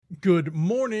Good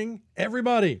morning,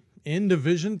 everybody in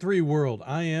Division III world.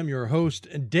 I am your host,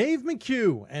 Dave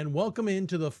McHugh, and welcome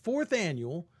into the 4th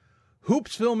annual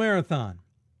Hoopsville Marathon.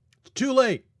 It's too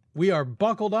late. We are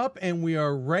buckled up and we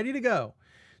are ready to go.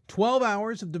 12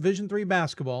 hours of Division III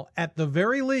basketball at the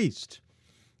very least.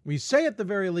 We say at the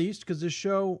very least because this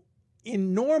show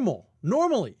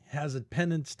normally has a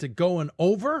tendency to going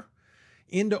over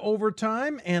into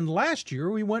overtime, and last year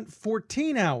we went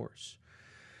 14 hours.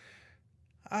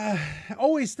 I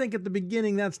always think at the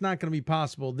beginning that's not going to be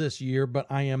possible this year, but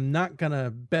I am not going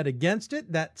to bet against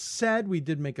it. That said, we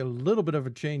did make a little bit of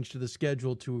a change to the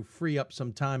schedule to free up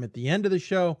some time at the end of the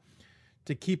show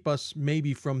to keep us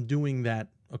maybe from doing that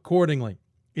accordingly.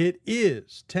 It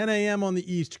is 10 a.m. on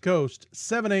the East Coast,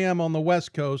 7 a.m. on the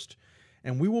West Coast,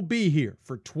 and we will be here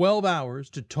for 12 hours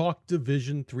to talk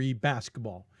Division III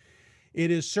basketball. It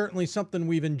is certainly something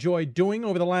we've enjoyed doing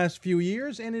over the last few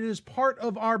years, and it is part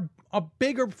of our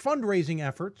bigger fundraising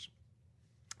efforts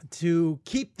to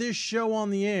keep this show on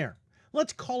the air.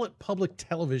 Let's call it public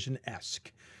television-esque.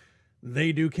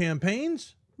 They do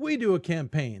campaigns, we do a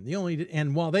campaign.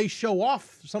 And while they show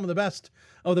off some of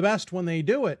the best when they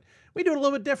do it, we do it a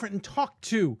little bit different and talk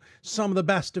to some of the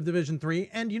best of Division III.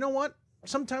 And you know what?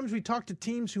 Sometimes we talk to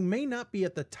teams who may not be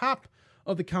at the top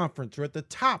of the conference or at the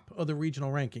top of the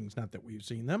regional rankings, not that we've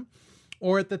seen them,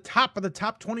 or at the top of the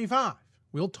top 25.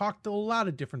 We'll talk to a lot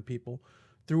of different people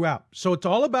throughout. So it's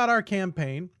all about our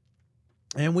campaign,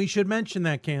 and we should mention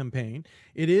that campaign.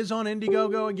 It is on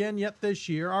Indiegogo again yet this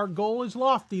year. Our goal is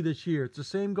lofty this year. It's the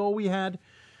same goal we had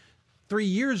 3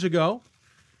 years ago,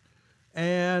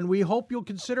 and we hope you'll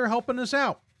consider helping us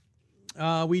out.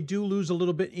 We do lose a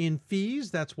little bit in fees.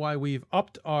 That's why we've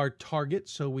upped our target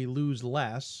so we lose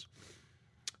less.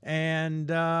 And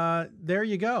there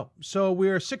you go. So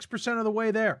we're 6% of the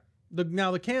way there.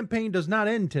 Now, the campaign does not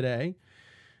end today.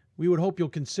 We would hope you'll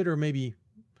consider maybe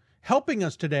helping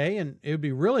us today, and it would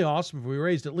be really awesome if we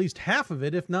raised at least half of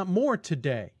it, if not more,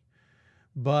 today.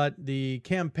 But the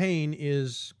campaign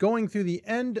is going through the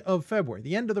end of February.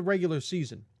 The end of the regular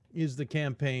season is the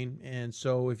campaign. And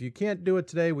so if you can't do it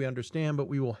today, we understand, but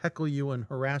we will heckle you and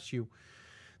harass you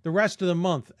the rest of the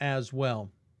month as well,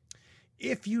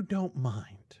 if you don't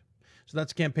mind. So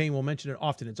that's a campaign. We'll mention it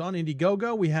often. It's on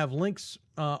Indiegogo. We have links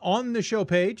on the show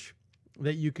page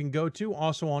that you can go to.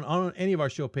 Also on any of our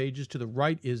show pages, to the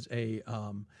right is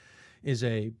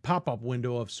a pop-up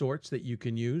window of sorts that you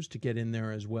can use to get in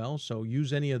there as well. So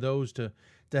use any of those to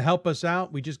help us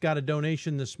out. We just got a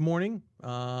donation this morning.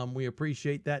 We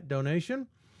appreciate that donation.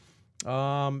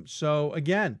 So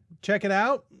again, check it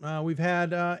out. We've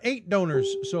had 8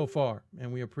 donors so far,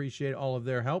 and we appreciate all of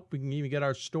their help. We can even get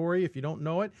our story if you don't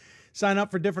know it. Sign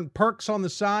up for different perks on the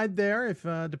side there, if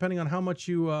depending on how much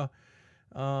you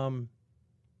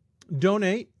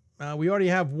donate. We already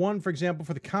have one, for example,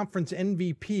 for the conference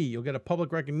MVP. You'll get a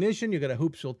public recognition, you'll get a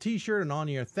Hoopsville t-shirt, an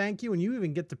on-air thank you, and you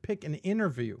even get to pick an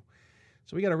interview.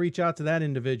 So we got to reach out to that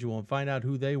individual and find out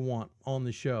who they want on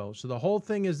the show. So the whole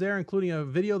thing is there, including a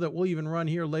video that we'll even run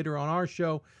here later on our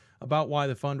show about why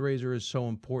the fundraiser is so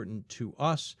important to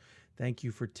us. Thank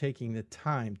you for taking the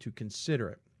time to consider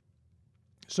it.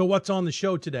 So what's on the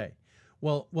show today?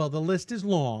 Well, the list is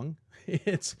long.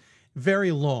 It's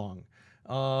very long.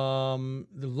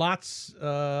 Lots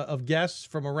of guests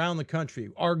from around the country.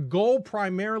 Our goal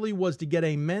primarily was to get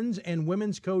a men's and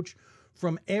women's coach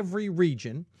from every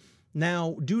region.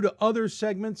 Now, due to other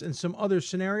segments and some other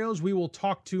scenarios, we will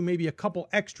talk to maybe a couple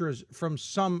extras from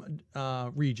some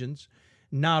regions,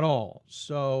 not all.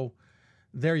 So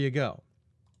there you go.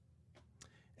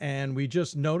 And we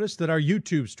just noticed that our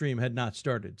YouTube stream had not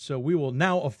started. So we will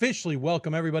now officially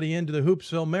welcome everybody into the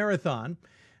Hoopsville Marathon.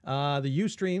 The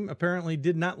Ustream apparently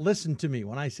did not listen to me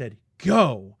when I said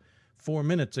go 4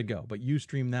 minutes ago, but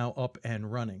Ustream now up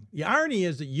and running. The irony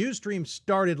is that Ustream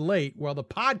started late while the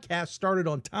podcast started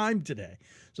on time today.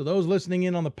 So those listening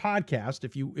in on the podcast,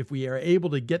 if we are able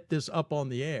to get this up on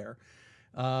the air,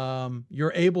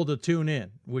 you're able to tune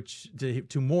in, which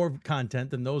to more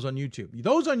content than those on YouTube.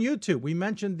 Those on YouTube, we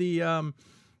mentioned the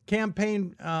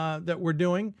campaign that we're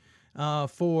doing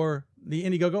for the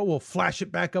Indiegogo. We'll flash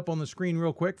it back up on the screen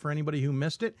real quick for anybody who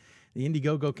missed it. The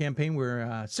Indiegogo campaign, we're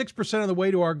 6% of the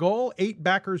way to our goal. 8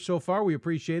 backers so far. We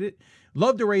appreciate it.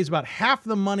 Love to raise about half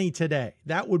the money today.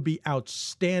 That would be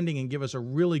outstanding and give us a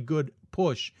really good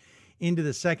push into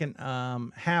the second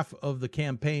half of the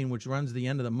campaign, which runs the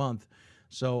end of the month.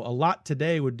 So a lot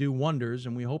today would do wonders,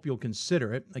 and we hope you'll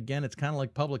consider it. Again, it's kind of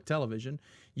like public television.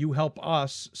 You help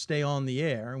us stay on the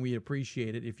air, and we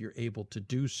appreciate it if you're able to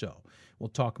do so. We'll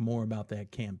talk more about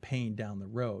that campaign down the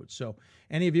road. So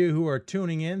any of you who are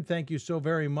tuning in, thank you so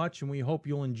very much, and we hope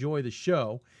you'll enjoy the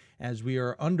show. as we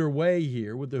are underway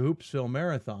here with the Hoopsville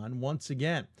Marathon once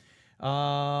again.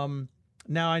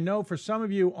 Now, I know for some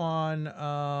of you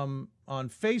on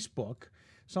Facebook,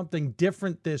 something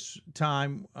different this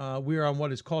time. We are on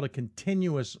what is called a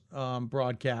continuous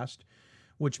broadcast,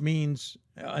 which means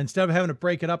instead of having to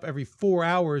break it up every 4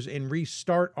 hours and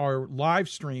restart our live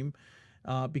stream,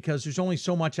 because there's only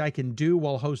so much I can do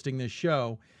while hosting this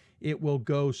show, it will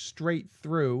go straight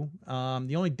through.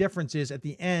 The only difference is at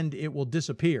the end, it will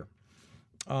disappear.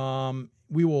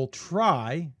 We will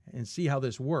try and see how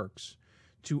this works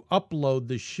to upload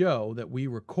the show that we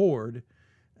record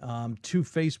to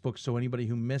Facebook so anybody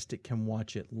who missed it can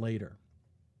watch it later.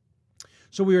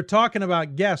 So we were talking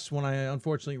about guests when I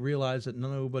unfortunately realized that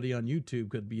nobody on YouTube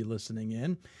could be listening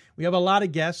in. We have a lot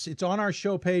of guests. It's on our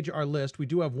show page, our list. We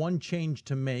do have one change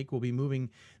to make. We'll be moving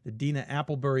the Dina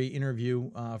Applebury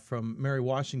interview from Mary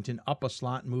Washington up a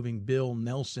slot, moving Bill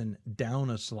Nelson down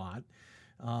a slot.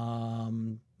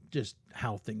 Just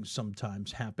how things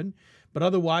sometimes happen. But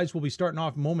otherwise, we'll be starting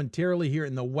off momentarily here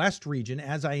in the West region.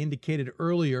 As I indicated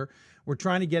earlier, we're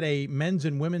trying to get a men's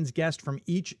and women's guest from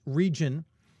each region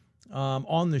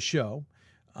on the show.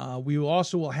 We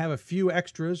will have a few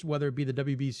extras, whether it be the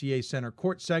WBCA Center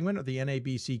Court segment or the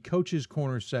NABC Coaches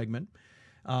Corner segment.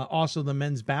 Also, the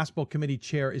Men's Basketball Committee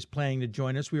Chair is planning to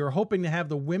join us. We were hoping to have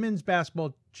the Women's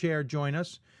Basketball Chair join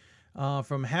us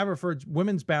from Haverford's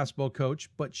women's basketball coach,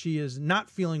 but she is not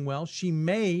feeling well. She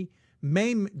may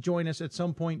join us at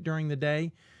some point during the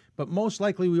day, but most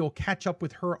likely we will catch up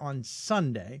with her on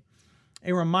Sunday.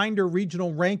 A reminder,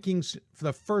 regional rankings for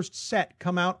the first set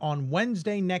come out on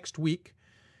Wednesday next week.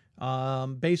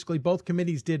 Basically, both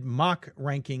committees did mock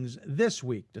rankings this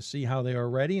week to see how they are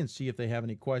ready and see if they have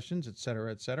any questions, et cetera,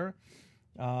 et cetera.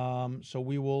 So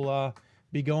we will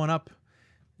be going up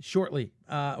shortly,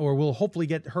 or we'll hopefully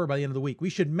get her by the end of the week.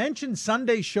 We should mention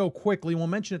Sunday's show quickly. We'll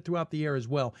mention it throughout the air as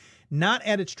well. Not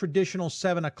at its traditional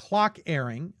 7 o'clock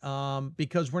airing,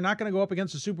 because we're not going to go up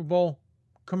against the Super Bowl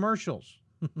commercials.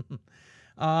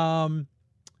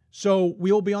 So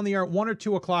we'll be on the air at 1 or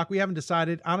 2 o'clock. We haven't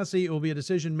decided. Honestly, it will be a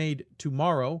decision made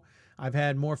tomorrow. I've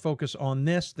had more focus on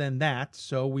this than that,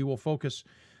 so we will focus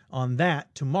on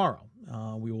that tomorrow.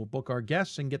 We will book our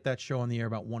guests and get that show on the air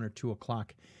about 1 or 2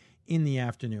 o'clock in the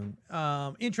afternoon.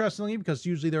 Interestingly, because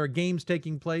usually there are games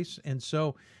taking place, and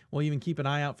so we'll even keep an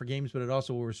eye out for games, but it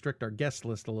also will restrict our guest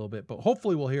list a little bit. But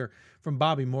hopefully we'll hear from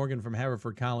Bobby Morgan from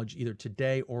Haverford College either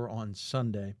today or on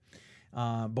Sunday.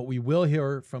 But we will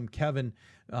hear from Kevin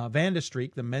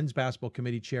Vandestreek, the Men's Basketball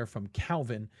Committee Chair from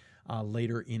Calvin,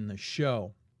 later in the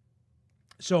show.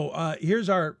 So here's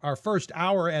our first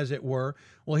hour, as it were.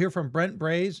 We'll hear from Brent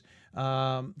Braze,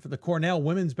 for the Cornell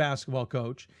women's basketball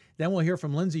coach. Then we'll hear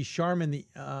from Lindsay Sharman,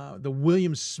 the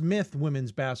William Smith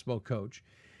women's basketball coach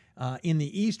in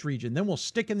the East region. Then we'll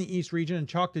stick in the East region and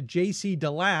talk to J.C.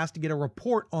 DeLast to get a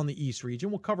report on the East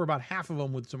region. We'll cover about half of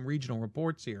them with some regional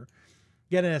reports here.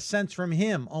 Getting a sense from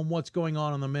him on what's going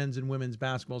on the men's and women's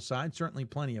basketball side. Certainly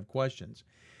plenty of questions.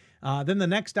 Then the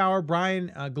next hour,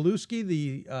 Brian Galuski,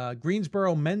 the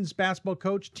Greensboro men's basketball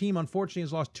coach. Team, unfortunately,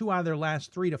 has lost 2 out of their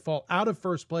last 3 to fall out of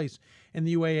first place in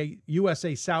the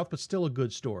USA South, but still a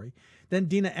good story. Then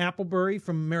Dina Applebury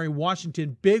from Mary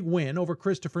Washington, big win over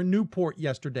Christopher Newport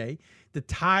yesterday to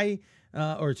tie,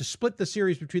 or to split the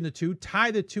series between the two,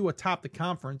 tie the two atop the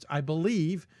conference, I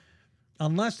believe,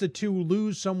 unless the two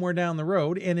lose somewhere down the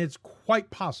road, and it's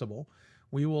quite possible.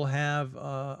 We will have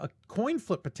a coin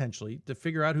flip potentially to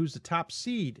figure out who's the top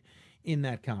seed in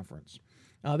that conference.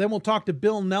 Then we'll talk to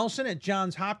Bill Nelson at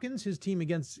Johns Hopkins. His team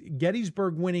against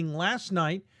Gettysburg winning last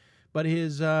night, but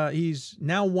he's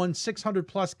now won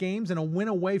 600-plus games and a win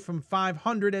away from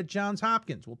 500 at Johns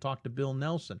Hopkins. We'll talk to Bill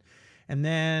Nelson. And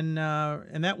then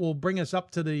and that will bring us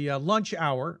up to the lunch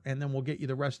hour, and then we'll get you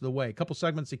the rest of the way. A couple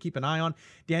segments to keep an eye on.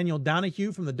 Daniel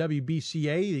Donahue from the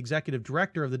WBCA, the executive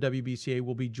director of the WBCA,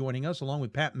 will be joining us, along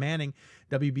with Pat Manning,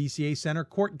 WBCA Center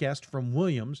court guest from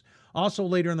Williams. Also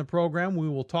later in the program, we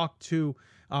will talk to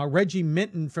Reggie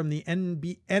Minton from the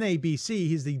NABC.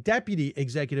 He's the deputy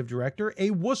executive director,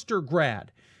 a Worcester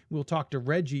grad. We'll talk to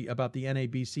Reggie about the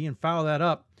NABC and follow that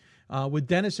up with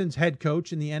Denison's head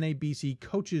coach in the NABC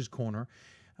Coaches Corner.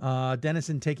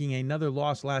 Denison taking another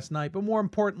loss last night, but more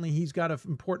importantly, he's got an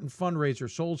important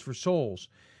fundraiser, Souls for Souls,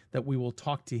 that we will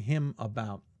talk to him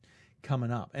about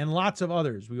coming up. And lots of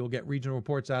others. We will get regional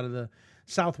reports out of the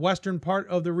southwestern part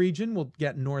of the region. We'll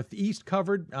get Northeast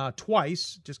covered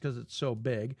twice, just because it's so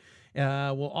big.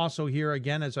 We'll also hear,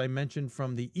 again, as I mentioned,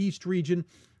 from the East region.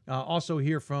 Also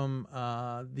hear from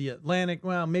the Atlantic,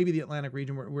 well, maybe the Atlantic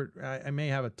region. I may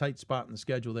have a tight spot in the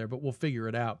schedule there, but we'll figure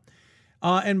it out.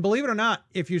 And believe it or not,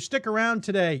 if you stick around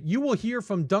today, you will hear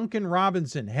from Duncan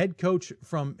Robinson, head coach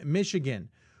from Michigan,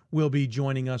 will be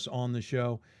joining us on the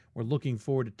show. We're looking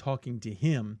forward to talking to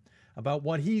him about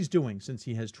what he's doing since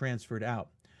he has transferred out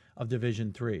of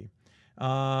Division III.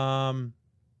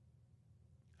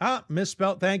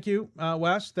 Misspelled. Thank you,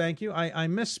 Wes. Thank you. I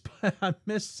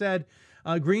missaid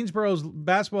Greensboro's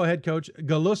basketball head coach,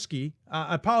 Galuski.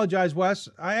 I apologize, Wes.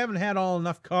 I haven't had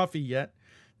enough coffee yet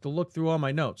to look through all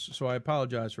my notes, so I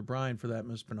apologize for Brian for that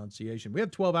mispronunciation. We have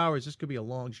 12 hours. This could be a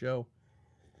long show,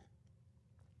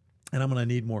 and I'm going to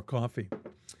need more coffee.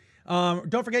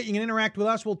 Don't forget, you can interact with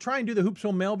us. We'll try and do the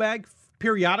Hoopsville mailbag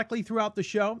periodically throughout the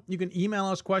show. You can email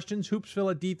us questions,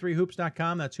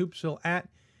 hoopsville@d3hoops.com. That's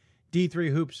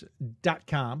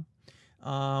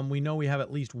hoopsville@d3hoops.com. We know we have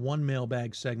at least one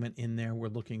mailbag segment in there we're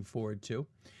looking forward to.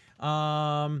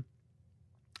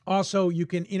 Also, you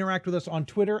can interact with us on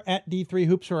Twitter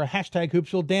 @D3Hoops or a hashtag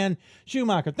Hoopsville. Dan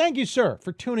Schumacher, thank you, sir,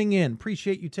 for tuning in.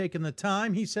 Appreciate you taking the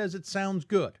time. He says it sounds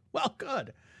good. Well,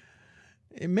 good.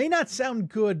 It may not sound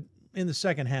good in the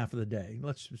second half of the day.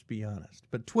 Let's just be honest.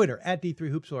 But Twitter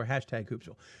 @D3Hoopsville or hashtag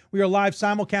Hoopsville. We are live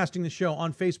simulcasting the show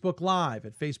on Facebook Live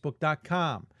at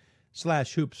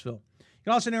facebook.com/Hoopsville. You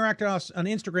can also interact with us on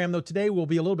Instagram, though today we'll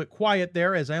be a little bit quiet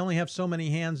there as I only have so many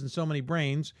hands and so many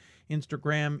brains.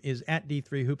 Instagram is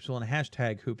 @D3Hoopsville and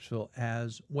hashtag Hoopsville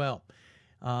as well.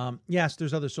 Yes,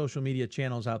 there's other social media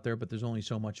channels out there, but there's only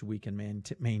so much we can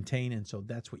maintain, and so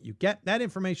that's what you get. That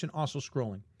information also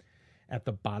scrolling at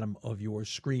the bottom of your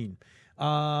screen.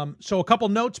 So a couple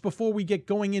notes before we get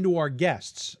going into our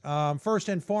guests. First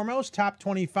and foremost, top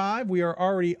 25. We are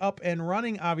already up and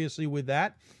running, obviously, with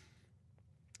that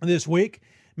this week.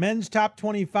 Men's top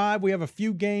 25. We have a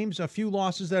few games, a few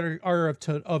losses that are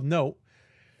of note.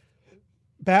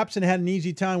 Babson had an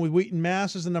easy time with Wheaton.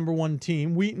 Mass is the number one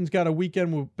team. Wheaton's got a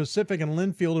weekend with Pacific and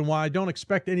Linfield, and while I don't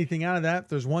expect anything out of that, if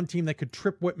there's one team that could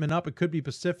trip Whitman up, it could be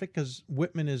Pacific because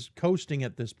Whitman is coasting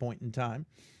at this point in time.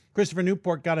 Christopher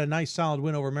Newport got a nice solid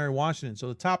win over Mary Washington, so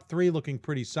the top three looking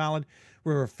pretty solid.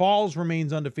 River Falls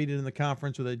remains undefeated in the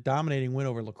conference with a dominating win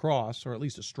over La Crosse, or at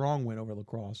least a strong win over La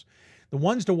Crosse. The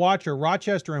ones to watch are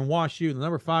Rochester and WashU, the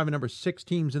number 5 and number 6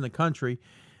 teams in the country.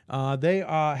 They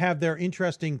have their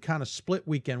interesting kind of split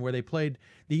weekend where they played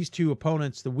these two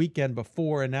opponents the weekend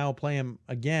before and now play them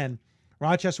again.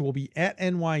 Rochester will be at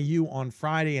NYU on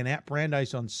Friday and at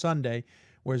Brandeis on Sunday,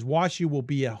 whereas WashU will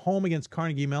be at home against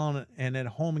Carnegie Mellon and at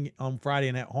home on Friday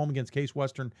and at home against Case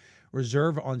Western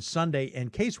Reserve on Sunday.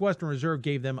 And Case Western Reserve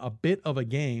gave them a bit of a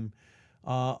game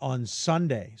on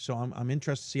Sunday. So I'm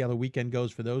interested to see how the weekend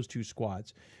goes for those two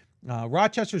squads.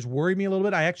 Rochester's worried me a little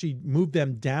bit. I actually moved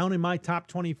them down in my top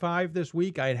 25 this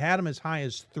week. I had them as high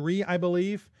as 3, I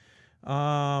believe,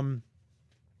 as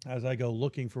I go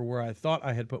looking for where I thought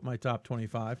I had put my top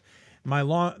 25. The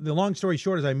long story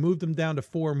short is I moved them down to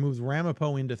 4, moved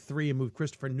Ramapo into 3, and moved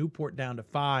Christopher Newport down to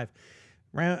 5.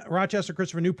 Rochester,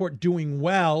 Christopher Newport doing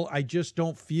well. I just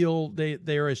don't feel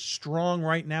they're as strong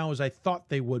right now as I thought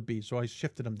they would be, so I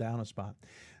shifted them down a spot.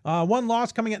 One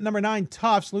loss coming at number 9,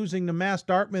 Tufts, losing to Mass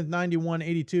Dartmouth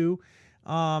 91-82.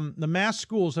 The Mass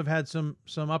schools have had some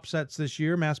upsets this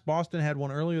year. Mass Boston had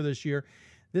one earlier this year.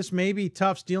 This may be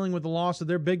Tufts dealing with the loss of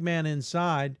their big man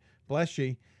inside. Bless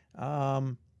you.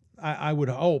 I would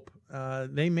hope.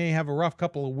 They may have a rough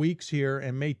couple of weeks here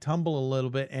and may tumble a little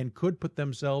bit and could put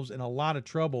themselves in a lot of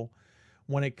trouble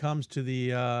when it comes to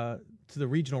the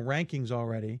regional rankings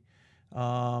already.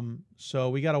 So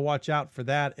we got to watch out for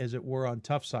that, as it were, on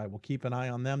Tufts side. We'll keep an eye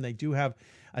on them. They do have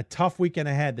a tough weekend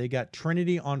ahead. They got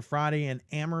Trinity on Friday and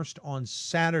Amherst on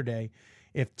Saturday.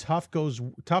 If Tufts goes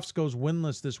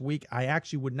winless this week, I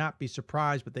actually would not be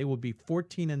surprised, but they would be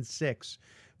 14-6,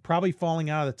 probably falling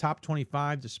out of the top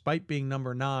 25 despite being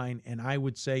number 9, and I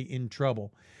would say in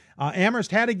trouble.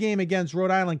 Amherst had a game against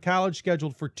Rhode Island College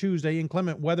scheduled for Tuesday.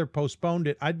 Inclement weather postponed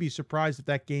it. I'd be surprised if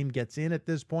that game gets in at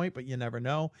this point, but you never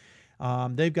know.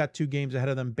 They've got 2 games ahead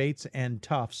of them, Bates and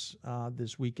Tufts,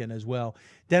 this weekend as well.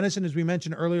 Denison, as we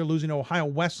mentioned earlier, losing to Ohio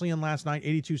Wesleyan last night,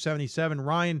 82-77.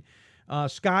 Ryan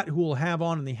Scott, who we'll have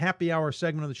on in the happy hour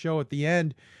segment of the show at the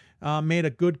end, made a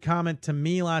good comment to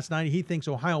me last night. He thinks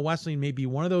Ohio Wesleyan may be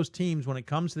one of those teams when it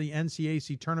comes to the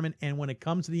NCAC tournament and when it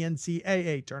comes to the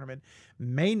NCAA tournament,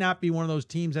 may not be one of those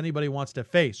teams anybody wants to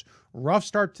face. Rough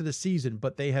start to the season,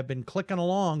 but they have been clicking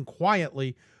along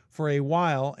quietly for a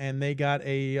while, and they got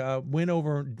a win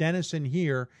over Denison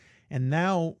here, and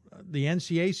now the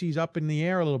NCAC is up in the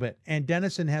air a little bit, and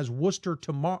Denison has Worcester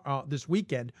tomorrow this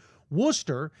weekend.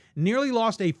 Worcester nearly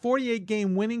lost a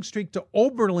 48-game winning streak to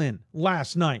Oberlin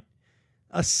last night.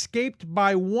 Escaped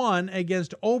by 1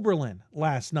 against Oberlin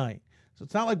last night. So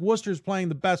it's not like Worcester's playing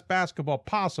the best basketball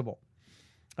possible.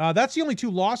 That's the only two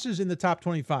losses in the top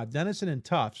 25, Denison and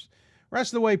Tufts.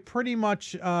 Rest of the way, pretty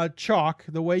much chalk,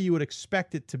 the way you would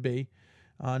expect it to be.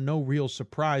 No real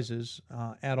surprises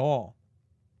at all.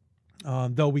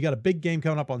 Though we got a big game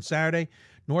coming up on Saturday,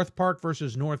 North Park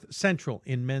versus North Central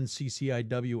in men's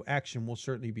CCIW action. We'll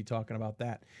certainly be talking about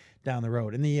that down the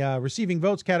road. In the receiving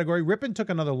votes category, Ripon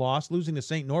took another loss, losing to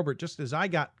St. Norbert just as I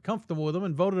got comfortable with them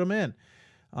and voted them in.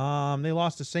 They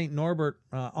lost to St. Norbert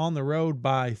on the road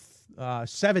by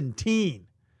 17,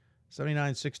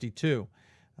 79-62.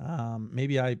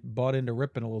 Maybe I bought into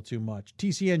Ripon a little too much.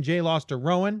 TCNJ lost to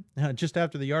Rowan just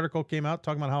after the article came out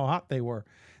talking about how hot they were.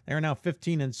 They are now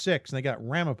 15-6, and they got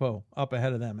Ramapo up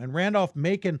ahead of them. And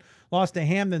Randolph-Macon lost to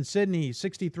Hamden-Sydney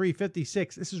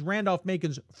 63-56. This is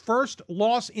Randolph-Macon's first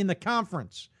loss in the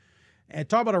conference. And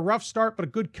talk about a rough start, but a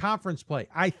good conference play.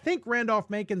 I think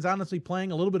Randolph-Macon's honestly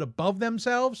playing a little bit above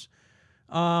themselves.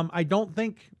 I don't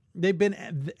think they've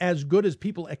been as good as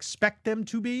people expect them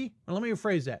to be. Well, let me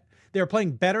rephrase that. They're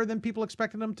playing better than people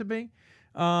expected them to be.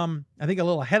 I think a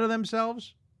little ahead of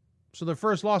themselves. So their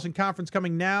first loss in conference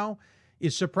coming now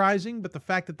is surprising, but the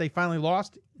fact that they finally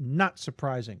lost, not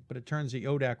surprising. But it turns the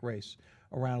ODAC race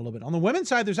around a little bit. On the women's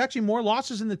side, there's actually more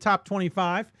losses in the top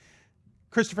 25.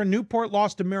 Christopher Newport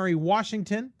lost to Mary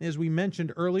Washington, as we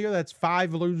mentioned earlier. That's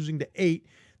 5 losing to 8.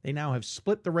 They now have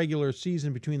split the regular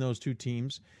season between those two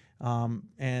teams.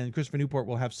 And Christopher Newport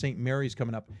will have St. Mary's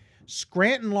coming up.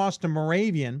 Scranton lost to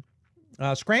Moravian.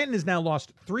 Scranton has now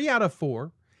lost 3 out of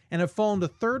 4 and have fallen to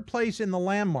 3rd place in the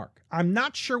landmark. I'm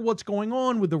not sure what's going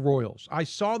on with the Royals. I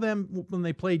saw them when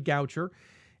they played Goucher,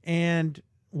 and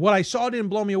what I saw didn't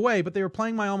blow me away, but they were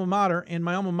playing my alma mater, and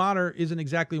my alma mater isn't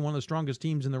exactly one of the strongest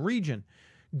teams in the region.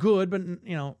 Good, but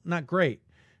not great.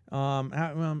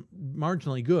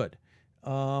 Marginally good.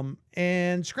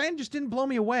 And Scranton just didn't blow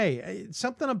me away.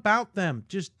 Something about them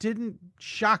just didn't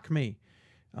shock me.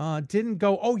 Didn't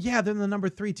go, oh yeah, they're the number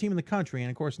 3 team in the country, and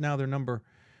of course now they're number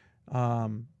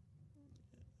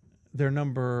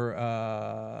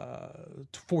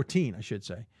 14, I should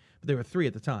say. But they were 3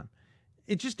 at the time.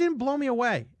 It just didn't blow me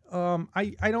away.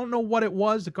 I don't know what it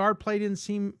was. The guard play didn't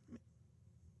seem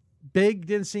big,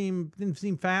 didn't seem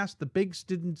fast. The bigs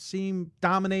didn't seem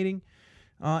dominating.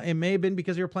 It may have been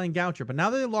because they were playing Goucher. But now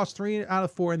that they've lost 3 out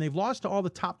of 4, and they've lost to all the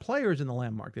top players in the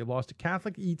landmark. They've lost to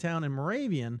Catholic, E-Town, and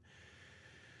Moravian.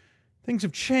 Things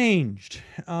have changed.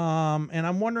 And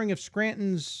I'm wondering if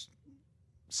Scranton's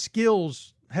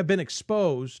skills have been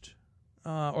exposed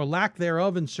or lack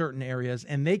thereof in certain areas,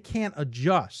 and they can't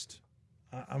adjust.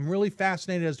 I'm really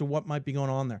fascinated as to what might be going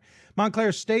on there.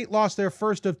 Montclair State lost their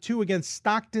first of 2 against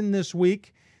Stockton this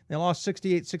week. They lost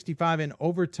 68-65 in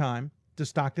overtime to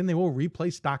Stockton. They will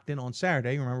replay Stockton on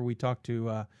Saturday. Remember, we talked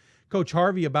to Coach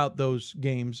Harvey about those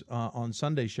games on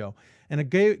Sunday's show. And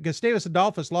Gustavus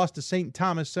Adolphus lost to St.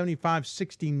 Thomas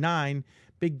 75-69.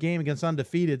 Big game against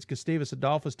undefeateds. Gustavus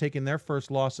Adolphus taking their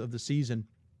first loss of the season.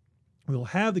 We'll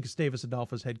have the Gustavus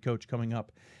Adolphus head coach coming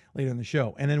up later in the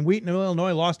show. And then Wheaton,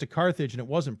 Illinois lost to Carthage, and it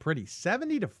wasn't pretty.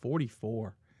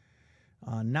 70-44.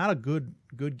 Not a good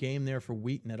game there for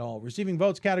Wheaton at all. Receiving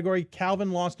votes category,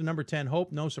 Calvin lost to number 10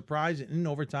 Hope. No surprise in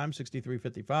overtime,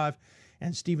 63-55.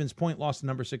 And Stevens Point lost to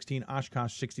number 16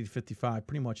 Oshkosh, 60-55.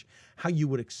 Pretty much how you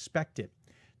would expect it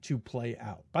to play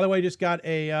out. By the way, just got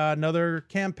another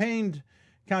campaigned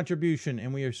contribution,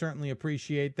 and we certainly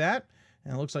appreciate that.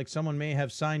 And it looks like someone may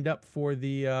have signed up for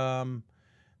the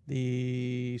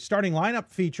starting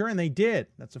lineup feature, and they did.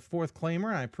 That's a 4th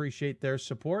claimer. I appreciate their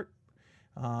support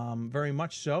very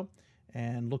much so,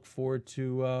 and look forward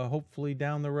to hopefully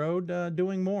down the road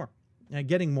doing more and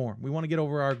getting more. We want to get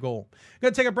over our goal.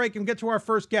 Going to take a break and get to our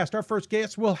first guest. Our first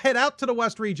guest will head out to the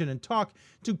West Region and talk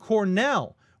to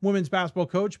Cornell women's basketball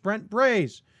coach Brent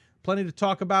Braze. Plenty to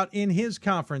talk about in his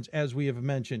conference, as we have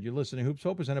mentioned. You're listening to Hoops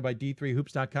Hope, presented by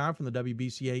D3Hoops.com from the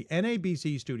WBCA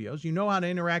NABC studios. You know how to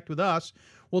interact with us.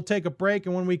 We'll take a break,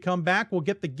 and when we come back, we'll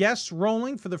get the guests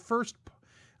rolling for the first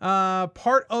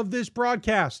part of this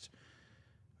broadcast.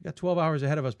 We got 12 hours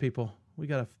ahead of us, people. We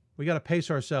gotta pace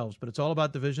ourselves, but it's all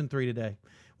about Division III today.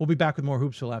 We'll be back with more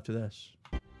Hoopsville after this.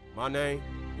 My name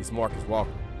is Marcus Walker.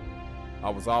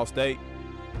 I was All-State,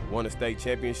 won a state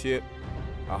championship,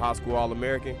 a high school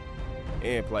All-American,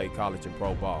 and played college and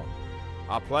pro ball.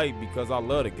 I played because I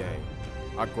love the game.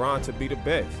 I grind to be the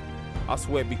best. I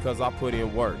sweat because I put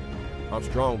in work. I'm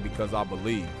strong because I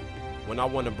believe. When I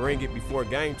want to bring it before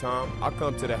game time, I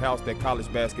come to the house that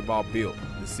college basketball built,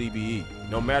 the CBE.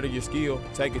 No matter your skill,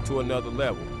 take it to another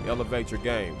level. Elevate your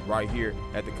game right here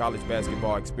at the College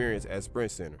Basketball Experience at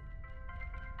Sprint Center.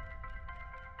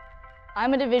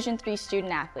 I'm a Division III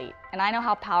student athlete, and I know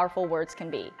how powerful words can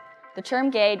be. The term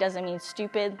gay doesn't mean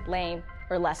stupid, lame,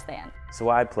 or less than. So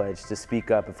I pledge to speak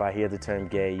up if I hear the term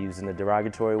gay used in a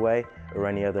derogatory way or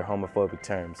any other homophobic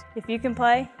terms. If you can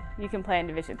play in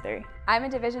Division III. I'm a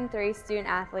Division III student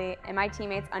athlete, and my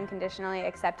teammates unconditionally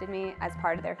accepted me as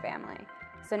part of their family.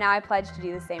 So now I pledge to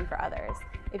do the same for others.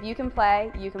 If you can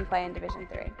play in Division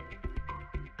III.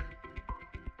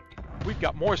 We've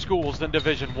got more schools than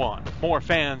Division I, more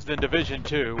fans than Division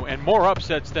II, and more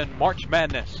upsets than March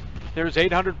Madness. There's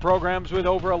 800 programs with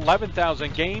over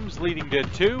 11,000 games leading to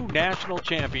 2 national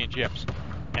championships.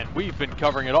 And we've been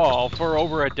covering it all for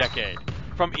over a decade.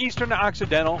 From Eastern to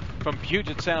Occidental, from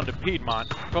Puget Sound to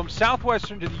Piedmont, from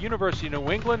Southwestern to the University of New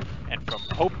England, and from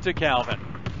Hope to Calvin.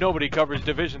 Nobody covers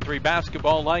Division III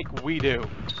basketball like we do.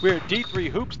 We're at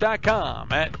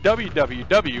d3hoops.com at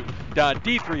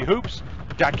www.d3hoops.com.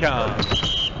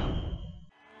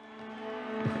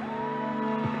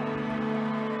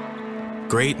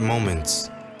 Great moments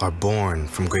are born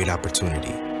from great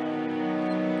opportunity.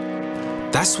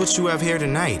 That's what you have here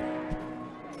tonight.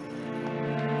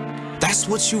 That's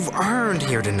what you've earned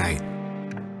here tonight.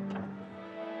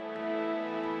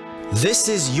 This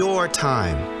is your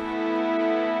time.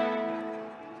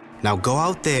 Now go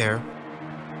out there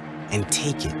and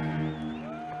take it.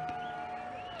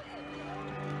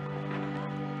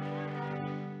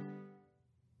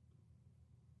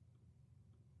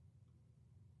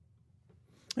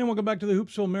 And welcome back to the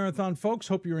Hoopsville Marathon, folks.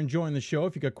 Hope you're enjoying the show.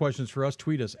 If you got questions for us,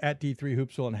 tweet us at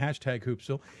D3Hoopsville and hashtag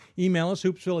Hoopsville. Email us,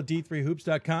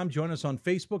 hoopsville@d3hoops.com. Join us on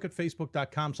Facebook at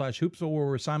facebook.com/Hoopsville, where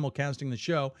we're simulcasting the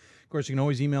show. Of course, you can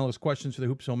always email us questions for the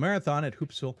Hoopsville Marathon at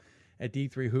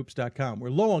hoopsville@d3hoops.com.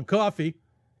 We're low on coffee,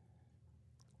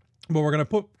 but we're going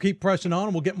to keep pressing on,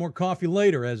 and we'll get more coffee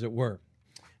later, as it were.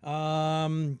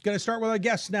 Going to start with our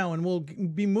guests now, and we'll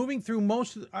be moving through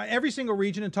every single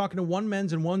region and talking to one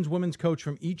men's and one women's coach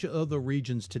from each of the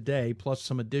regions today, plus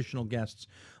some additional guests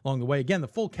along the way. Again, the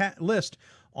full list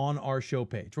on our show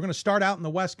page. We're going to start out in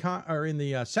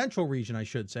the Central region, I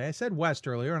should say. I said West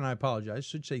earlier, and I apologize. I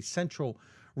should say Central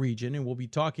region, and we'll be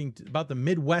talking about the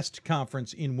Midwest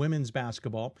Conference in women's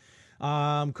basketball.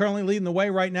 Currently leading the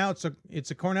way right now, it's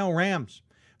the Cornell Rams.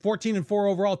 14-4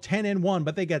 overall, 10-1,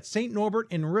 but they got St. Norbert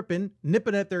and Ripon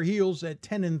nipping at their heels at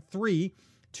 10-3,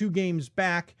 2 games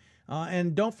back.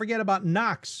 And don't forget about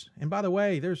Knox. And by the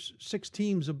way, there's 6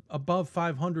 teams above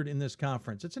 500 in this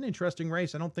conference. It's an interesting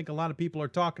race I don't think a lot of people are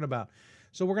talking about.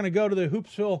 So we're going to go to the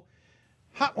Hoopsville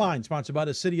Hotline, sponsored by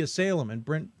the City of Salem. And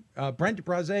Brent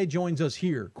Brazé joins us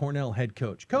here, Cornell head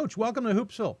coach. Coach, welcome to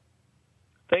Hoopsville.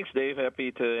 Thanks, Dave.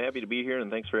 Happy to be here, and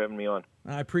thanks for having me on.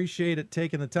 I appreciate it,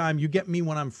 taking the time. You get me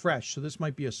when I'm fresh, so this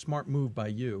might be a smart move by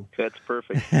you. That's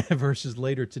perfect. Versus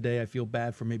later today, I feel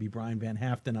bad for maybe Brian Van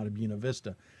Haften out of Buena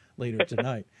Vista later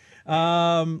tonight.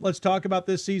 Let's talk about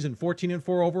this season.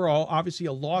 14-4 overall. Obviously,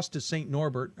 a loss to St.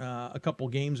 Norbert a couple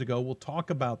games ago. We'll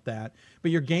talk about that.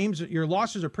 But your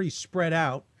losses are pretty spread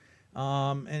out,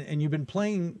 and you've been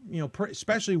playing,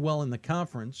 especially well in the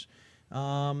conference.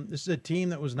 This is a team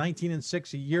that was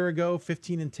 19-6 a year ago,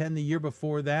 15-10 the year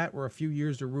before that. We're a few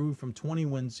years removed from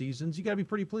 20-win seasons. You got to be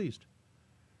pretty pleased.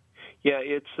 Yeah,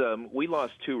 it's we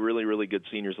lost 2 really, really good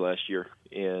seniors last year,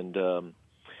 and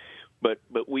but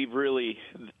we've really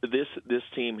this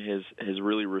team has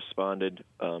really responded.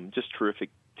 Just terrific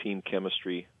team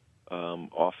chemistry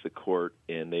off the court,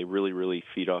 and they really, really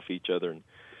feed off each other and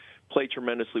play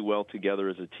tremendously well together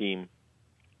as a team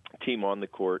on the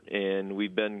court. And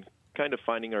we've been kind of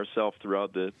finding ourselves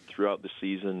throughout the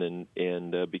season,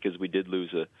 and because we did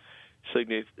lose a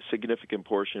significant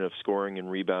portion of scoring and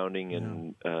rebounding,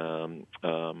 and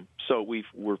so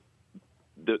we're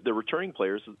the returning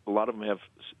players. A lot of them have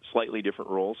slightly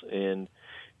different roles, and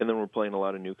then we're playing a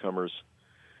lot of newcomers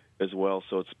as well.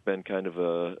 So it's been kind of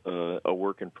a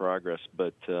work in progress.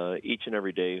 But each and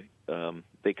every day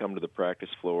they come to the practice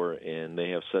floor, and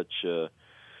they have such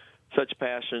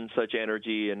passion, such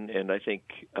energy, and I think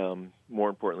more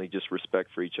importantly, just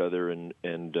respect for each other and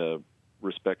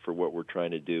respect for what we're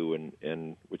trying to do,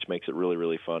 and which makes it really,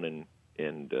 really fun,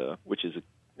 and which is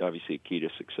obviously a key to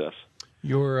success.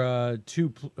 You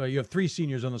have 3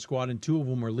 seniors on the squad, and 2 of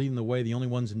them are leading the way. The only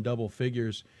ones in double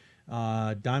figures.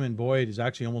 Diamond Boyd is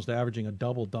actually almost averaging a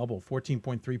double-double,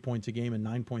 14.3 points a game and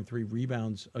 9.3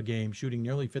 rebounds a game, shooting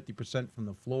nearly 50% from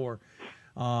the floor.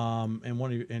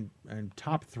 And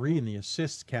top 3 in the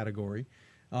assists category.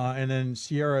 And then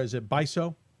Sierra, is it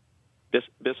Bisso?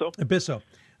 Bisso.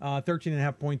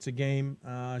 13.5 points a game.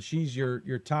 She's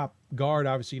your top guard,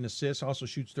 obviously, in assists. Also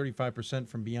shoots 35%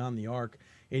 from beyond the arc,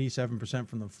 87%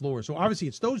 from the floor. So obviously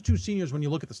it's those 2 seniors when you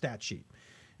look at the stat sheet.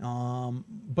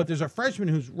 But there's a freshman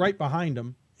who's right behind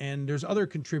him, and there's other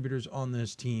contributors on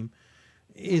this team.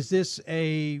 Is this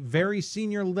a very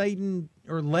senior-laden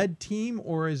or led team,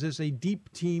 or is this a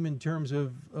deep team in terms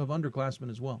of underclassmen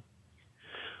as well?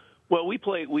 Well, we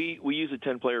use a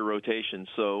 10-player rotation,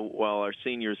 so while our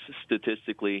seniors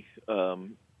statistically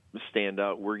stand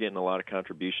out, we're getting a lot of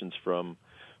contributions from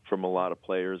a lot of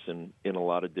players in a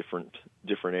lot of different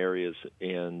areas,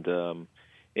 and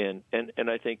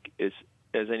I think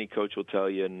as any coach will tell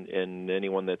you, and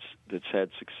anyone that's had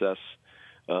success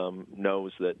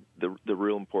knows that the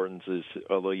real importance is,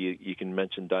 although you can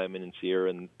mention Diamond and Sierra,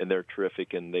 and they're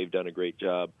terrific and they've done a great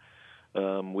job.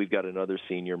 We've got another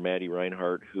senior, Maddie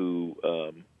Reinhardt, who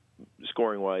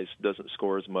scoring-wise doesn't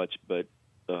score as much, but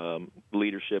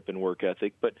leadership and work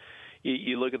ethic. But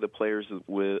you look at the players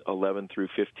with 11 through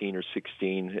 15 or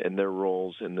 16 and their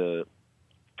roles, and the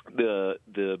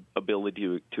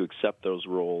ability to accept those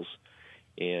roles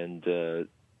and to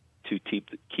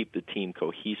keep the team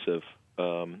cohesive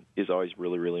is always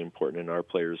really, really important. And our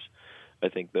players, I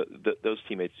think those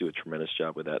teammates do a tremendous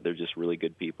job with that. They're just really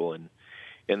good people, and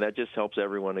that just helps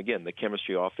everyone. Again, the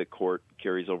chemistry off the court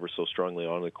carries over so strongly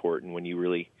on the court, and when you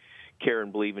really care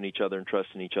and believe in each other and trust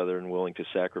in each other and willing to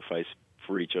sacrifice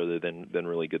for each other, then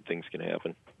really good things can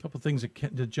happen. A couple of things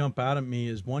that jump out at me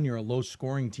is, one, you're a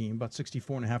low-scoring team, about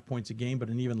 64.5 points a game, but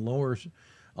an even lower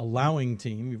allowing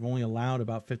team. You've only allowed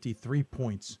about 53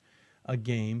 points a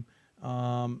game.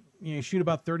 You shoot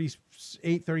about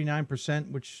 38, 39%,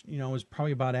 which, is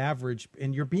probably about average.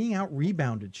 And you're being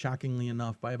out-rebounded, shockingly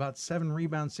enough, by about 7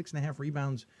 rebounds, 6.5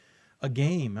 rebounds a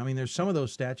game. I mean, there's some of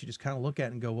those stats you just kind of look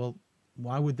at and go, well,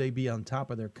 why would they be on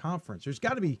top of their conference? There's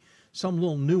got to be some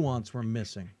little nuance we're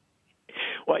missing.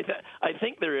 Well, I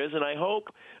think there is, and I hope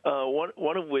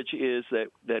one of which is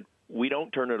that we don't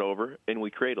turn it over, and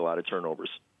we create a lot of turnovers.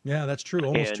 Yeah, that's true,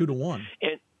 almost 2-1.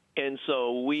 And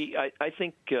so I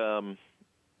think one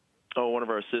of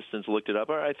our assistants looked it up.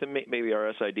 I think maybe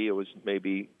our SID was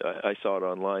I saw it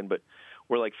online, but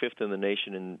we're like 5th in the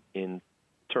nation in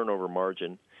turnover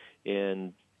margin,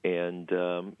 and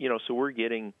so we're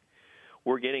getting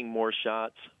more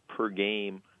shots per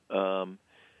game, and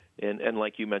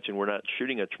like you mentioned, we're not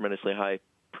shooting a tremendously high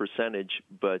percentage,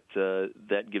 but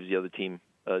that gives the other team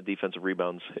defensive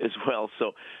rebounds as well.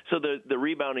 So the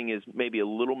rebounding is maybe a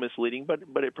little misleading,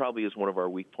 but it probably is one of our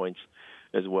weak points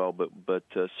as well. But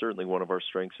certainly one of our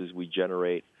strengths is we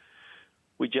generate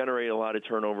a lot of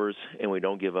turnovers, and we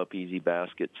don't give up easy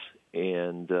baskets.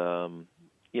 And and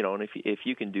if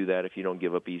you can do that, if you don't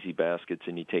give up easy baskets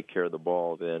and you take care of the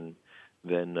ball, then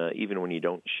even when you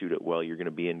don't shoot it well, you're going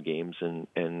to be in games.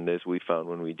 And as we found,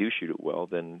 when we do shoot it well,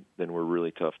 then we're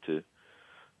really tough to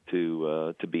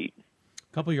beat.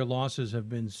 A couple of your losses have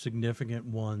been significant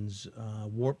ones.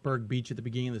 Wartburg beat you at the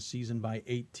beginning of the season by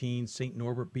 18. St.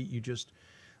 Norbert beat you just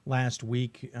last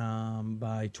week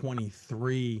by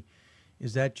 23.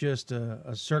 Is that just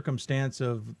a circumstance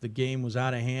of the game was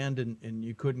out of hand and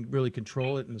you couldn't really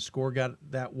control it and the score got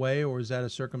that way, or is that a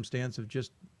circumstance of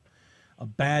just a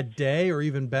bad day, or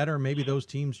even better, maybe those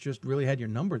teams just really had your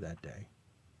number that day?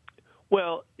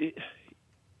 Well,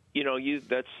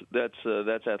 that's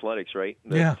athletics, right?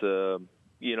 That's,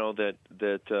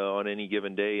 that on any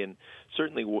given day, and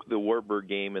certainly the Wartburg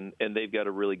game, and they've got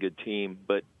a really good team,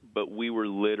 but we were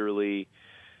literally,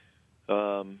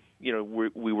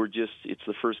 we were just, it's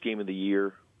the first game of the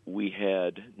year. We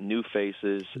had new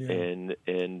faces and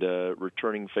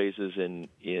returning faces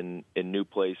in new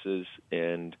places,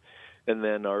 and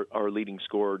then our leading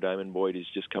scorer, Diamond Boyd, is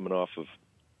just coming off of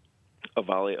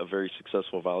a very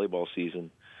successful volleyball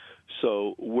season.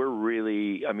 So we're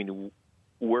really,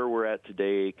 where we're at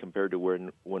today compared to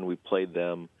when we played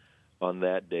them on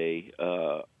that day,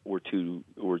 we're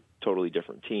a totally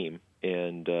different team.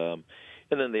 And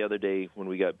then the other day when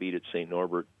we got beat at St.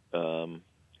 Norbert,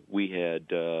 we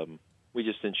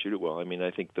just didn't shoot it well.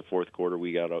 I think the fourth quarter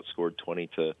we got outscored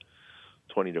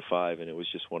 20-5, and it was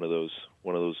just one of those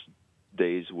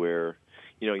days where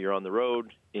you're on the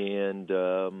road and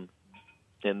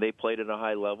they played at a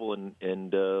high level, and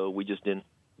we just didn't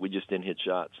hit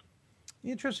shots.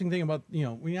 The interesting thing about,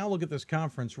 we now look at this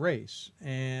conference race,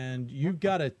 and you've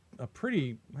got a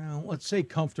pretty, let's say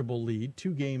comfortable lead,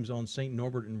 2 games on St.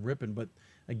 Norbert and Ripon, but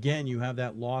again, you have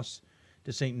that loss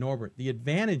to St. Norbert. The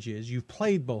advantage is you've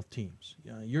played both teams.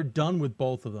 You're done with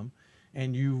both of them,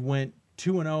 and you went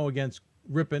 2-0 against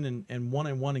Ripon and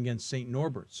 1-1 against St.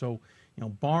 Norbert. So,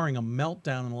 barring a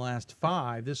meltdown in the last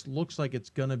 5, this looks like it's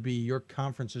going to be your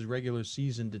conference's regular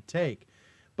season to take.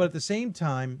 But at the same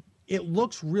time, it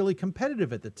looks really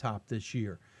competitive at the top this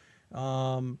year.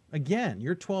 Again,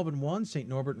 you're 12-1. St.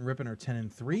 Norbert and Ripon are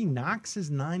 10-3. Knox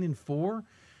is 9-4.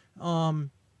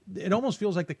 It almost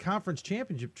feels like the conference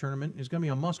championship tournament is going to be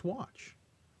a must-watch.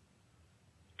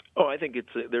 Oh, I think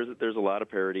there's a lot of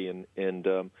parity, and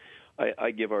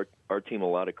I give our team a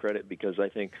lot of credit, because I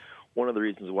think one of the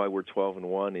reasons why we're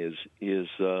 12-1 is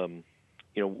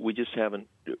we just haven't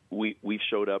we've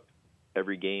showed up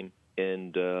every game,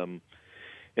 and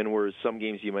whereas some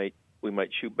games we might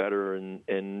shoot better and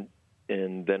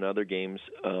then other games,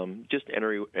 just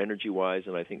energy wise,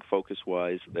 and I think focus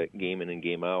wise, that game in and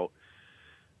game out,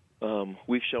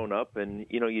 we've shown up, and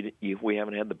we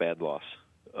haven't had the bad loss.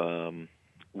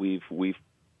 We've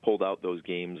pulled out those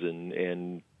games,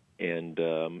 and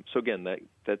so again,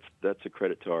 that's a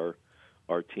credit to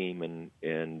our team and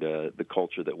the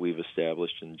culture that we've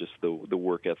established, and just the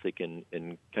work ethic and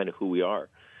kind of who we are.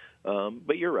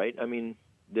 But you're right. I mean,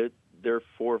 there are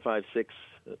 4, 5, 6,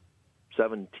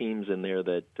 7 teams in there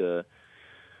that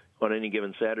on any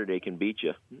given Saturday can beat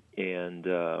you, and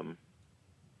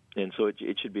so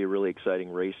it should be a really exciting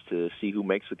race to see who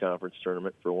makes the conference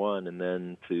tournament, for one, and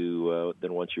then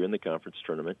then once you're in the conference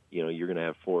tournament, you're going to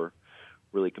have 4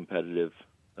 really competitive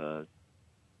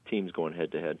teams going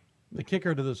head to head. The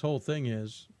kicker to this whole thing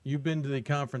is you've been to the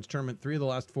conference tournament 3 of the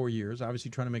last 4 years,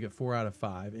 obviously trying to make it 4 out of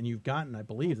 5, and you've gotten, I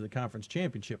believe, to the conference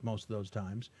championship most of those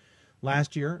times.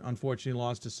 Last year, unfortunately,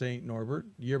 lost to St. Norbert.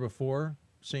 The year before,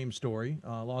 same story,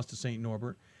 lost to St.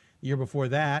 Norbert. The year before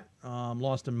that,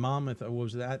 lost to Monmouth. What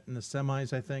was that, in the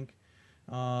semis, I think?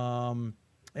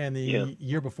 And the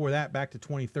year before that, back to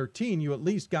 2013, you at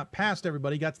least got past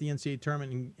everybody, got to the NCAA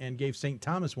tournament, and gave St.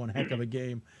 Thomas one heck of a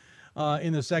game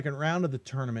in the second round of the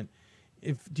tournament.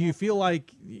 Do you feel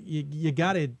like you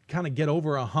got to kind of get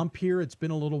over a hump here? It's been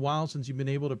a little while since you've been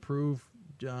able to prove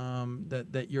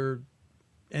that you're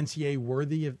NCAA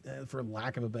worthy, for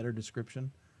lack of a better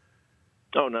description.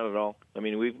 Oh, not at all. I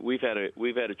mean, we've had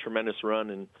a tremendous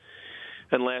run,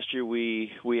 and last year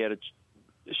we had a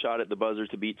shot at the buzzer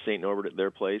to beat St. Norbert at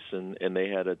their place, and they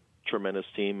had a tremendous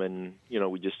team, and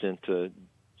we just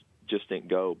didn't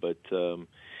go. But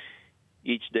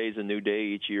each day's a new day,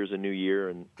 each year's a new year,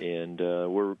 and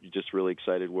we're just really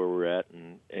excited where we're at,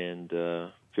 and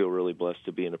feel really blessed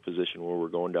to be in a position where we're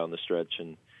going down the stretch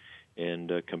and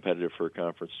competitive for a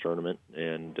conference tournament,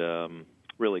 and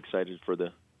really excited for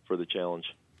the challenge.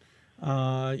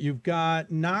 You've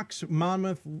got Knox,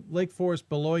 Monmouth, Lake Forest,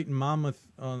 Beloit, and Monmouth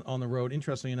on the road.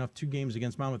 Interestingly enough, 2 games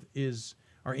against Monmouth.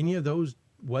 Are any of those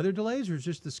weather delays, or is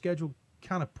just the schedule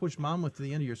kind of pushed Monmouth to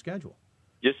the end of your schedule?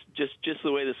 Just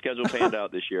the way the schedule panned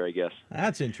out this year, I guess.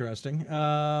 That's interesting.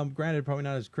 Granted, probably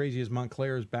not as crazy as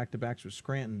Montclair's back-to-backs with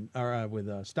Scranton or with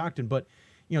Stockton, but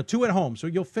 2 at home. So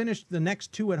you'll finish the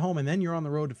next 2 at home, and then you're on the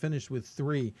road to finish with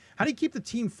 3. How do you keep the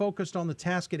team focused on the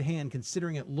task at hand,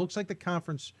 considering it looks like the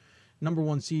conference number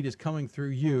 1 seed is coming through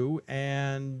you,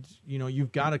 and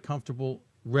you've got a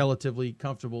relatively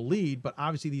comfortable lead, but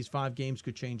obviously these 5 games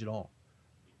could change it all.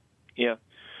 Yeah.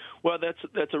 Well,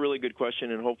 that's a really good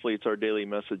question, and hopefully it's our daily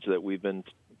message that we've been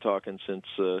talking since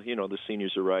the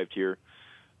seniors arrived here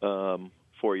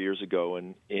 4 years ago,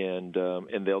 and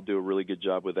they'll do a really good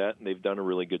job with that, and they've done a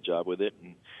really good job with it.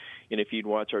 And if you'd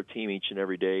watch our team each and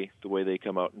every day, the way they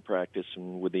come out and practice,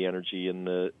 and with the energy and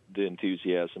the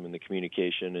enthusiasm and the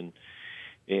communication,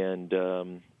 and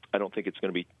I don't think it's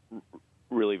going to be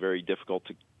really very difficult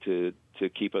to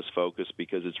keep us focused,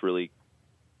 because it's really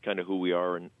kind of who we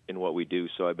are and what we do.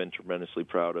 So I've been tremendously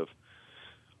proud of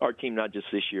our team, not just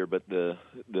this year, but the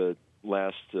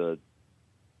last 6-7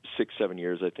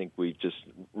 years. I think we just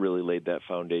really laid that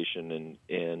foundation,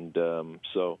 and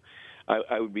so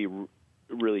I would be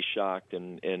really shocked,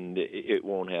 and it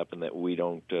won't happen that we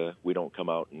don't come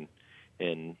out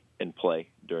and play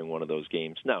during one of those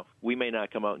games. Now, we may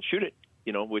not come out and shoot it,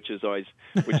 which is always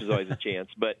a chance,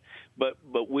 but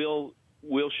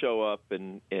we'll show up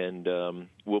and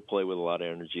we'll play with a lot of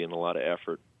energy and a lot of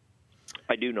effort.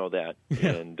 I do know that,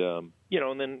 and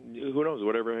and then who knows,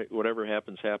 whatever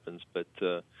happens. But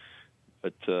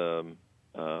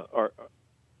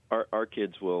our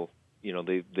kids will,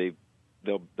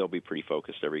 they'll be pretty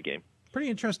focused every game. Pretty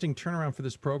interesting turnaround for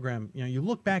this program. You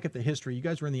look back at the history. You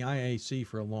guys were in the IAC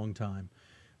for a long time.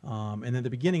 And at the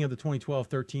beginning of the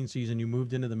 2012-13 season, you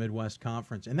moved into the Midwest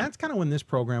Conference. And that's kind of when this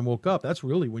program woke up. That's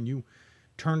really when you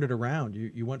turned it around.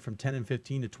 You went from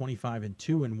 10-15 to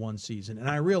 25-2 in one season. And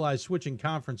I realize switching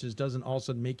conferences doesn't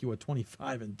also make you a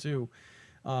 25-2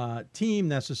 team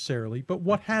necessarily. But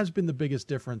what has been the biggest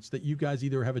difference that you guys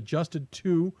either have adjusted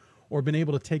to or been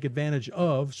able to take advantage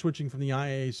of switching from the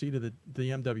IAC to the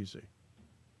MWC?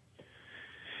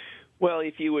 Well,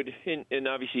 if you would, and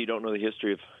obviously you don't know the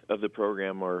history of the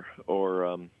program or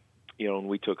when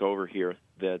we took over here,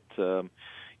 that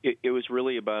it was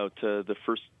really about the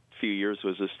first few years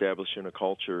was establishing a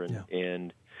culture,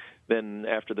 and then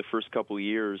after the first couple of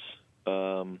years,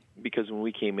 because when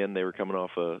we came in, they were coming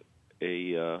off a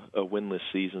winless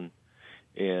season,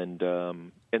 and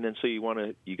then so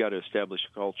you got to establish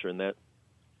a culture, and that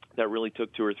really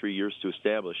took 2 or 3 years to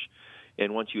establish.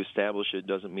 And once you establish it,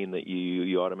 doesn't mean that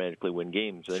you automatically win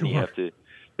games. Then you have to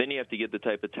get the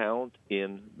type of talent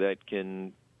in that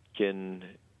can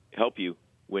help you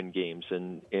win games.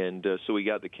 And so we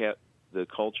got the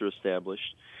culture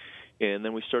established, and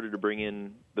then we started to bring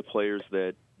in the players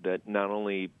that not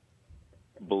only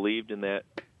believed in that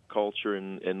culture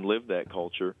and lived that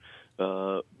culture,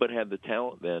 but had the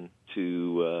talent then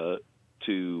to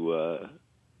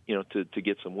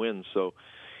get some wins. So,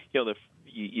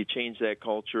 you change that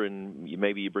culture, and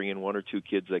maybe you bring in 1 or 2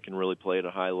 kids that can really play at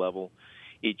a high level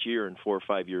each year, and 4 or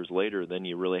 5 years later, then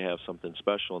you really have something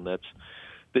special. And that's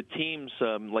the teams,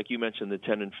 like you mentioned, the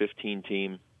 10 and 15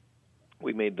 team.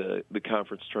 We made the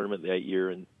conference tournament that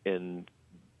year, and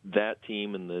that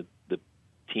team and the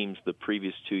teams the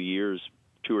previous 2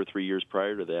 or 3 years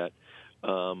prior to that,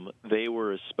 they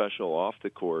were as special off the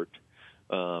court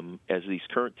as these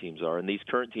current teams are. And these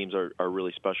current teams are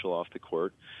really special off the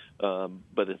court.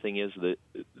 But the thing is that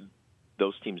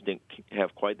those teams didn't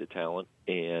have quite the talent,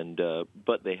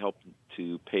 but they helped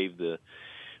to pave the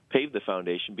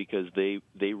foundation, because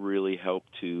they really helped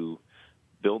to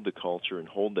build the culture and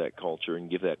hold that culture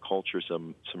and give that culture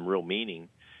some real meaning.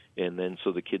 And then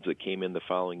so the kids that came in the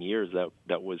following years,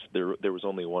 that was there was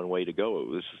only one way to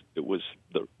go. It was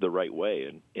the right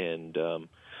way, and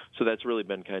so that's really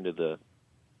been kind of the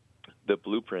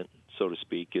blueprint, so to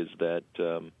speak, is that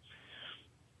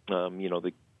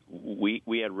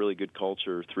we had really good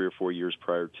culture 3 or 4 years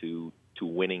prior to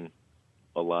winning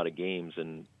a lot of games,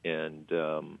 and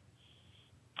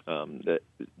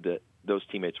that those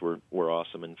teammates were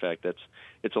awesome. In fact,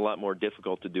 it's a lot more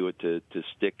difficult to do it to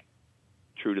stick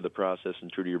true to the process and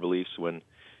true to your beliefs when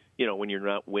you're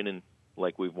not winning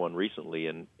like we've won recently,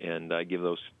 and I give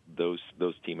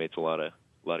those teammates a lot of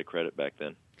credit back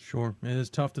then. Sure. It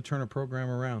is tough to turn a program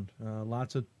around.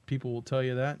 Lots of people will tell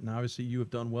you that, and obviously you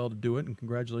have done well to do it, and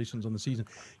congratulations on the season.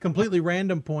 Completely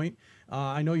random point.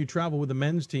 I know you travel with the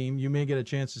men's team. You may get a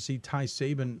chance to see Ty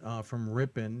Sabin from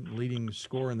Ripon, leading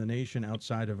scorer in the nation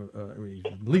outside of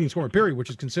leading scorer, period,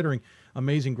 which is considering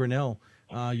amazing. Grinnell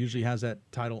usually has that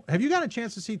title. Have you got a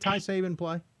chance to see Ty Sabin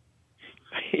play?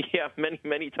 Yeah,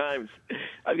 many times.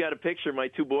 I've got a picture. My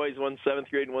 2 boys, one's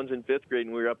 7th grade and one's in 5th grade,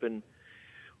 and we were up in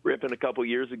Ripon a couple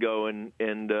years ago, and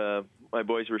my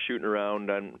boys were shooting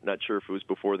around. I'm not sure if it was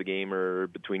before the game or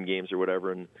between games or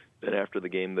whatever, and then after the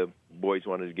game, the boys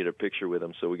wanted to get a picture with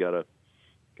him, so we got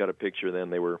a picture then.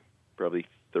 They were probably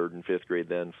 3rd and 5th grade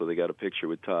then, so they got a picture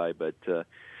with Ty. But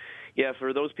yeah,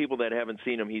 for those people that haven't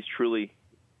seen him, he's truly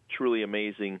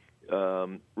amazing,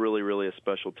 really a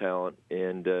special talent,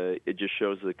 and it just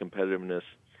shows the competitiveness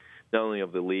not only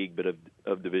of the league but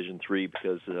of Division III,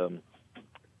 because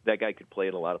that guy could play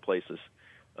in a lot of places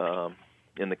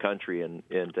in the country, and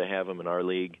to have him in our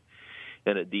league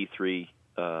and at D3,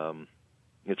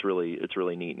 it's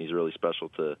really neat, and he's a really special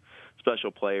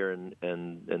player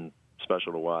and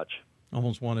special to watch.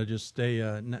 Almost want to just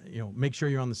stay, make sure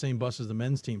you're on the same bus as the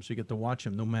men's team, so you get to watch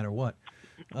him no matter what.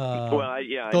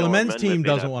 The men's team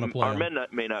doesn't want to play. Our men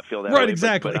may not feel that right, way,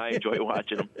 exactly. But I enjoy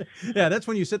watching them. Yeah, that's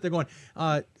when you sit there going,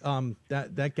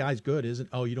 that guy's good, isn't?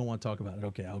 Oh, you don't want to talk about it?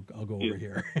 Okay, I'll go over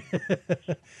here.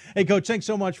 Hey, Coach, thanks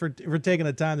so much for taking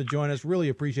the time to join us. Really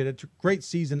appreciate it. Great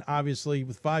season, obviously,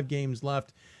 with 5 games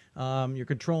left. You're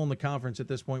controlling the conference at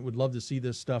this point. Would love to see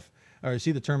this stuff, or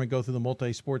see the tournament go through the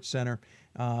Multi-Sports Center.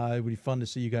 It would be fun to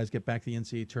see you guys get back to the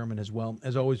NCAA tournament as well.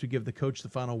 As always, we give the coach the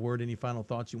final word. Any final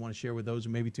thoughts you want to share with those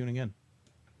who may be tuning in?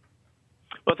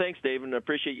 Well, thanks, Dave, and I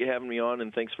appreciate you having me on,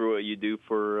 and thanks for what you do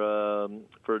for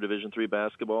Division III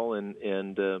basketball, and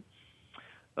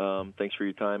thanks for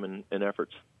your time and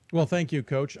efforts. Well, thank you,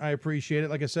 Coach. I appreciate it.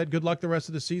 Like I said, good luck the rest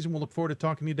of the season. We'll look forward to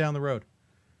talking to you down the road.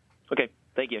 Okay.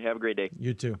 Thank you. Have a great day.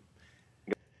 You too.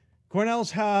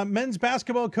 Cornell's men's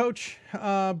basketball coach,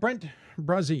 Brent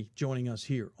Bruzzi, joining us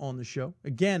here on the show.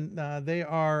 Again, they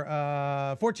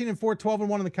are 14-4,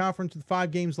 12-1 in the conference with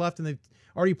 5 games left, and they've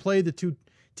already played the 2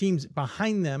 teams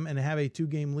behind them and have a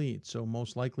 2-game lead. So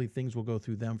most likely things will go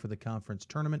through them for the conference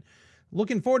tournament.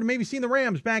 Looking forward to maybe seeing the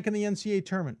Rams back in the NCAA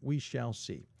tournament. We shall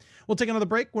see. We'll take another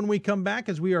break. When we come back,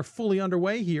 as we are fully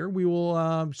underway here, we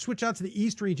will switch out to the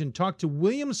East region, talk to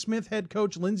Williams Smith head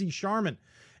coach Lindsey Sharman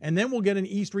And then we'll get an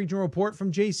East Region report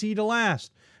from JC to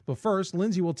last. But first,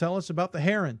 Lindsay will tell us about the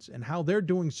Herons and how they're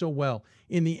doing so well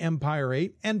in the Empire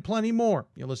 8 and plenty more.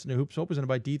 You'll listen to Hoopsville, presented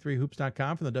by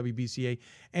D3Hoops.com from the WBCA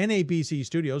and ABC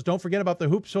studios. Don't forget about the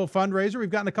Hoopsville fundraiser. We've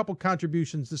gotten a couple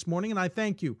contributions this morning, and I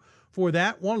thank you for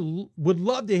that. One would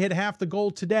love to hit half the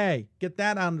goal today. Get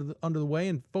that under the way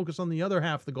and focus on the other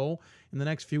half the goal in the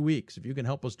next few weeks. If you can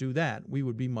help us do that, we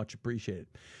would be much appreciated.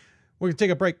 We're going to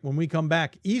take a break. When we come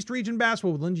back, East Region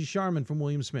Basketball with Lindsay Sharman from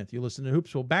William Smith. You listen to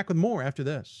Hoopsville. Back with more after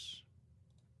this.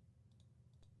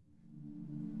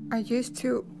 I used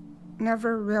to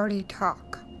never really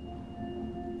talk.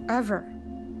 Ever.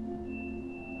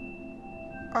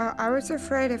 I was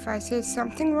afraid if I said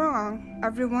something wrong,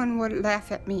 everyone would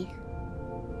laugh at me.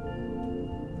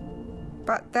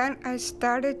 But then I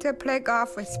started to play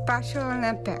golf with Special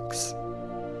Olympics.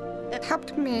 It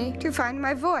helped me to find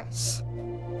my voice.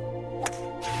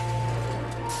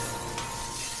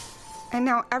 And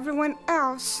now everyone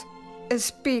else is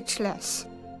speechless.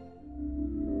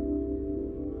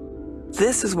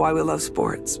 This is why we love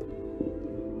sports.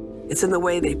 It's in the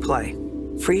way they play,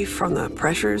 free from the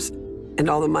pressures and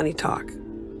all the money talk.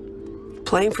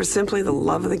 Playing for simply the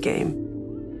love of the game,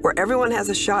 where everyone has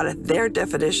a shot at their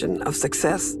definition of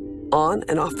success on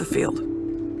and off the field.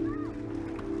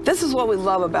 This is what we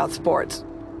love about sports,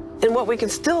 and what we can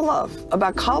still love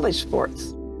about college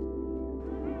sports.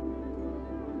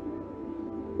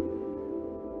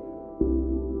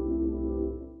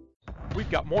 We've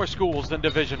got more schools than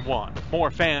Division I, more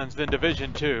fans than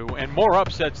Division II, and more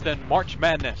upsets than March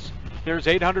Madness. There's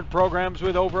 800 programs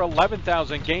with over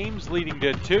 11,000 games leading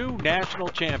to 2 national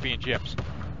championships.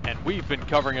 And we've been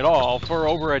covering it all for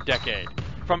over a decade.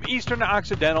 From Eastern to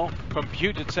Occidental, from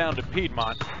Puget Sound to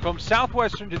Piedmont, from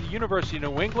Southwestern to the University of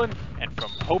New England, and from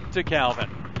Hope to Calvin.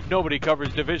 Nobody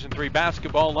covers Division III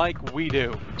basketball like we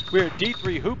do. We're at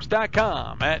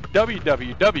D3Hoops.com at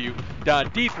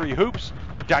www.D3Hoops.com.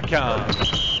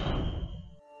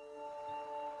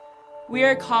 We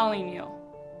are calling you,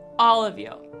 all of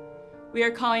you. We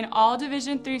are calling all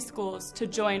Division III schools to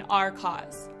join our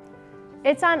cause.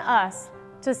 It's on us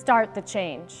to start the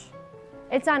change.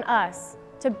 It's on us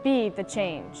to be the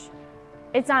change.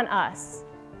 It's on us.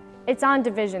 It's on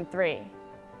Division III.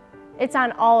 It's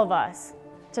on all of us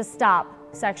to stop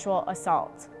sexual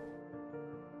assault.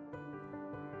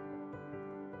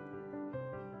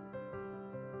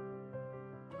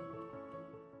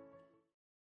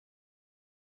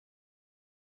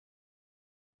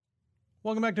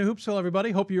 Welcome back to Hoopsville,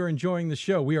 everybody. Hope you're enjoying the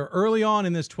show. We are early on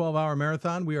in this 12-hour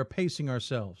marathon. We are pacing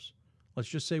ourselves. Let's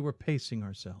just say we're pacing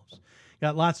ourselves.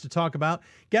 Got lots to talk about.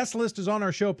 Guest list is on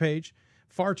our show page.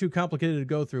 Far too complicated to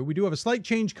go through. We do have a slight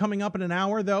change coming up in an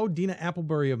hour, though. Dina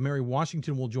Applebury of Mary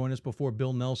Washington will join us before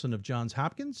Bill Nelson of Johns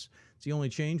Hopkins. It's the only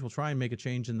change. We'll try and make a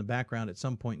change in the background at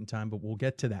some point in time, but we'll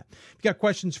get to that. If you got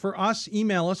questions for us,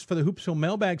 email us for the Hoopsville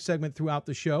mailbag segment throughout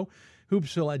the show.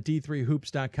 Hoopsville at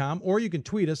D3Hoops.com, or you can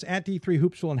tweet us at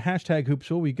D3Hoopsville and hashtag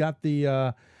Hoopsville. We got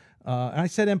the, I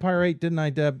said Empire 8, didn't I,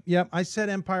 Deb? Yep, I said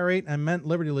Empire 8, I meant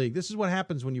Liberty League. This is what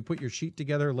happens when you put your sheet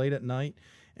together late at night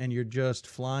and you're just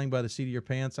flying by the seat of your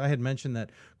pants. I had mentioned that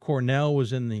Cornell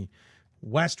was in the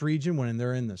West region when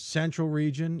they're in the Central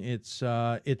region. It's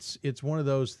one of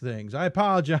those things. I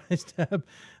apologize, Deb.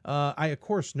 I, of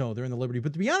course, know they're in the Liberty.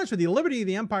 But to be honest with you, the Liberty and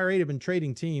the Empire 8 have been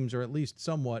trading teams, or at least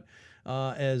somewhat,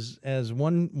 as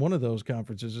one of those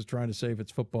conferences is trying to save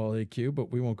its football AQ,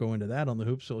 but we won't go into that on the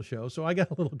Hoopsville show. So I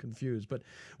got a little confused. But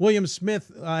William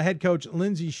Smith, head coach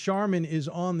Lindsay Sharman is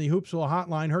on the Hoopsville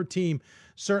hotline. Her team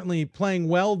certainly playing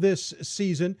well this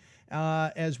season.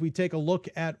 As we take a look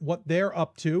at what they're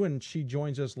up to, and she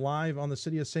joins us live on the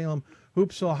City of Salem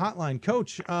Hoopsville hotline.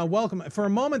 Coach, welcome. For a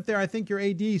moment there, I think your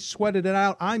AD sweated it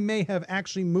out. I may have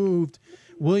actually moved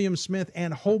William Smith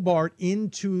and Hobart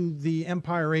into the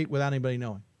Empire 8 without anybody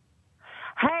knowing.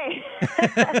 Hey,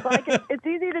 it's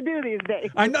easy to do these days.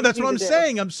 I know, that's what I'm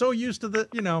saying. I'm so used to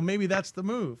maybe that's the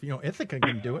move. Ithaca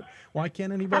can do it. Why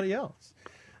can't anybody else?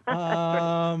 Hey,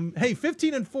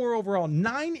 15-4 overall,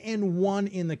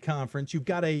 9-1 in the conference. You've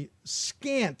got a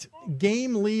scant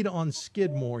game lead on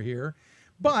Skidmore here,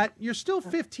 but you're still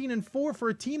 15-4 for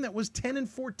a team that was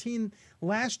 10-14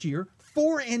 last year,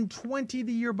 4-20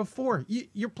 the year before.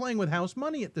 You're playing with house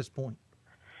money at this point.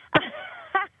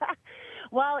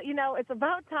 Well, it's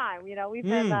about time. We've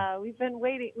been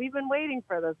waiting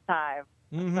for this time.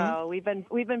 Mm-hmm. So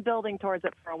we've been building towards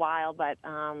it for a while, but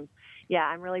yeah,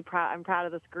 I'm really proud. I'm proud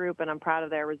of this group, and I'm proud of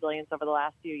their resilience over the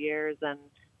last few years. And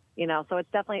so it's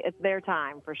their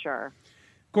time for sure.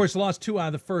 Of course, lost 2 out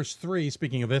of the first 3.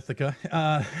 Speaking of Ithaca,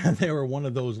 they were one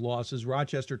of those losses.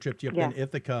 Rochester tripped you up in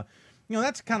Ithaca.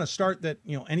 that's the kind of start that,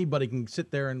 anybody can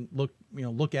sit there and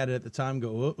look at it at the time and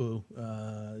go,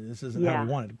 this isn't how we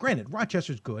wanted. Granted,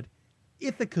 Rochester's good.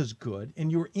 Ithaca's good.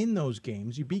 And you were in those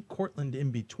games. You beat Cortland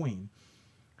in between.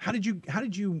 How did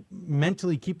you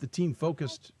mentally keep the team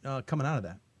focused coming out of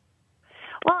that?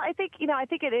 Well, I think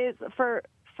it is for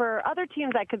other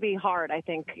teams that could be hard. I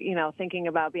think, thinking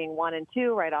about being 1 and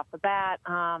 2 right off the bat.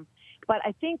 But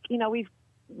I think,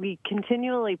 we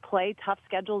continually play tough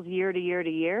schedules year to year to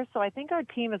year. So I think our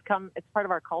team it's part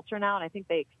of our culture now. And I think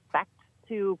they expect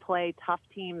to play tough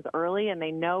teams early, and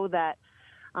they know that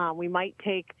we might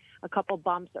take a couple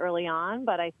bumps early on,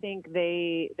 but I think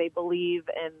they believe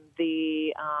in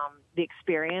the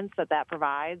experience that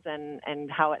provides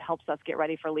and how it helps us get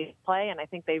ready for league play. And I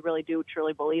think they really do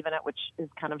truly believe in it, which is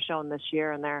kind of shown this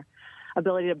year in their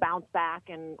ability to bounce back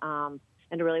and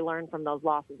to really learn from those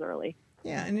losses early.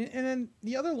 Yeah, and then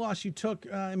the other loss you took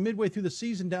midway through the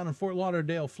season down in Fort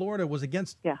Lauderdale, Florida, was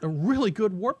against a really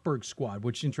good Wartburg squad,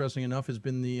 which, interesting enough, has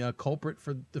been the culprit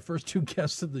for the first 2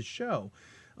 guests of the show.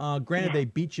 Granted, they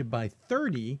beat you by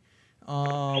 30,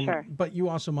 but you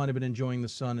also might have been enjoying the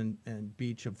sun and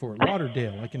beach of Fort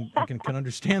Lauderdale. I can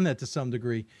understand that to some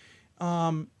degree.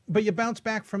 But you bounced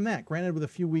back from that. Granted, with a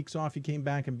few weeks off, you came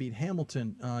back and beat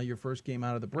Hamilton your first game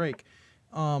out of the break.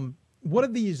 What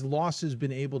have these losses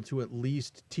been able to at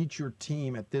least teach your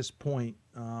team at this point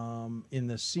in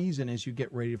the season as you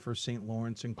get ready for St.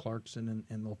 Lawrence and Clarkson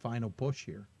and the final push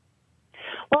here?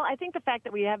 Well, I think the fact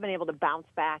that we have been able to bounce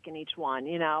back in each one,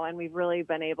 and we've really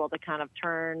been able to kind of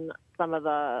turn some of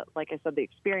the, like I said, the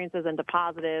experiences into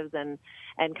positives and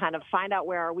kind of find out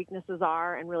where our weaknesses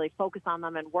are and really focus on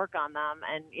them and work on them.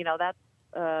 And,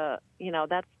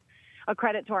 that's a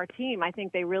credit to our team. I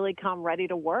think they really come ready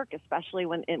to work, especially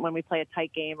when we play a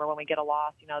tight game or when we get a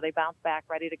loss. They bounce back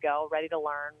ready to go, ready to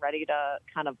learn, ready to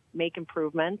kind of make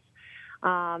improvements.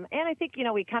 And I think,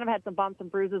 we kind of had some bumps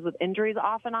and bruises with injuries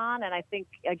off and on. And I think,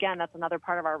 again, that's another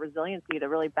part of our resiliency, to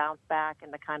really bounce back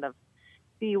and to kind of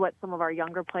see what some of our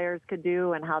younger players could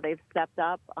do and how they've stepped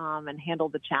up and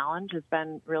handled the challenge has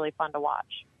been really fun to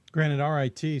watch. Granted,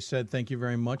 RIT said thank you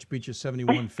very much. Beat you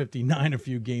 71-59 a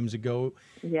few games ago.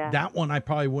 Yeah. That one I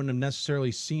probably wouldn't have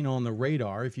necessarily seen on the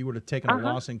radar. If you would have taken a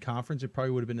loss in conference, it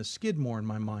probably would have been a skid more in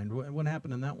my mind. What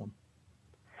happened in that one?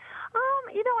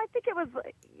 I think it was,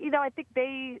 I think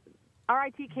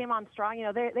RIT came on strong.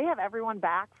 They have everyone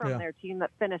back from their team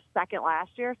that finished second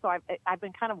last year. So I've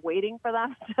been kind of waiting for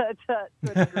them to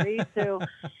agree to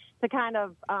kind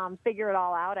of figure it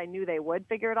all out. I knew they would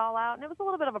figure it all out. And it was a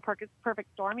little bit of a perfect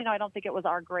storm. I don't think it was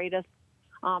our greatest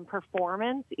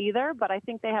performance either, but I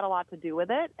think they had a lot to do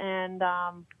with it. And,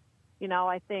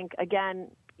 I think,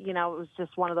 again, it was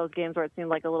just one of those games where it seemed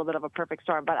like a little bit of a perfect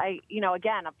storm. But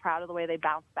again, I'm proud of the way they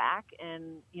bounced back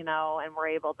and were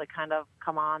able to kind of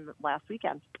come on last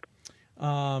weekend.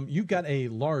 You've got a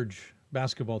large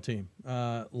basketball team,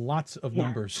 lots of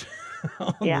numbers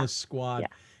on this squad. Yeah.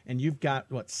 And you've got,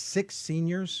 6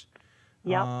 seniors?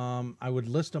 Yep. I would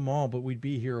list them all, but we'd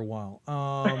be here a while.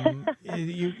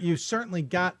 You certainly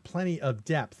got plenty of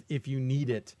depth if you need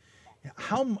it.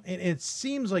 It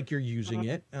seems like you're using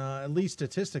it, at least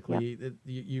statistically. Yep.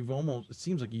 It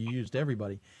seems like you used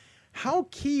everybody. How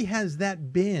key has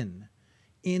that been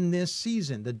in this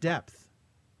season, the depth?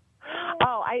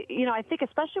 Oh, I think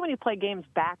especially when you play games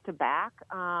back to back,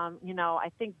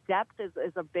 I think depth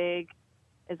is a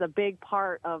big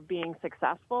part of being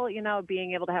successful,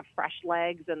 being able to have fresh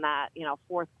legs in that,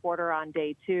 fourth quarter on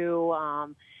day 2,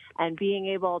 and being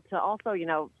able to also,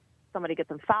 somebody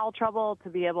gets in foul trouble, to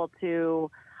be able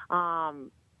to,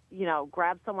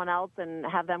 grab someone else and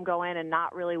have them go in and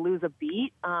not really lose a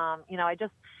beat.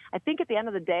 I think at the end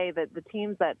of the day that the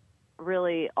teams that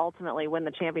really ultimately win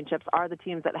the championships are the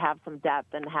teams that have some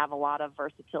depth and have a lot of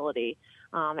versatility.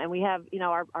 And we have,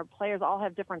 our players all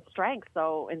have different strengths.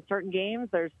 So in certain games,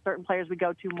 there's certain players we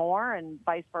go to more and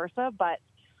vice versa. But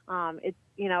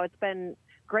it's been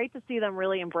great to see them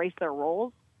really embrace their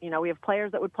roles. We have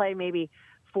players that would play maybe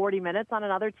 40 minutes on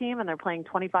another team and they're playing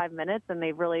 25 minutes, and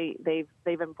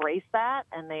they've embraced that,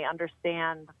 and they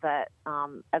understand that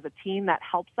as a team that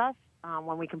helps us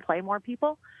when we can play more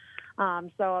people.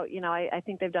 I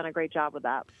think they've done a great job with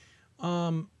that.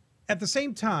 At the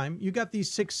same time, you got these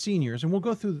 6 seniors, and we'll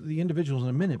go through the individuals in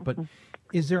a minute, but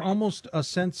is there almost a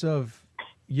sense of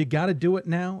you got to do it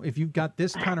now? If you've got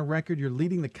this kind of record, you're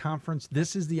leading the conference,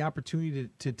 this is the opportunity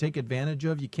to take advantage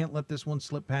of. You can't let this one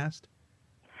slip past?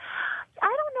 I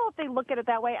don't know if they look at it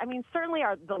that way. I mean, certainly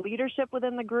the leadership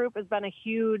within the group has been a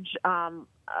huge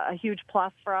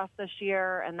plus for us this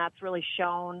year, and that's really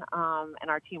shown in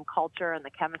our team culture and the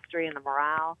chemistry and the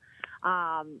morale.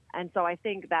 And so I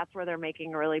think that's where they're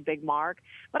making a really big mark.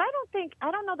 But I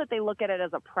don't know that they look at it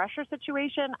as a pressure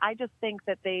situation. I just think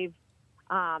that they've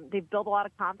built a lot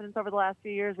of confidence over the last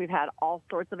few years. We've had all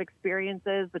sorts of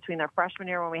experiences between their freshman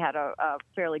year when we had a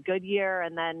fairly good year,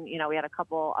 and then, we had a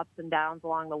couple ups and downs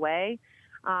along the way.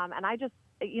 And I just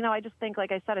think,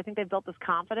 like I said, I think they've built this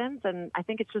confidence, and I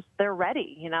think it's just they're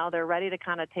ready. They're ready to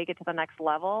kind of take it to the next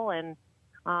level. And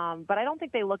but I don't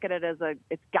think they look at it as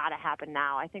it's got to happen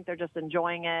now. I think they're just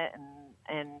enjoying it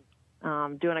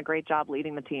and doing a great job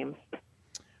leading the team.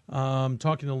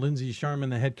 Talking to Lindsey Sharman,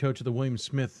 the head coach of the William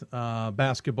Smith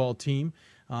basketball team,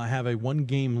 have a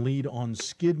one-game lead on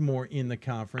Skidmore in the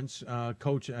conference.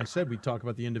 Coach, I said we'd talk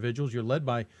about the individuals. You're led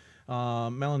by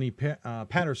Melanie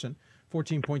Patterson,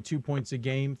 14.2 points a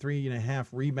game, 3.5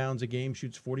 rebounds a game,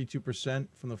 shoots 42%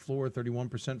 from the floor,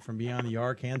 31% from beyond the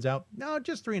arc, hands out,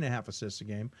 just 3.5 assists a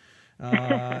game,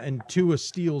 and 2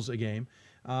 steals a game.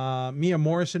 Mia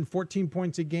Morrison, 14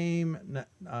 points a game.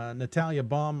 Natalia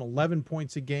Baum, 11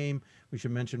 points a game. We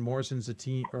should mention Morrison's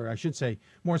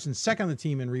Morrison's second on the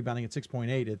team in rebounding at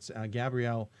 6.8. It's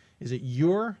Gabrielle. Is it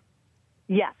Ure?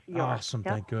 Yes. Ure. Awesome.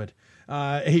 Yep. Thank good.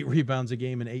 8 rebounds a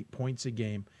game and 8 points a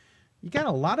game. You got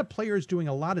a lot of players doing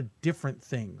a lot of different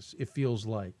things, it feels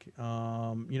like.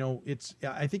 I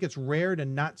think it's rare to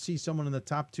not see someone in the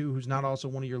top 2 who's not also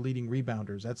one of your leading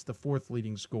rebounders. That's the 4th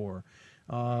leading scorer.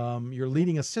 Your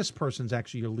leading assist person's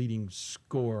actually your leading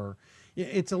scorer.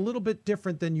 It's a little bit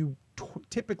different than you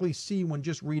typically see when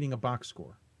just reading a box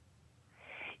score.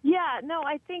 Yeah, no,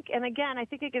 I think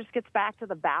it just gets back to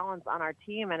the balance on our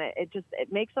team, and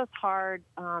it makes us hard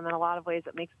in a lot of ways.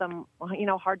 It makes them,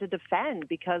 hard to defend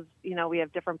because, we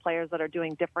have different players that are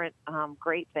doing different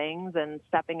great things and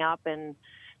stepping up and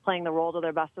playing the role to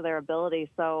their best of their ability.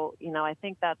 So, I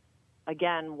think that's,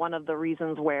 again, one of the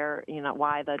reasons where,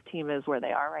 why the team is where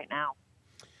they are right now.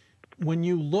 When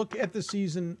you look at the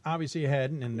season, obviously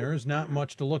ahead, and there's not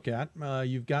much to look at,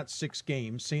 you've got 6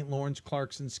 games: St. Lawrence,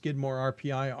 Clarkson, Skidmore,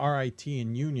 RPI, RIT,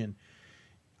 and Union.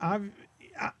 Obviously,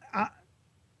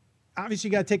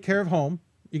 you got to take care of home.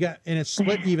 And it's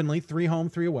split evenly, 3 home,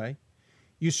 3 away.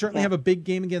 You certainly have a big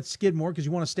game against Skidmore because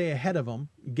you want to stay ahead of them.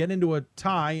 You get into a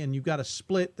tie, and you've got a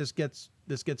split. This gets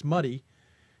muddy.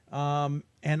 And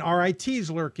RIT's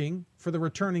lurking for the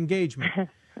return engagement.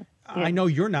 I know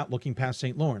you're not looking past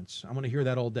St. Lawrence. I'm going to hear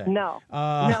that all day. No. No.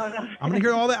 I'm going to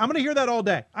hear all that. I'm going to hear that all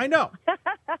day. I know.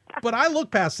 But I look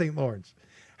past St. Lawrence.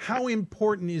 How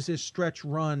important is this stretch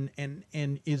run, and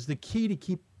is the key to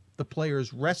keep the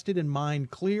players rested and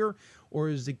mind clear, or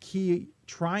is the key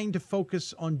trying to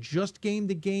focus on just game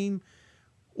to game,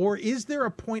 or is there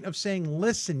a point of saying,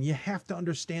 listen, you have to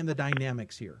understand the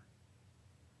dynamics here?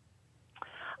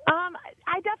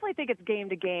 I definitely think it's game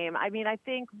to game. I mean, I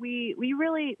think we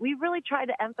really try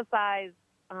to emphasize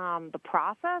the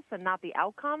process and not the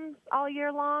outcomes all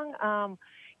year long.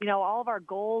 All of our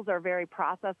goals are very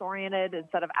process oriented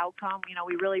instead of outcome.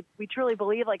 We truly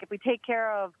believe, like, if we take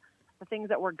care of the things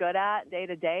that we're good at day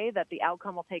to day, that the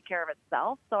outcome will take care of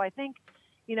itself. So I think,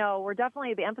 we're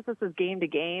definitely, the emphasis is game to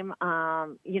game,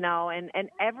 and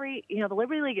every, the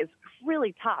Liberty League is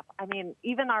really tough. I mean,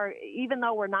 even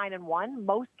though we're 9-1,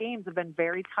 most games have been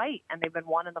very tight, and they've been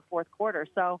won in the 4th quarter.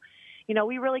 So,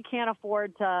 we really can't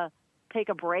afford to take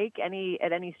a break at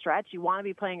any stretch. You want to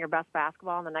be playing your best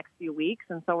basketball in the next few weeks,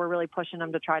 and so we're really pushing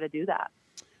them to try to do that.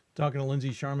 Talking to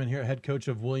Lindsey Sharman here, head coach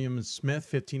of William Smith,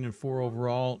 15-4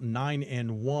 overall,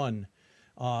 9-1.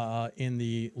 In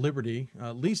the Liberty.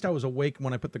 At least I was awake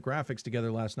when I put the graphics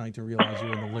together last night to realize you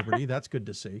were in the Liberty. That's good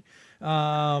to see.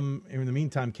 In the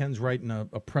meantime, Ken's writing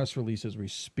a press release as we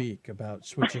speak about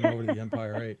switching over to the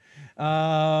Empire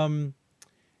 8.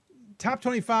 Top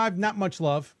 25, not much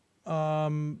love.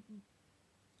 Top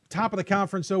of the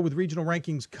conference, though, with regional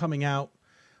rankings coming out.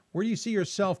 Where do you see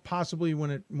yourself possibly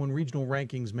when regional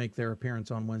rankings make their appearance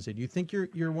on Wednesday? Do you think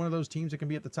you're one of those teams that can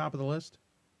be at the top of the list?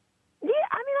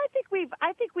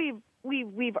 I think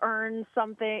we've earned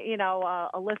something,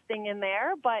 a listing in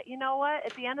there. But you know what?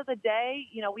 At the end of the day,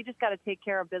 we just got to take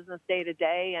care of business day to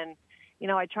day. And,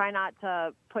 I try not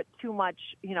to put too much,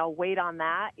 weight on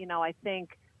that. I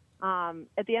think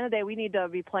at the end of the day, we need to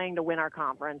be playing to win our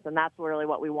conference. And that's really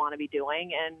what we want to be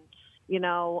doing. And,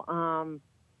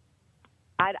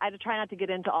 I try not to get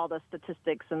into all the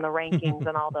statistics and the rankings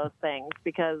and all those things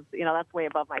because, that's way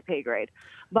above my pay grade.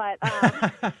 But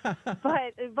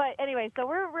anyway, so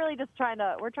we're really just trying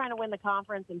to win the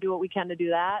conference and do what we can to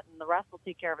do that, and the rest will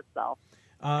take care of itself.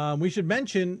 We should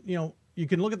mention, you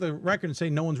can look at the record and say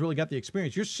no one's really got the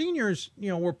experience. Your seniors,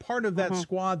 were part of that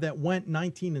squad that went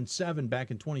 19-7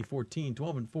 back in 2014,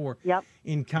 12-4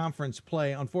 in conference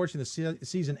play. Unfortunately, the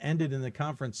season ended in the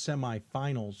conference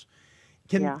semifinals.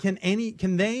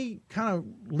 Can they kind of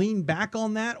lean back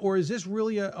on that, or is this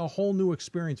really a whole new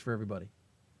experience for everybody?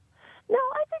 No,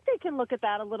 I think they can look at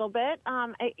that a little bit.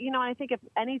 I think if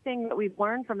anything that we've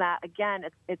learned from that, again,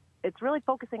 it's really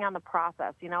focusing on the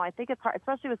process. I think it's hard,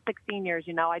 especially with 16 years.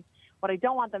 What I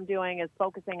don't want them doing is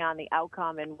focusing on the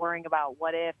outcome and worrying about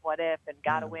what if, and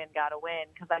gotta win.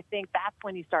 Because I think that's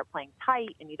when you start playing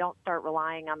tight and you don't start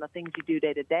relying on the things you do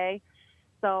day to day.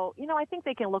 So, I think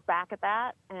they can look back at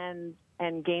that and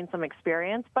gain some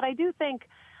experience. But I do think,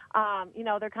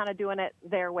 they're kind of doing it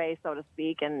their way, so to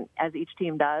speak, and as each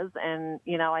team does. And,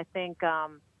 I think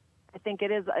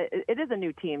it is a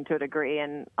new team to a degree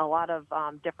and a lot of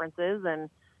differences.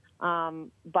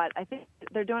 But I think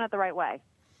they're doing it the right way.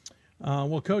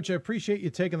 Well, Coach, I appreciate you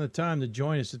taking the time to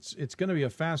join us. It's going to be a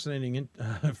fascinating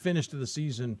finish to the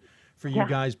season for you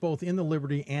guys, both in the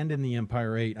Liberty and in the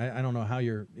Empire 8. I don't know how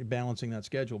you're balancing that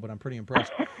schedule, but I'm pretty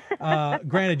impressed.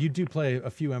 Granted, you do play a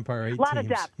few Empire 8 teams. A lot of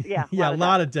depth, yeah. Yeah, a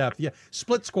lot of depth. Yeah,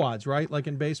 split squads, right? Like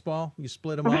in baseball, you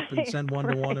split them up and send one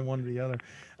to one and one to the other.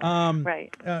 Right.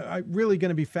 Really going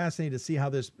to be fascinating to see how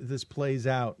this plays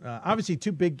out. Obviously,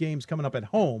 2 big games coming up at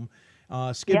home.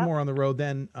 Skidmore on the road,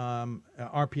 then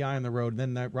RPI on the road,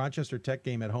 then that Rochester Tech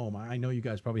game at home. I know you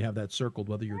guys probably have that circled,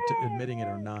 whether you're admitting it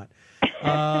or not.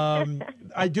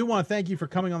 I do want to thank you for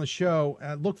coming on the show.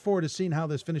 Look forward to seeing how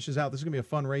this finishes out. This is going to be a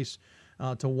fun race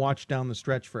to watch down the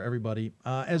stretch for everybody.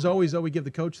 As always, though, we give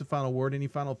the coach the final word. Any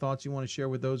final thoughts you want to share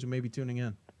with those who may be tuning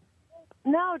in?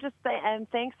 No, and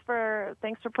thanks for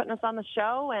putting us on the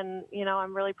show. And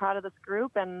I'm really proud of this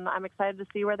group, and I'm excited to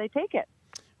see where they take it.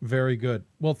 Very good.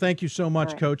 Well, thank you so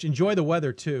much, Coach. Enjoy the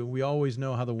weather too. We always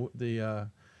know how the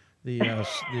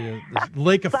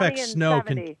lake effect snow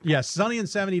can. Yeah, sunny and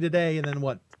 70 today, and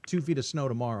then 2 feet of snow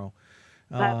tomorrow.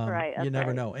 That's right. You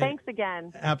never know. Thanks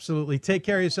again. Absolutely. Take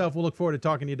care of yourself. We'll look forward to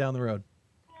talking to you down the road.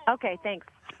 Okay. Thanks.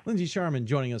 Lindsey Sharman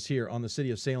joining us here on the City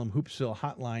of Salem Hoopsville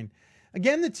Hotline.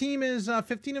 Again, the team is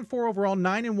 15-4 overall,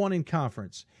 9-1 in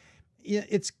conference.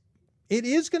 It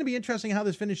is going to be interesting how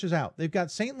this finishes out. They've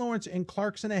got St. Lawrence and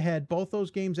Clarkson ahead, both those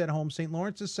games at home. St.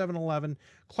 Lawrence is 7-11.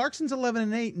 Clarkson's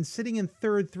 11-8 and sitting in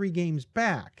third, 3 games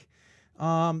back.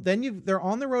 Then they're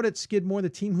on the road at Skidmore, the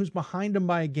team who's behind them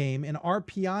by a game, and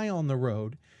RPI on the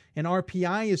road. And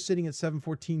RPI is sitting at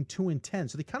 7-14, 2-10.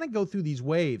 So they kind of go through these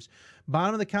waves.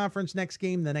 Bottom of the conference next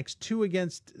game, the next 2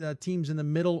 against teams in the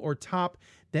middle or top,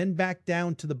 then back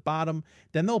down to the bottom.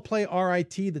 Then they'll play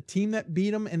RIT, the team that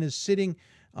beat them and is sitting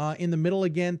in the middle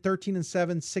again,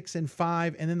 13-7,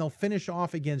 6-5, and then they'll finish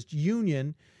off against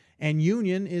Union, and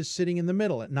Union is sitting in the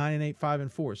middle at 9-8,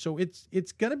 5-4. So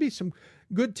it's going to be some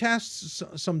good tests,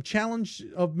 some challenge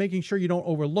of making sure you don't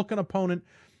overlook an opponent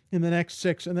in the next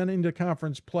 6, and then into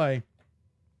conference play.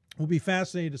 We'll be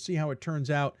fascinated to see how it turns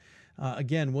out.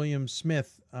 Again, William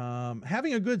Smith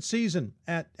having a good season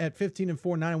at 15-4,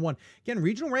 9-1. Again,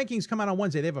 regional rankings come out on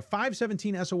Wednesday. They have a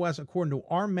 517 SOS according to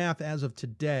our math as of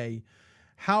today.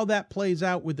 How that plays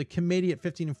out with the committee at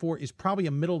 15-4 is probably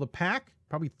a middle of the pack,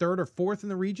 probably 3rd or 4th in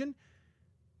the region,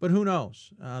 but who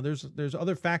knows? There's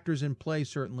other factors in play,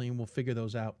 certainly, and we'll figure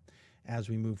those out as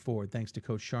we move forward. Thanks to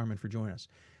Coach Sharman for joining us.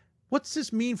 What's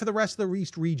this mean for the rest of the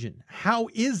East region? How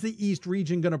is the East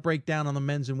region going to break down on the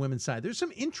men's and women's side? There's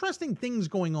some interesting things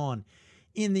going on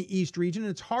in the East region,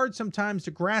 and it's hard sometimes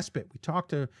to grasp it. We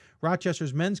talked to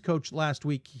Rochester's men's coach last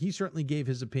week. He certainly gave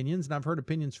his opinions, and I've heard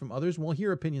opinions from others. We'll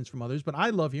hear opinions from others, but I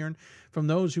love hearing from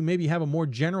those who maybe have a more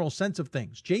general sense of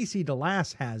things. J.C.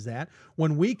 DeLass has that.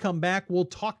 When we come back, we'll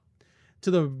talk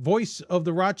to the voice of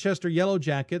the Rochester Yellow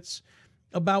Jackets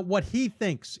about what he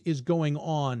thinks is going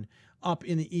on up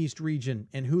in the East region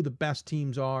and who the best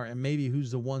teams are and maybe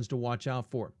who's the ones to watch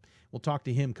out for. We'll talk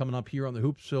to him coming up here on the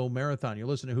Hoopsville Marathon. You're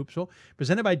listening to Hoopsville,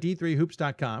 presented by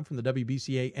D3Hoops.com from the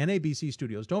WBCA and ABC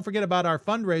studios. Don't forget about our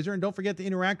fundraiser, and don't forget to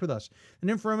interact with us. And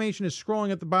information is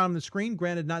scrolling at the bottom of the screen,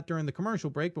 granted not during the commercial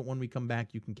break, but when we come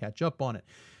back, you can catch up on it.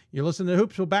 You're listening to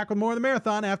Hoopsville, back with more of the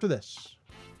Marathon after this.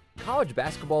 College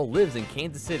basketball lives in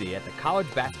Kansas City at the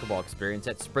College Basketball Experience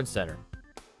at Sprint Center.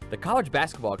 The College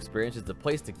Basketball Experience is the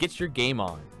place to get your game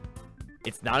on.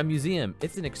 It's not a museum,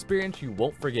 it's an experience you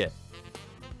won't forget.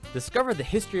 Discover the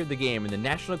history of the game in the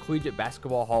National Collegiate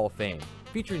Basketball Hall of Fame,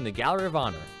 featuring the Gallery of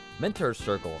Honor, Mentor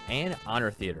Circle, and Honor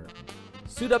Theater.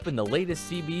 Suit up in the latest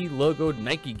CBE logoed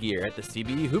Nike gear at the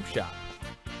CBE Hoop Shop.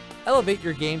 Elevate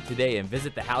your game today and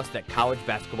visit the house that college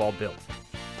basketball built.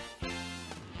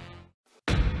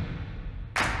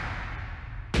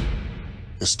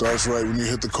 It starts right when you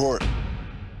hit the court.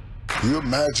 You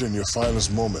imagine your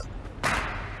finest moment.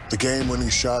 The game-winning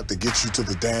shot that gets you to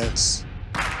the dance,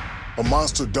 a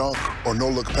monster dunk or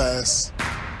no-look pass,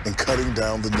 and cutting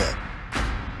down the net.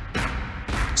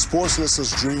 Sports lets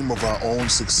us dream of our own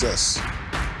success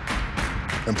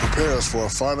and prepare us for our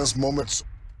finest moments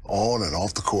on and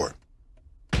off the court.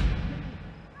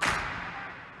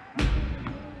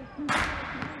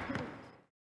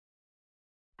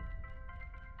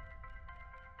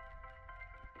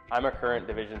 I'm a current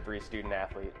Division III student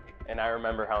athlete, and I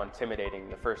remember how intimidating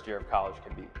the first year of college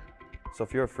can be. So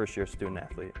if you're a first-year student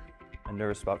athlete and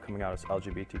nervous about coming out as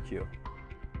LGBTQ,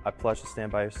 I pledge to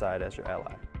stand by your side as your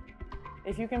ally.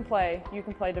 If you can play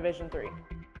Division III.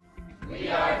 We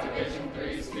are Division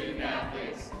III student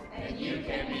athletes, and you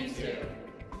can be too.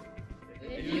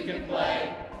 If you can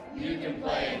play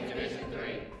in Division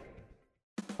III.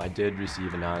 I did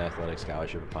receive a non-athletic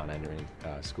scholarship upon entering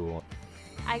school.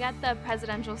 I got the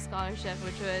presidential scholarship,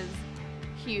 which was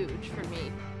huge for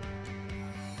me.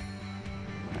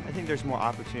 I think there's more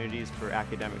opportunities for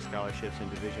academic scholarships in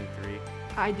Division III.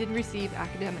 I did receive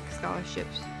academic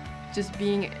scholarships. Just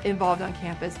being involved on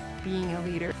campus, being a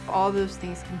leader, all those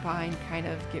things combined kind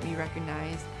of get me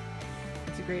recognized.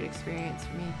 It's a great experience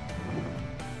for me.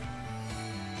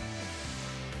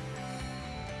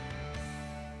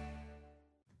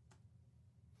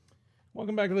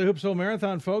 Welcome back to the Hoopsville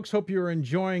Marathon, folks. Hope you're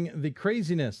enjoying the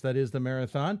craziness that is the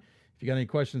marathon. If you got any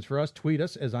questions for us, tweet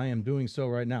us, as I am doing so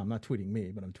right now. I'm not tweeting me,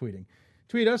 but I'm tweeting.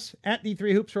 Tweet us at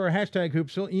D3Hoops or hashtag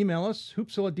Hoopsville. Email us,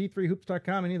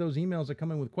 hoopsville@d3hoops.com. Any of those emails that come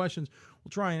in with questions,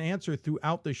 we'll try and answer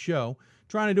throughout the show.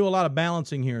 Trying to do a lot of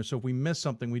balancing here, so if we miss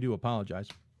something, we do apologize.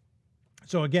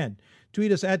 So again,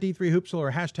 tweet us at D3Hoopsville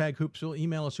or hashtag Hoopsville.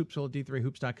 Email us,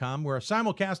 hoopsville@d3hoops.com. We're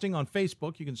simulcasting on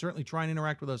Facebook. You can certainly try and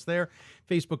interact with us there,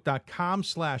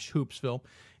 facebook.com/Hoopsville.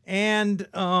 And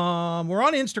we're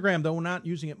on Instagram, though. We're not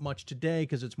using it much today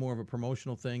because it's more of a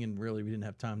promotional thing, and really we didn't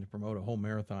have time to promote a whole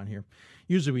marathon here.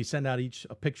 Usually we send out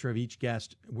a picture of each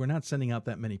guest. We're not sending out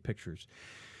that many pictures.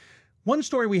 One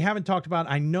story we haven't talked about,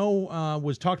 I know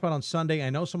was talked about on Sunday. I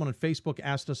know someone on Facebook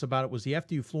asked us about it, was the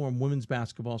FDU Florham women's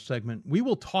basketball segment. We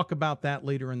will talk about that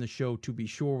later in the show, to be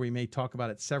sure. We may talk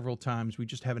about it several times. We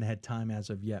just haven't had time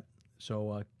as of yet.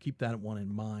 So keep that one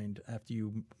in mind.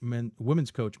 FDU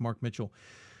women's coach Mark Mitchell,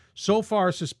 so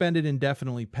far suspended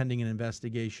indefinitely pending an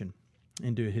investigation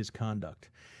into his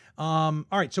conduct. All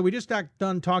right, so we just got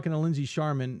done talking to Lindsey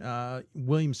Sharman,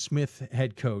 William Smith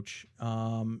head coach,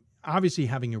 obviously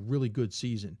having a really good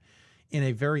season in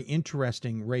a very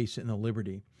interesting race in the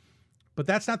Liberty. But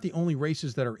that's not the only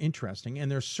races that are interesting,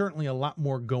 and there's certainly a lot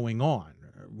more going on.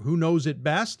 Who knows it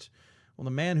best? Well,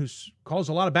 the man who calls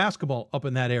a lot of basketball up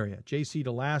in that area, J.C.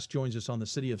 DeLast, joins us on the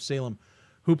City of Salem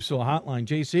Hoopsville Hotline.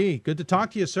 J.C., good to talk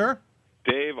to you, sir.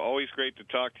 Dave, always great to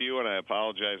talk to you, and I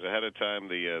apologize ahead of time.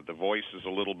 The voice is a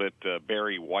little bit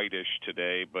Barry White-ish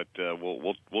today, but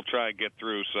we'll try and get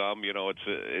through some. You know,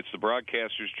 it's the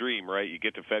broadcaster's dream, right? You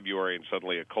get to February and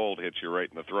suddenly a cold hits you right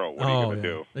in the throat. What are you going to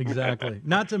do? Exactly.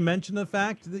 Not to mention the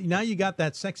fact that now you got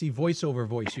that sexy voiceover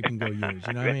voice you can go use.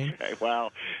 You know what I mean?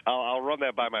 Well, I'll run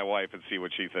that by my wife and see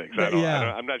what she thinks.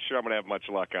 I'm not sure I'm going to have much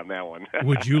luck on that one.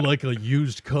 Would you like a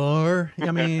used car?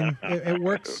 I mean, it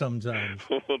works sometimes.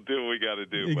 We'll do what we got to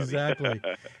do. Exactly.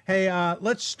 Hey,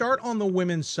 let's start on the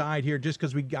women's side here, just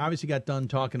because we obviously got done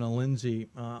talking to Lindsey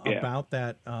about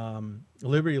that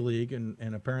Liberty League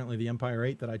and apparently the Empire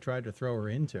 8 that I tried to throw her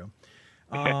into.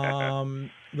 The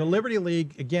Liberty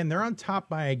League, again, they're on top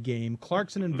by a game.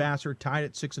 Clarkson and Vassar tied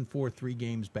at 6-4, 3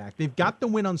 games back. They've got the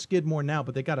win on Skidmore now,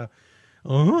 but they got a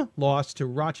loss to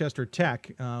Rochester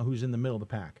Tech, who's in the middle of the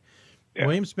pack. Yeah.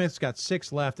 William Smith's got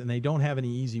 6 left, and they don't have any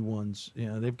easy ones. You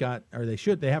know, they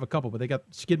have a couple, but they got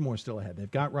Skidmore still ahead. They've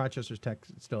got Rochester Tech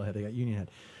still ahead. They got Union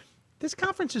ahead. This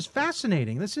conference is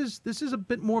fascinating. This is a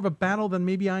bit more of a battle than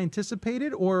maybe I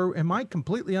anticipated, or am I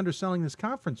completely underselling this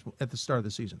conference at the start of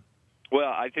the season?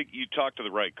 Well, I think you talked to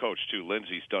the right coach, too.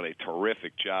 Lindsey's done a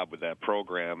terrific job with that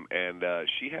program, and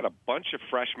she had a bunch of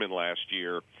freshmen last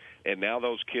year, and now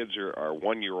those kids are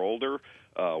 1 year older,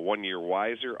 1 year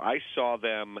wiser. I saw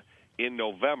them in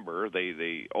November.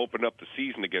 They opened up the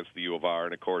season against the U of R,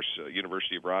 and, of course,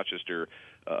 University of Rochester,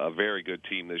 a very good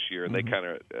team this year, and they kind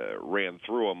of ran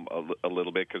through them a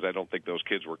little bit because I don't think those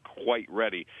kids were quite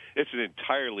ready. It's an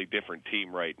entirely different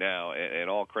team right now, and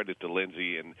all credit to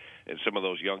Lindsey and some of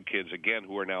those young kids, again,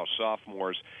 who are now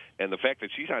sophomores. And the fact that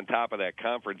she's on top of that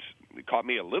conference caught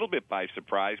me a little bit by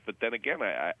surprise, but then again,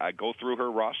 I go through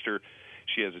her roster.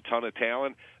 She has a ton of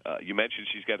talent. You mentioned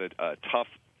she's got a tough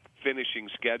finishing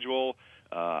schedule.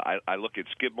 I look at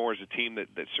Skidmore as a team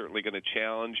that's certainly going to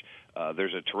challenge.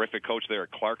 There's a terrific coach there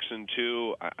at Clarkson,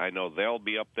 too. I know they'll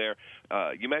be up there.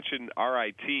 You mentioned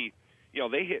RIT.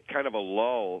 They hit kind of a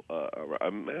lull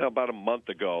about a month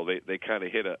ago. They kind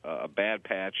of hit a bad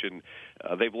patch, and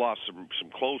they've lost some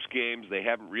close games. They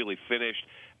haven't really finished.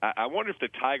 I wonder if the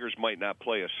Tigers might not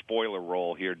play a spoiler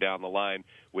role here down the line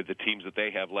with the teams that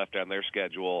they have left on their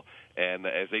schedule, and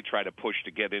as they try to push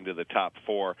to get into the top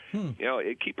four.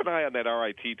 Keep an eye on that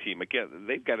RIT team. Again,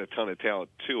 they've got a ton of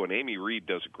talent, too, and Amy Reed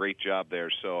does a great job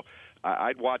there. So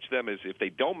I'd watch them as if they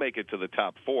don't make it to the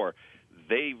top four,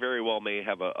 they very well may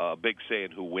have a big say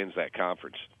in who wins that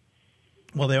conference.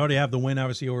 Well, they already have the win,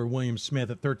 obviously, over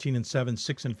Williams-Smith at 13-7,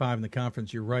 6-5 in the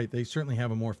conference. You're right; they certainly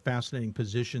have a more fascinating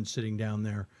position sitting down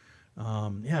there.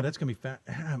 That's going to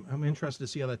be. I'm interested to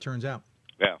see how that turns out.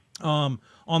 Yeah.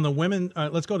 On the women,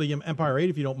 let's go to Empire 8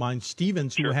 if you don't mind.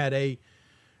 Stevens, who had I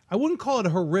wouldn't call it a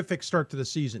horrific start to the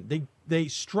season. They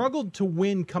struggled to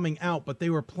win coming out, but they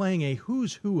were playing a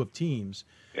who's who of teams.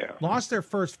 Yeah. Lost their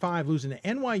first 5, losing to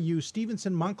NYU,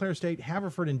 Stevenson, Montclair State,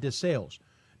 Haverford, and DeSales.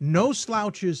 No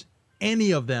slouches,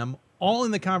 any of them, all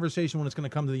in the conversation when it's going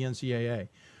to come to the NCAA.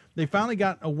 They finally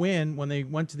got a win when they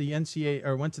went to the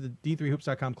went to the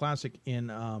D3Hoops.com Classic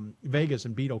in Vegas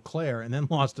and beat Eau Claire, and then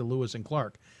lost to Lewis and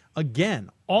Clark. Again,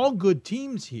 all good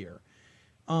teams here.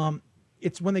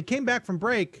 It's when they came back from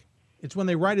break, it's when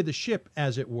they righted the ship,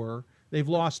 as it were. They've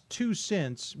lost 2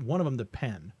 since, one of them to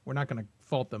Penn. We're not going to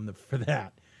fault them for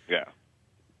that. Yeah.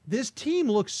 This team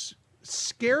looks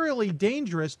scarily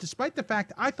dangerous, despite the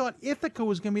fact I thought Ithaca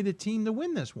was going to be the team to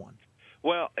win this one.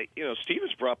 Well,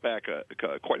 Stevens brought back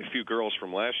quite a few girls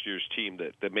from last year's team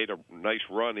that made a nice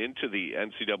run into the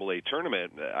NCAA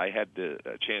tournament. I had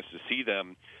a chance to see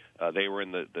them. They were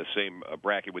in the same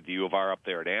bracket with the U of R up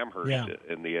there at Amherst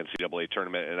in the NCAA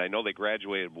tournament, and I know they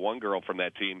graduated one girl from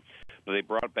that team, but they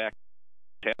brought back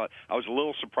talent. I was a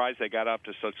little surprised they got off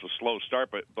to such a slow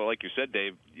start, but like you said,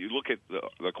 Dave, you look at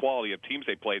the quality of teams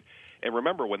they played, and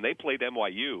remember, when they played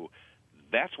NYU,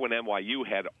 that's when NYU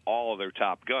had all of their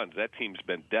top guns. That team's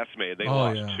been decimated. They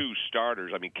lost 2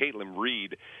 starters. I mean, Caitlin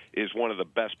Reed is one of the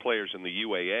best players in the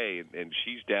UAA, and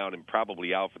she's down and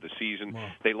probably out for the season. Wow.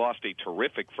 They lost a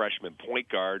terrific freshman point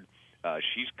guard.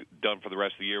 She's done for the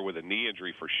rest of the year with a knee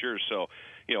injury for sure. So,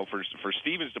 for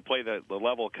Stevens to play the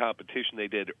level of competition they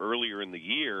did earlier in the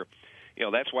year,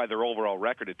 that's why their overall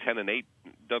record at 10-8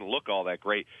 doesn't look all that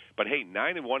great. But hey,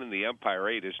 9-1 in the Empire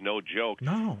 8 is no joke.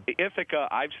 No. Ithaca,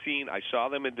 I saw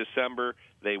them in December.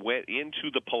 They went into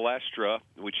the Palestra,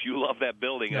 which you love that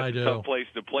building. That's a tough place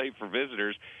to play for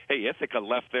visitors. Hey, Ithaca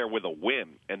left there with a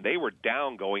win, and they were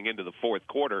down going into the fourth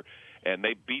quarter, and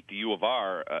they beat the U of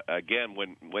R again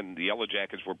when the Yellow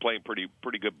Jackets were playing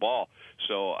pretty good ball.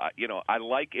 So, I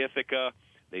like Ithaca.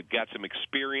 They've got some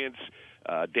experience.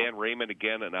 Dan Raymond,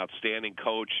 again, an outstanding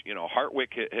coach.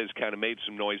 Hartwick has kind of made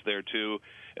some noise there, too.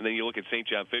 And then you look at St.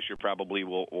 John Fisher, probably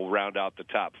will round out the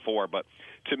top 4. But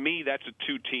to me, that's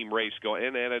a 2-team race going.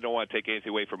 And I don't want to take anything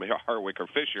away from Hartwick or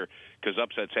Fisher because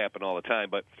upsets happen all the time.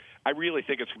 But I really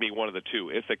think it's going to be one of the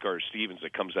two, Ithaca or Stevens,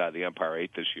 that comes out of the Empire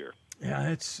 8 this year.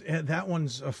 Yeah, that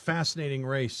one's a fascinating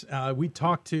race. We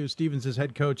talked to Stevens'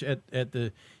 head coach at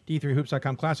the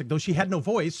D3Hoops.com Classic, though she had no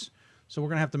voice. So we're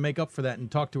going to have to make up for that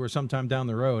and talk to her sometime down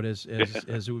the road, as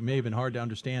it may have been hard to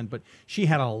understand. But she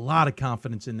had a lot of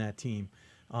confidence in that team,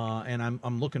 and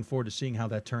I'm looking forward to seeing how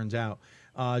that turns out.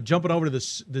 Jumping over to the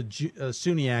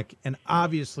SUNYAC, and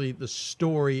obviously the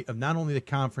story of not only the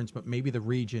conference but maybe the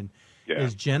region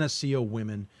is Geneseo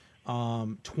women,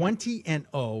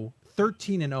 20-0,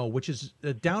 13-0, which is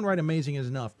downright amazing as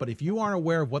enough. But if you aren't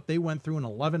aware of what they went through in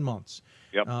 11 months,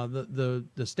 the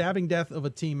stabbing death of a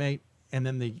teammate, and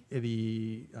then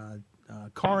the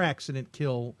car accident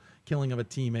killing of a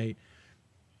teammate.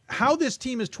 How this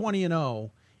team is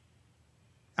 20-0,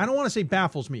 I don't want to say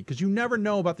baffles me because you never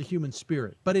know about the human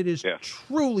spirit, but it is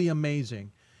truly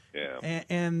amazing. Yeah.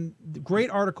 And great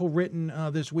article written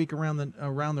this week around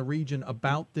the region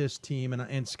about this team,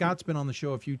 and Scott's been on the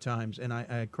show a few times, and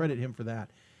I credit him for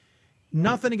that.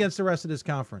 Nothing against the rest of this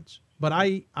conference, but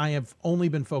I have only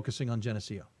been focusing on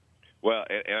Geneseo. Well,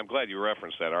 and I'm glad you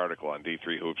referenced that article on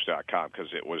D3Hoops.com because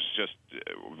it was just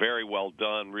very well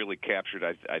done, really captured,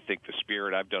 I think, the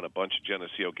spirit. I've done a bunch of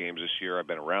Geneseo games this year. I've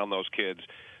been around those kids.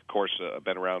 Of course, I've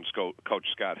been around Coach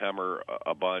Scott Hemmer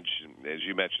a bunch. And as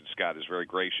you mentioned, Scott is very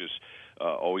gracious,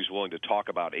 always willing to talk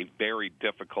about a very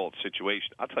difficult situation.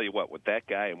 I'll tell you what that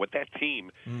guy and what that team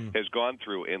has gone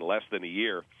through in less than a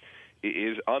year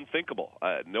is unthinkable.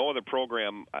 No other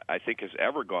program, I think, has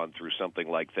ever gone through something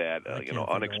like that.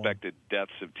 Unexpected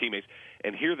deaths of teammates.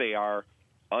 And here they are,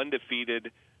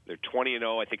 undefeated. They're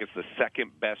 20-0. I think it's the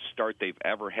second best start they've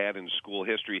ever had in school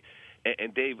history.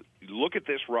 And Dave, look at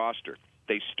this roster.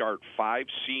 They start 5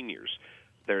 seniors.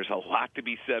 There's a lot to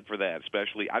be said for that,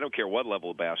 especially, I don't care what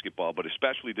level of basketball, but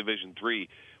especially Division III.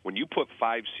 When you put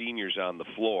 5 seniors on the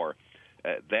floor,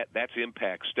 that's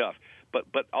impact stuff. But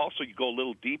also you go a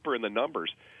little deeper in the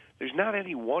numbers. There's not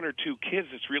any 1 or 2 kids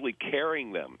that's really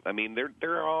carrying them. I mean,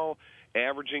 they're all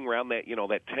averaging around that,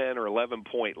 that 10 or 11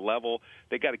 point level.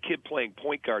 They got a kid playing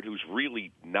point guard who's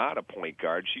really not a point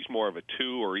guard. She's more of a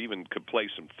 2 or even could play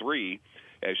some 3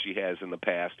 as she has in the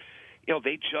past.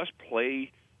 They just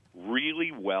play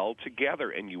really well together,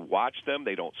 and you watch them.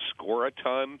 They don't score a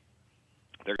ton.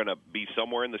 They're going to be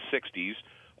somewhere in the 60s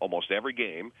almost every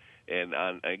game. And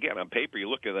on paper, you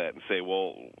look at that and say,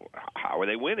 well, how are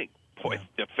they winning? Boy,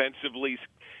 defensively,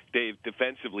 Dave,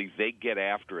 they get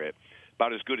after it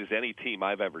about as good as any team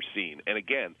I've ever seen. And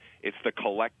again, it's the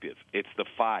collective. It's the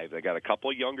 5. They got a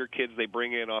couple of younger kids they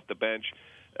bring in off the bench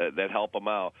that help them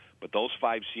out. But those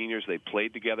 5 seniors, they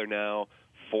played together now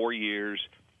 4 years.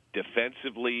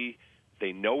 Defensively,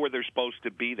 they know where they're supposed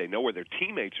to be. They know where their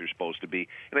teammates are supposed to be.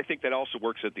 And I think that also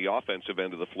works at the offensive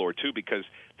end of the floor, too, because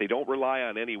they don't rely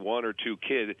on any 1 or 2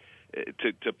 kid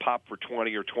to pop for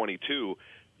 20 or 22.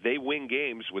 They win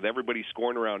games with everybody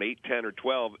scoring around 8, 10, or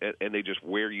 12, and they just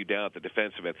wear you down at the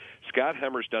defensive end. Scott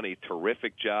Hemmer's done a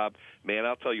terrific job. Man,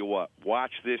 I'll tell you what,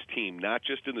 watch this team, not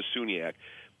just in the SUNYAC,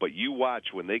 but you watch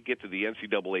when they get to the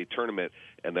NCAA tournament,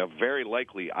 and they're very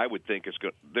likely, I would think,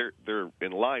 they're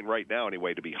in line right now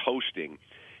anyway to be hosting.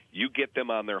 You get them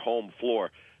on their home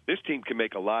floor. This team can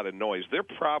make a lot of noise. They're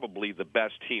probably the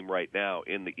best team right now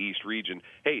in the East region.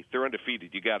 Hey, they're undefeated.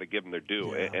 You got to give them their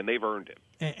due, and they've earned it.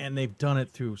 And they've done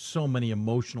it through so many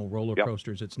emotional roller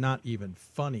coasters. It's not even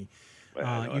funny.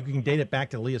 You can date it back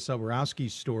to Leah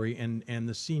Soborowski's story and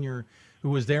the senior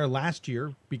who was there last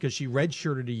year because she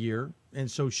redshirted a year, and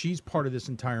so she's part of this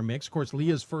entire mix. Of course,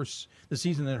 Leah's the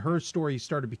season that her story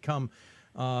started to become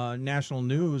national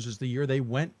news is the year they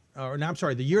went,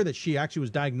 the year that she actually was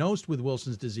diagnosed with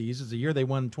Wilson's disease is the year they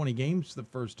won 20 games the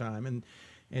first time, and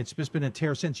it's just been a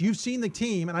tear since. You've seen the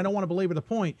team, and I don't want to belabor the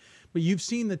point, but you've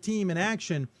seen the team in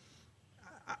action.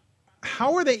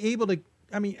 How are they able to,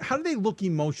 how do they look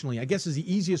emotionally, I guess is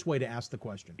the easiest way to ask the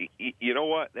question. You know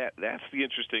what? That's the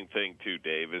interesting thing, too,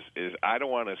 Dave, is I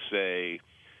don't want to say,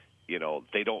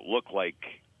 they don't look like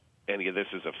any of this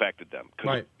has affected them.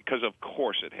 Because of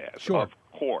course it has. Sure. Of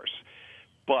course.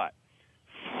 But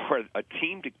for a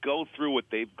team to go through what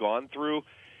they've gone through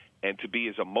and to be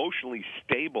as emotionally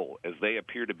stable as they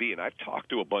appear to be, and I've talked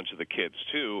to a bunch of the kids,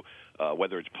 too,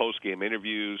 whether it's post-game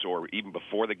interviews or even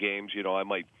before the games, I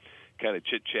might kind of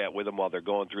chit-chat with them while they're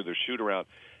going through their shoot-around.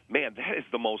 Man, that is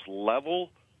the most level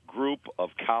group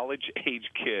of college-age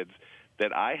kids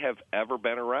that I have ever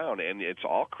been around, and it's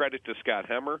all credit to Scott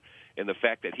Hemmer and the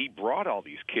fact that he brought all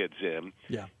these kids in.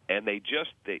 Yeah. And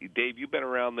Dave, you've been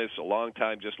around this a long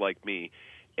time just like me,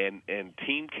 and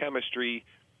team chemistry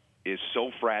is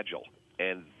so fragile,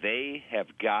 and they have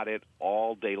got it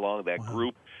all day long. That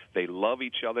group, they love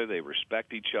each other, they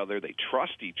respect each other, they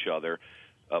trust each other,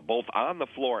 both on the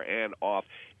floor and off.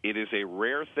 It is a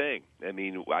rare thing.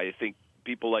 I think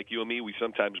people like you and me, we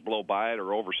sometimes blow by it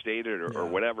or overstate it or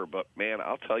whatever. But, man,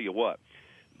 I'll tell you what,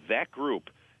 that group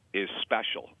is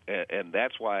special. And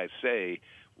that's why I say,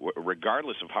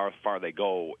 regardless of how far they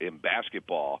go in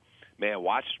basketball, man,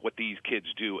 watch what these kids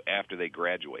do after they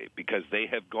graduate, because they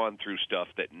have gone through stuff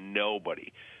that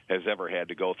nobody has ever had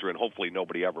to go through, and hopefully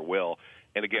nobody ever will.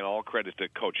 And, again, all credit to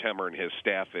Coach Hemmer and his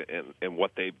staff and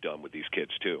what they've done with these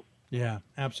kids, too. Yeah,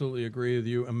 absolutely agree with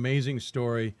you. Amazing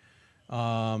story.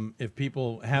 If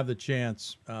people have the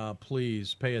chance,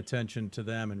 please pay attention to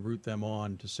them and root them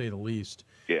on, to say the least.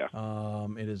 Yeah.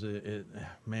 It is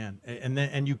man,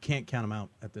 and you can't count them out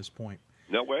at this point.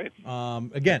 No way.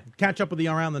 Again, catch up with the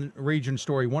Around the Region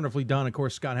story. Wonderfully done. Of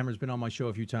course, Scott Hemmer's been on my show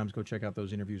a few times. Go check out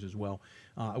those interviews as well.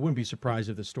 I wouldn't be surprised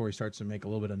if the story starts to make a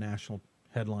little bit of national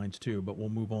headlines too, but we'll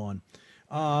move on.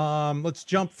 Let's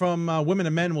jump from women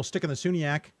and men. We'll stick in the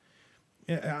SUNYAC.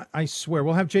 I swear,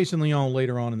 we'll have Jason Leon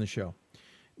later on in the show.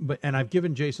 And I've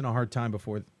given Jason a hard time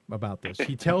before about this.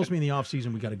 He tells me in the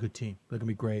offseason we got a good team. They're going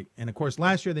to be great. And, of course,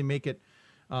 last year they make it,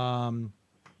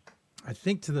 I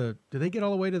think, did they get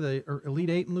all the way to the Elite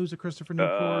Eight and lose to Christopher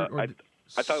Newport?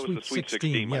 I thought it was the Sweet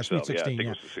 16 myself. Sweet 16,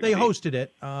 yeah. They hosted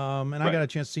it, and I got a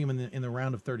chance to see them in the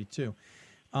round of 32.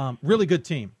 Really good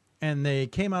team. And they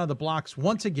came out of the blocks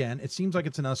once again. It seems like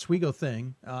it's an Oswego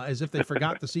thing, as if they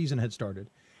forgot the season had started.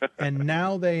 And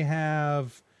now they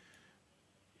have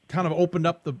kind of opened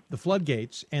up the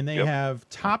floodgates, and they have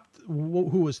topped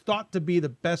who was thought to be the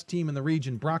best team in the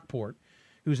region, Brockport,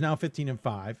 who's now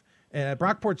 15-5.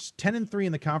 Brockport's 10-3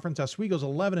 in the conference. Oswego's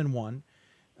 11-1.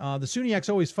 The SUNYAC's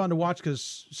always fun to watch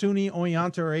because SUNY,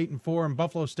 Oneonta are 8-4, and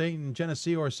Buffalo State and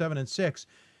Geneseo are 7-6.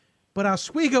 But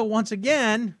Oswego, once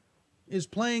again, is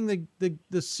playing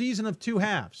the season of two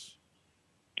halves.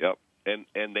 Yep,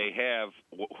 and they have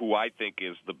who I think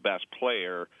is the best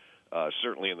player,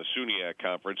 certainly in the SUNYAC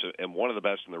conference, and one of the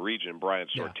best in the region, Brian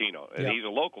Sortino. And he's a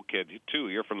local kid, too.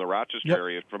 You're from the Rochester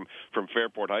area, from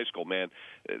Fairport High School, man.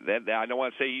 I don't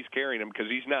want to say he's carrying him because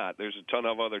he's not. There's a ton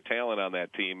of other talent on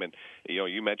that team. And,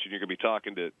 you mentioned you're going to be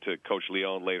talking to Coach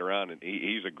Leone later on, and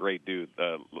he's a great dude.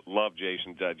 Love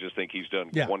Jason. I just think he's done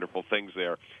wonderful things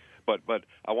there. But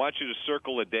I want you to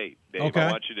circle a date, Dave. Okay.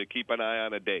 I want you to keep an eye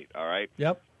on a date, all right?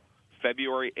 Yep.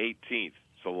 February 18th.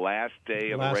 It's the last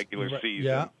day of the regular season.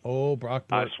 Yeah. Oh,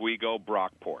 Brockport. Oswego,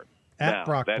 Brockport. At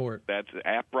Brockport. That's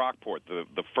at Brockport.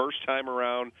 The first time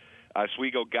around,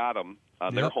 Oswego got them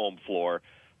on their home floor.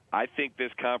 I think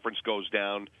this conference goes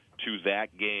down to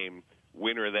that game,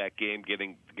 winner of that game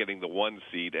getting the 1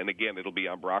 seed. And, again, it'll be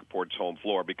on Brockport's home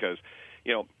floor because,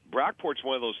 Brockport's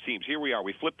one of those teams. Here we are.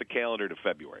 We flipped the calendar to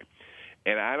February.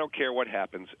 And I don't care what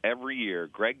happens. Every year,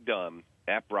 Greg Dunn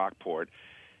at Brockport,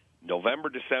 November,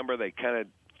 December, they kind of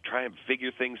try and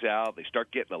figure things out. They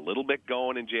start getting a little bit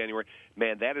going in January.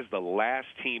 Man, that is the last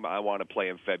team I want to play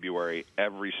in February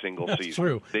every single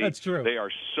season. That's true. They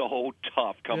are so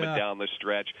tough coming down the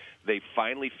stretch. They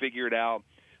finally figured out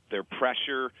their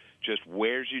pressure just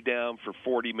wears you down for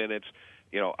 40 minutes.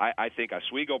 I think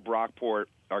Oswego, Brockport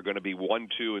are going to be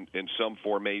 1-2 in some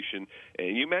formation.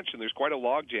 And you mentioned there's quite a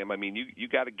logjam. I mean, you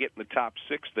got to get in the top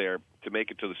 6 there to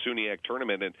make it to the SUNYAC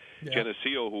tournament. And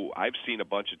Geneseo, who I've seen a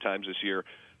bunch of times this year,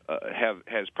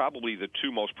 has probably the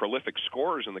 2 most prolific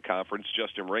scorers in the conference,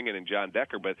 Justin Ringen and John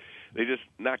Decker, but they're just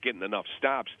not getting enough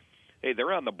stops. Hey,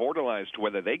 they're on the borderlines to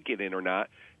whether they get in or not.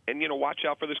 And, watch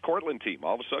out for this Cortland team.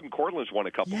 All of a sudden, Cortland's won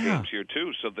a couple games here,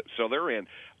 too, so they're in.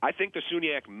 I think the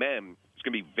SUNYAC men is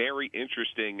going to be very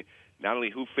interesting, not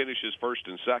only who finishes first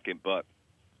and second, but,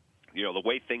 the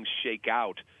way things shake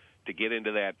out to get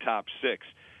into that top 6.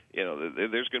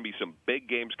 There's going to be some big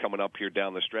games coming up here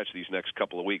down the stretch these next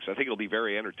couple of weeks. I think it'll be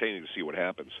very entertaining to see what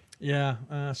happens. Yeah,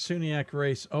 SUNYAC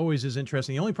race always is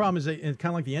interesting. The only problem is kind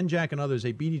of like the NJAC and others,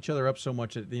 they beat each other up so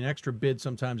much that the extra bid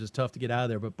sometimes is tough to get out of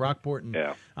there. But Brockport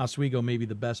and Oswego may be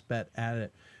the best bet at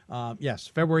it. Yes,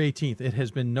 February 18th. It has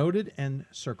been noted and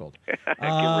circled.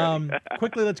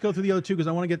 Quickly, let's go through the other 2 because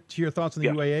I want to get to your thoughts on the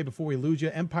UAA before we lose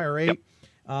you. Empire 8.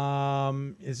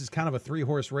 This is kind of a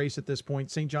 3-horse race at this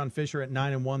point. St. John Fisher at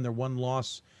 9-1. Their 1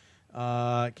 loss.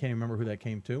 Can't even remember who that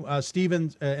came to.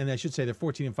 Stevens, and I should say they're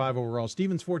 14-5 overall.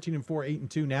 Stevens 14-4,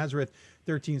 8-2. Nazareth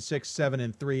 13-6,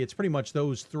 7-3. It's pretty much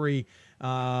those 3.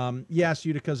 Yes,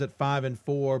 Utica's at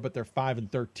 5-4, but they're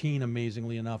 5-13,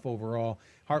 amazingly enough overall.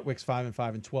 Hartwick's 5-5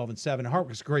 and 12-7.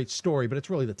 Hartwick's a great story, but it's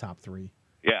really the top 3.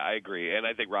 Yeah, I agree, and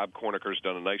I think Rob Corniker's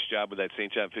done a nice job with that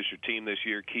St. John Fisher team this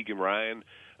year. Keegan Ryan,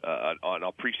 on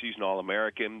a preseason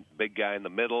All-American, big guy in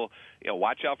the middle.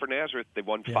 Watch out for Nazareth. They've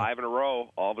won 5 in a row.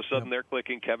 All of a sudden they're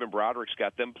clicking. Kevin Broderick's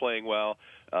got them playing well.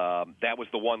 That was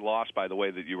the 1 loss, by the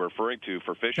way, that you were referring to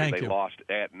for Fisher. They lost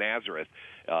at Nazareth,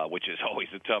 which is always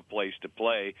a tough place to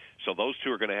play. So those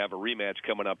 2 are going to have a rematch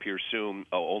coming up here soon.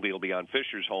 Only it'll be on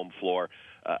Fisher's home floor.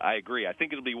 I agree. I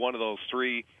think it'll be one of those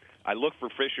 3. I look for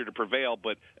Fisher to prevail,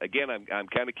 but again, I'm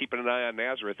kind of keeping an eye on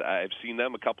Nazareth. I've seen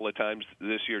them a couple of times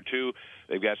this year too.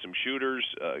 They've got some shooters.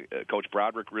 Coach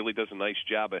Broderick really does a nice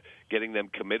job of getting them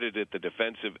committed at the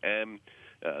defensive end.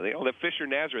 The Fisher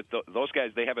Nazareth, those guys,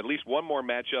 they have at least one more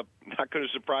matchup. Not going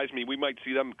to surprise me. We might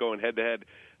see them going head-to-head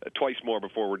twice more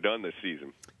before we're done this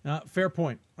season. Fair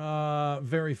point.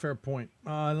 Very fair point.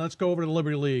 Let's go over to the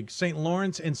Liberty League. St.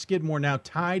 Lawrence and Skidmore now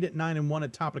tied at 9-1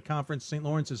 at top of the conference. St.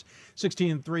 Lawrence is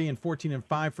 16-3 and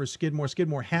 14-5 for Skidmore.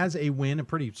 Skidmore has a win, a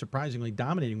pretty surprisingly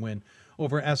dominating win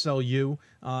over SLU,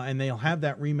 and they'll have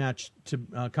that rematch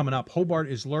coming up. Hobart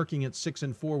is lurking at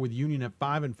 6-4 with Union at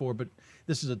 5-4, but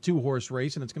this is a 2-horse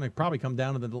race, and it's going to probably come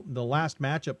down to the last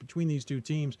matchup between these 2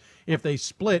 teams. If they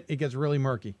split, it gets really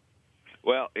murky.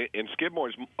 Well, and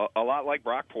Skidmore's a lot like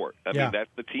Brockport. I mean, that's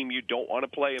the team you don't want to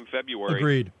play in February.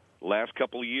 Agreed. Last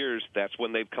couple of years, that's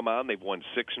when they've come on. They've won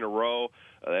 6 in a row.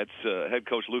 That's head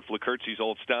coach Luke Lakurtzy's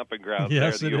old stomping ground.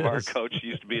 Yes, there. The it UR is. coach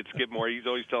used to be at Skidmore. He's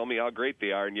always telling me how great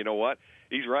they are, and you know what?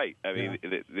 He's right. I mean,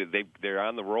 they're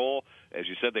on the roll. As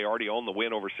you said, they already own the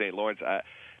win over St. Lawrence.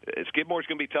 Skidmore's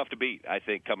going to be tough to beat, I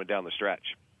think, coming down the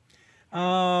stretch.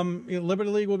 Liberty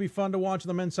League will be fun to watch on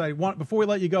the men's side. Before we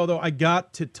let you go, though, I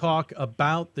got to talk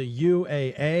about the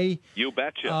UAA. You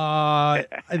betcha.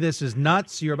 This is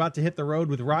nuts. You're about to hit the road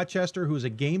with Rochester, who's a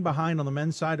game behind on the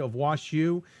men's side of Wash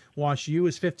U. Wash U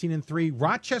is 15-3.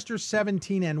 Rochester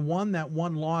 17-1. That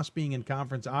one loss being in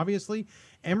conference, obviously.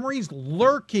 Emory's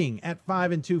lurking at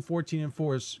 5-2,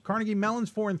 14-4. Carnegie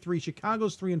Mellon's 4-3.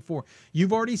 Chicago's 3-4.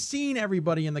 You've already seen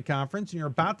everybody in the conference, and you're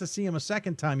about to see them a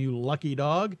second time, you lucky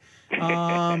dog.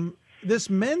 This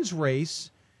men's race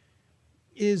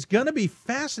is going to be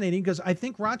fascinating because I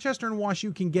think Rochester and Wash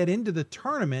U can get into the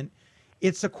tournament.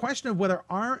 It's a question of whether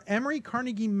Emory,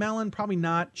 Carnegie Mellon, probably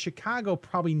not, Chicago,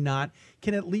 probably not,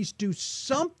 can at least do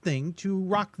something to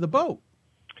rock the boat.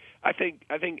 I think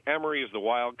Emory is the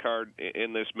wild card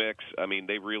in this mix. I mean,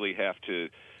 they really have to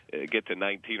get to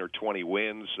 19 or 20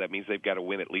 wins. That means they've got to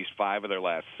win at least 5 of their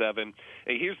last 7. And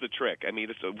here's the trick. I mean,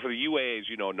 for the UAAs,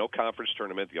 no conference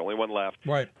tournament, the only one left.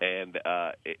 Right. And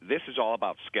this is all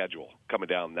about schedule coming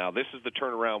down. Now, this is the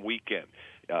turnaround weekend.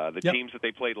 The teams that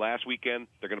they played last weekend,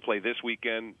 they're going to play this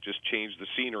weekend, just change the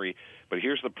scenery. But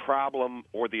here's the problem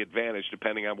or the advantage,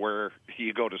 depending on where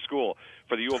you go to school.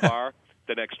 For the U of R,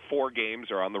 the next 4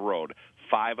 games are on the road.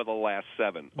 5 of the last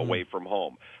 7 away from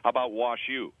home. How about Wash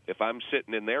U? If I'm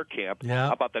sitting in their camp,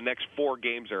 how about the next 4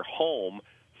 games are home,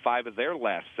 5 of their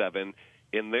last 7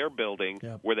 in their building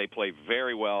where they play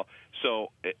very well.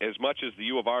 So as much as the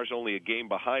U of R is only a game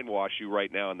behind Wash U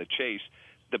right now in the chase,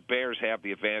 the Bears have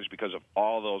the advantage because of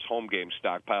all those home games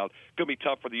stockpiled. Going to be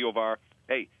tough for the U of R.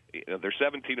 Hey, they're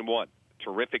 17-1.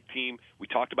 Terrific team. We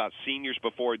talked about seniors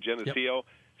before at Geneseo.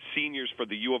 Seniors for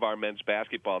the U of R men's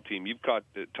basketball team. You've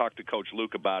talked to Coach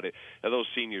Luke about it. Now, those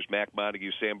seniors, Mac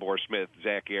Montague, Sam Bohr-Smith,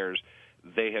 Zach Ayers,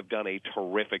 they have done a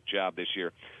terrific job this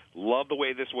year. Love the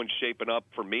way this one's shaping up.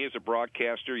 For me as a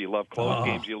broadcaster, you love close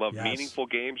games. You love meaningful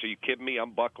games. Are you kidding me?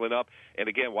 I'm buckling up. And,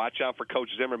 again, watch out for Coach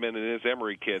Zimmerman and his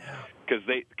Emory kids because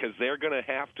they're going to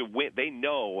have to win. They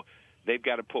know they've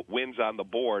got to put wins on the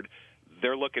board.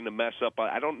 They're looking to mess up.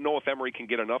 I don't know if Emory can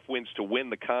get enough wins to win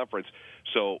the conference.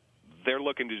 So they're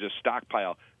looking to just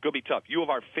stockpile. Going to be tough. U of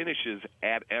R finishes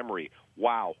at Emory.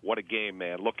 Wow, what a game,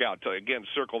 man. Look out. Again,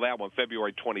 circle that one,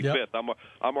 February 25th.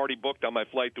 I'm already booked on my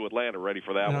flight to Atlanta, ready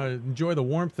for that one. Enjoy the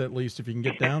warmth, at least, if you can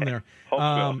get down there.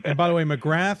 And by the way,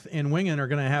 McGrath and Wingen are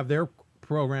going to have their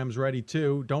programs ready,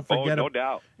 too. Don't forget no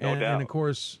doubt. And, of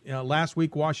course, last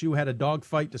week, Wash U had a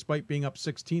dogfight despite being up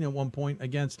 16 at one point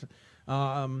against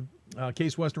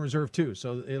Case Western Reserve, too.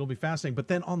 So it'll be fascinating. But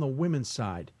then on the women's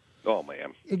side, oh,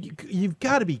 man. You've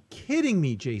got to be kidding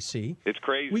me, JC. It's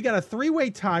crazy. We got a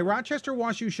 3-way tie. Rochester,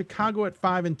 Wash U, Chicago at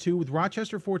 5-2, with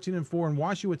Rochester 14-4 and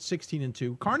Wash U at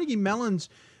 16-2. Carnegie Mellon's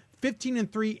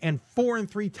 15-3 and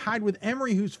 4-3, tied with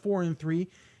Emory, who's 4-3.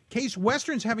 Case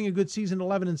Western's having a good season,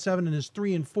 11-7, and is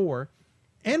 3-4.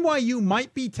 NYU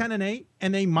might be 10-8,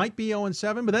 and they might be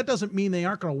 0-7, but that doesn't mean they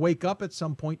aren't going to wake up at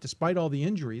some point, despite all the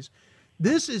injuries.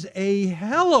 This is a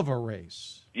hell of a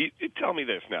race. You tell me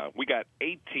this now. We got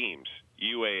 8 teams,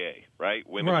 UAA, right?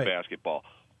 Women's basketball.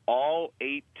 All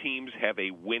 8 teams have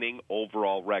a winning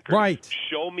overall record. Right.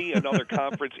 Show me another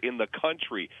conference in the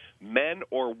country, men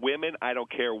or women, I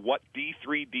don't care what,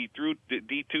 D3, D2,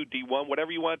 D1,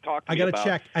 whatever you want to talk to me about. I got to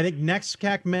check. I think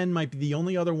NEXCAC men might be the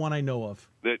only other one I know of.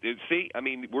 See, I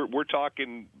mean, we're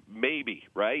talking maybe,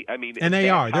 right? I mean, and they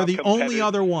are. They're the only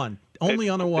other one.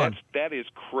 Only other one. That is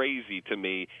crazy to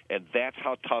me, and that's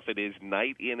how tough it is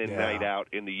night in and night out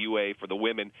in the UA for the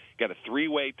women. Got a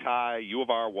 3-way tie, U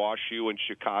of R, Wash U, and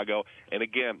Chicago. And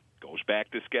again, goes back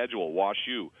to schedule. Wash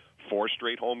U, 4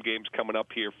 straight home games coming up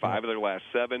here, 5 of their last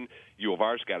 7. U of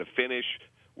R's got to finish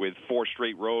with 4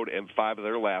 straight road and 5 of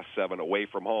their last 7 away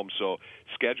from home. So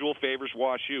schedule favors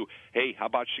Wash U. Hey, how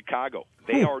about Chicago?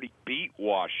 They already beat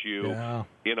Wash U. Yeah.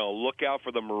 Look out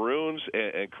for the Maroons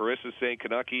and Carissa St.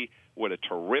 Canucky. What a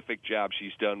terrific job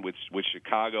she's done with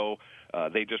Chicago.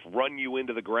 They just run you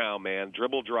into the ground, man.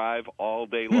 Dribble drive all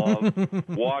day long.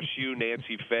 Wash U,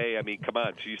 Nancy Faye. I mean, come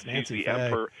on. She's the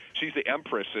emperor. She's the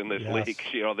empress in this league.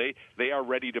 They are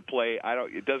ready to play.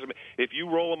 It doesn't. If you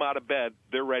roll them out of bed,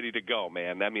 they're ready to go,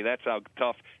 man. I mean, that's how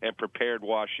tough and prepared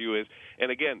Wash U is.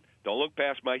 And again, don't look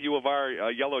past my U of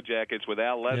R Yellow Jackets with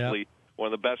Al Leslie.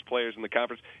 One of the best players in the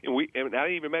conference. And I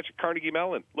didn't even mention Carnegie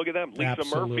Mellon. Look at them. Lisa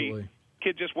Murphy.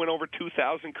 Kid just went over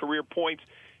 2,000 career points.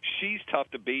 She's tough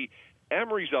to beat.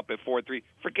 Emory's up at 4-3.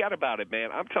 Forget about it, man.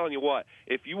 I'm telling you what.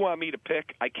 If you want me to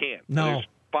pick, I can't. No. There's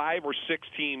 5 or 6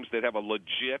 teams that have a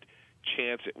legit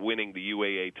chance at winning the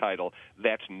UAA title.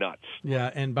 That's nuts.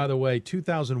 Yeah, and by the way,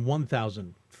 2,000,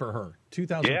 1,000 for her.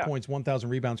 2,000 points, 1,000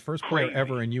 rebounds. First player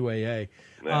ever in UAA.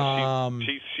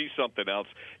 She's something else.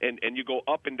 And you go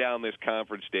up and down this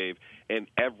conference, Dave, and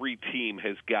every team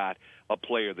has got a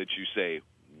player that you say,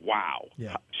 wow,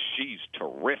 she's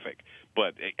terrific.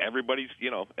 But everybody's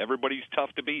tough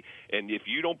to beat. And if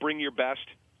you don't bring your best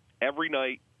every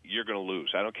night, you're going to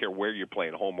lose. I don't care where you're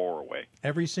playing, home or away.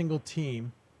 Every single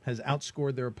team has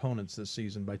outscored their opponents this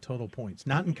season by total points,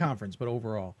 not in conference, but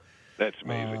overall. That's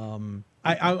amazing.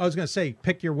 I was going to say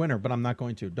pick your winner, but I'm not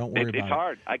going to. Don't worry about it. It's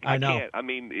hard. I know. Can't. I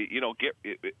mean,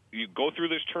 you go through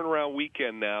this turnaround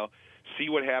weekend now. See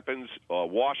what happens.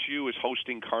 Wash U is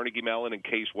hosting Carnegie Mellon and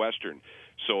Case Western.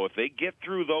 So if they get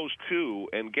through those two,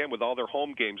 and again with all their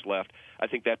home games left, I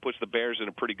think that puts the Bears in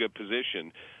a pretty good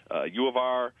position. U of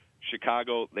R,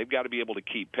 Chicago, they've got to be able to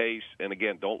keep pace. And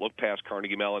again, don't look past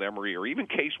Carnegie Mellon, Emory, or even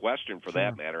Case Western for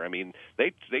that matter. I mean,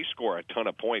 they score a ton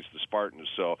of points, the Spartans.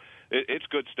 So it's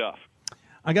good stuff.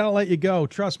 I got to let you go.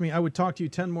 Trust me, I would talk to you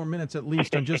 10 more minutes at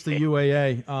least on just the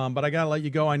UAA, but I got to let you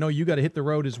go. I know you got to hit the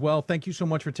road as well. Thank you so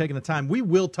much for taking the time. We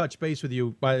will touch base with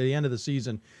you by the end of the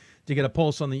season to get a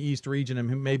pulse on the East region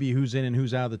and maybe who's in and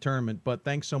who's out of the tournament. But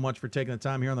thanks so much for taking the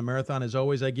time here on the Marathon. As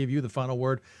always, I give you the final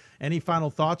word. Any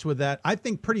final thoughts with that? I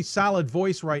think pretty solid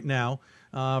voice right now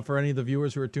for any of the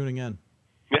viewers who are tuning in.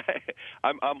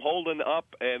 I'm holding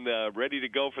up and ready to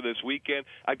go for this weekend.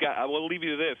 I will leave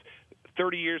you to this.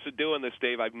 30 years of doing this,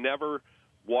 Dave, I've never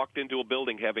walked into a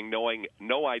building having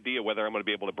no idea whether I'm going to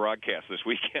be able to broadcast this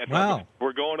weekend. Wow.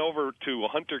 We're going over to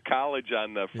Hunter College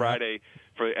on Friday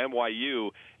for NYU,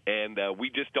 and we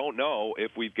just don't know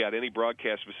if we've got any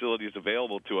broadcast facilities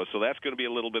available to us. So that's going to be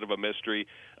a little bit of a mystery.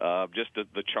 Just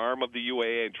the charm of the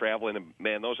UAA and traveling. And,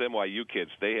 man, those NYU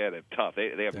kids, they had it tough.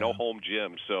 They have no home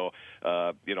gym. So,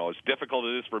 as difficult as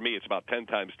it is for me, it's about 10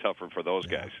 times tougher for those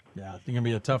guys. Yeah, I think it's going to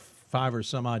be a tough 5 or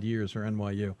some odd years for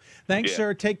NYU. Thanks,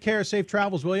 sir. Take care. Safe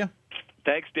travels, will you?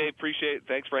 Thanks, Dave. Appreciate it.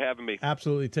 Thanks for having me.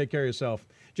 Absolutely. Take care of yourself.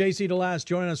 JC DeLast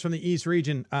joining us from the East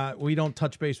region. We don't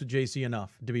touch base with JC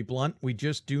enough. To be blunt, we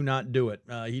just do not do it.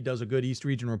 He does a good East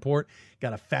region report.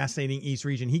 Got a fascinating East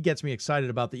region. He gets me excited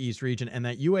about the East region, and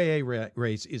that UAA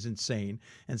race is insane.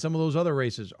 And some of those other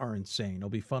races are insane. It'll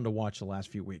be fun to watch the last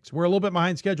few weeks. We're a little bit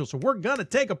behind schedule, so we're going to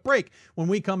take a break. When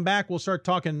we come back, we'll start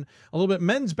talking a little bit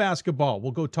men's basketball.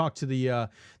 We'll go talk to the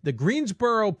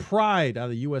Greensboro Pride out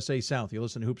of the USA South. You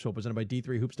listen to Hoopsville, presented by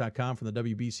D3Hoops.com from the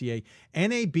WBCA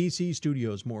NABC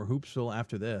studios. More Hoopsville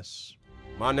after this.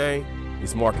 My name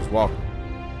is Marcus Walker.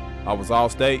 I was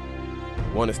All-State,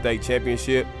 won a state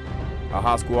championship, a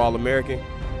high school All-American,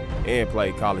 and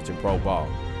played college and pro ball.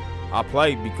 I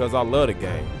played because I love the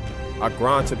game. I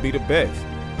grind to be the best.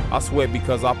 I sweat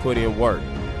because I put in work.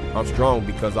 I'm strong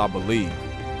because I believe.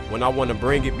 When I want to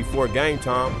bring it before game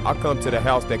time, I come to the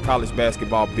house that college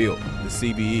basketball built, the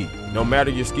CBE. No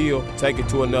matter your skill, take it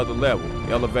to another level.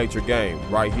 Elevate your game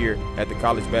right here at the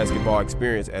College Basketball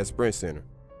Experience at Sprint Center.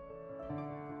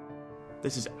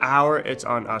 This is our It's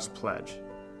On Us pledge.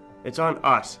 It's on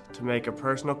us to make a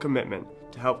personal commitment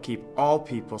to help keep all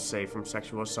people safe from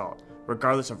sexual assault,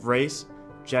 regardless of race,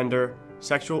 gender,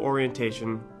 sexual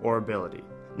orientation, or ability.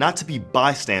 Not to be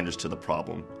bystanders to the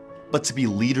problem, but to be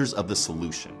leaders of the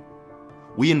solution.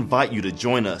 We invite you to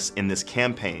join us in this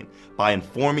campaign by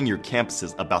informing your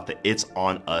campuses about the It's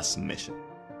On Us mission.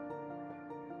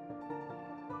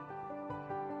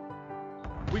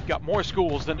 We've got more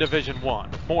schools than Division I,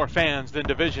 more fans than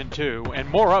Division II, and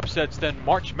more upsets than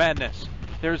March Madness.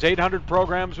 There's 800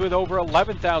 programs with over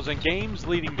 11,000 games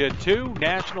leading to 2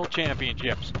 national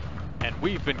championships. And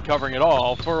we've been covering it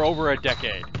all for over a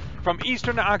decade. From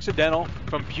Eastern to Occidental,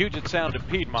 from Puget Sound to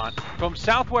Piedmont, from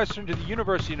Southwestern to the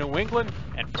University of New England,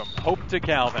 and from Hope to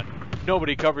Calvin.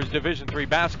 Nobody covers Division III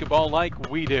basketball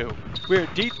like we do. We're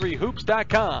at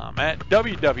D3Hoops.com at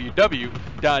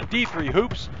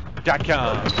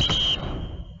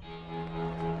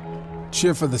www.D3Hoops.com.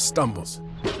 Cheer for the stumbles.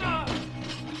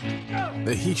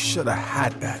 The he shoulda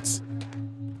had that's.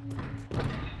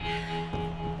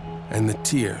 And the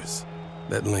tears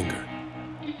that linger.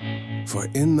 For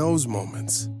in those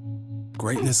moments,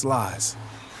 greatness lies.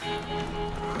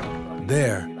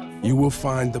 There, you will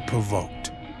find the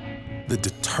provoked, the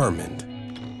determined,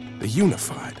 the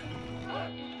unified.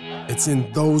 It's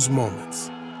in those moments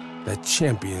that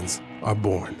champions are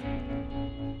born.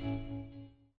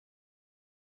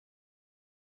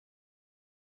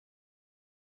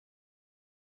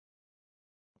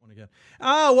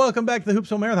 Welcome back to the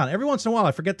Hoopsville Marathon. Every once in a while,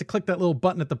 I forget to click that little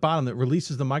button at the bottom that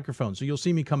releases the microphone. So you'll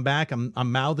see me come back. I'm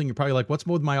mouthing. You're probably like, what's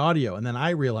with my audio? And then I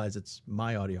realize it's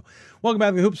my audio. Welcome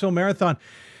back to the Hoopsville Marathon.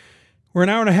 We're an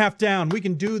hour and a half down. We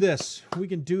can do this. We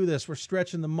can do this. We're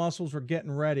stretching the muscles. We're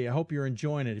getting ready. I hope you're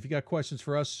enjoying it. If you got questions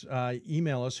for us,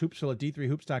 email us,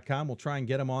 hoopsville@d3hoops.com. We'll try and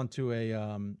get them onto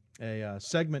a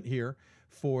segment here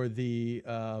for the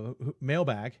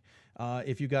mailbag.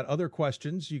 If you got other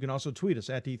questions, you can also tweet us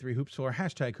at D3Hoopsville or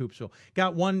hashtag Hoopsville.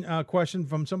 Got one question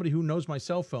from somebody who knows my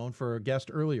cell phone for a guest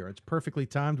earlier. It's perfectly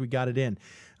timed. We got it in.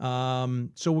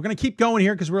 So we're going to keep going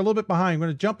here because we're a little bit behind. We're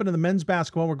going to jump into the men's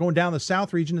basketball. We're going down the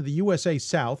South region of the USA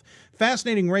South.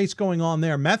 Fascinating race going on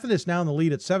there. Methodist now in the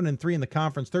lead at 7-3 in the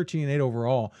conference, 13-8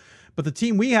 overall. But the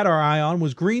team we had our eye on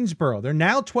was Greensboro. They're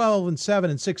now 12-7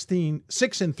 and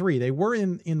 6-3. They were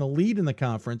in the lead in the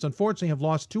conference. Unfortunately, have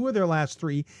lost 2 of their last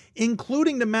 3,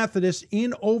 including to Methodist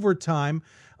in overtime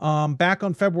back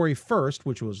on February 1st,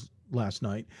 which was last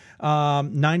night,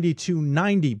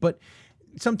 92-90. But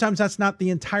sometimes that's not the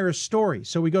entire story.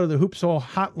 So we go to the Hoopsville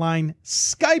Hotline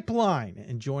Skype line,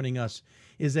 and joining us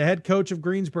is the head coach of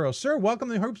Greensboro. Sir, welcome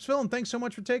to Hoopsville, and thanks so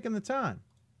much for taking the time.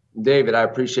 David, I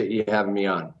appreciate you having me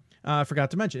on. I forgot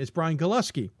to mention, it's Brian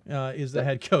Goluski is the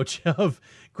head coach of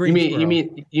Greensboro.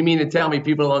 You mean to tell me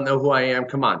people don't know who I am?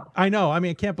 Come on. I know. I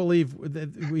mean, I can't believe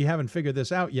that we haven't figured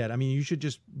this out yet. I mean, you should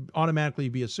just automatically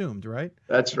be assumed, right?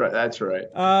 That's right. That's right.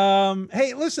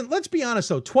 Hey, listen, let's be honest,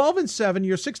 though. 12-7,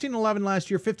 you're 16-11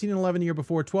 last year, 15-11 the year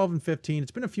before, 12-15.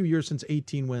 It's been a few years since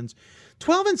 18 wins.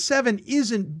 12-7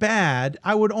 isn't bad.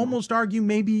 I would almost argue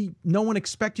maybe no one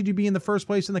expected you to be in the first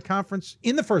place in the conference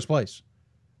in the first place.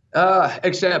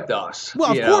 Except us.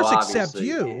 Well, of course, except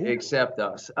you. Except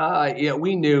us.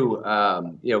 We knew,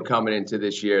 coming into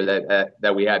this year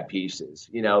that we had pieces.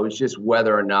 It was just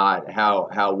whether or not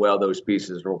how well those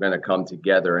pieces were going to come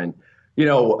together. And,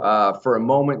 for a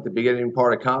moment, the beginning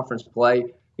part of conference play,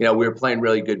 we were playing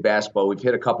really good basketball. We've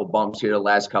hit a couple bumps here the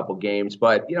last couple games,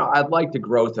 but, I'd like the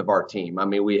growth of our team. I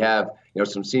mean, we have,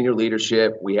 some senior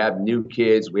leadership. We have new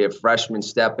kids. We have freshmen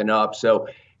stepping up. So,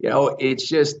 it's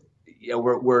just,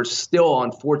 we're still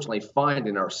unfortunately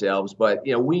finding ourselves, but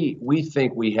we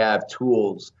think we have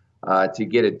tools to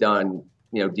get it done.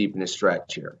 Deep in the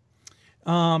stretch here.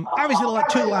 Obviously, the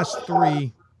 2 last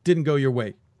 3 didn't go your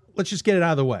way. Let's just get it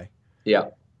out of the way. Yeah.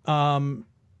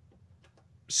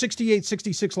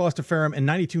 68-66 lost to Ferrum and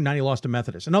 92-90 lost to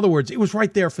Methodist. In other words, it was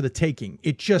right there for the taking.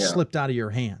 It just slipped out of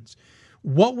your hands.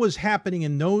 What was happening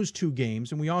in those 2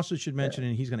 games? And we also should mention,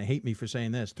 and he's going to hate me for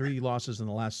saying this, 3 losses in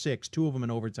the last 6, 2 of them in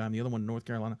overtime, the other one in North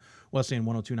Carolina Wesleyan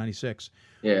 102-96.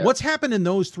 Yeah. What's happened in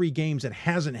those 3 games that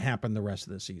hasn't happened the rest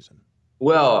of the season?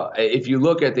 Well, if you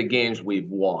look at the games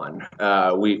we've won,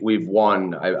 we've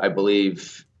won, I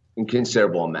believe, in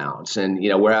considerable amounts. And,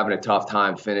 we're having a tough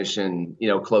time finishing,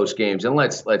 close games. And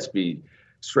let's be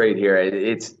straight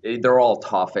here. They're all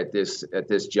tough at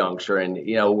this juncture. And,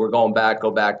 we're go back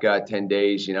 10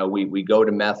 days. We go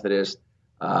to Methodist.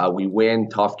 We win,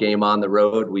 tough game on the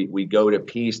road. We go to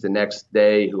Peace the next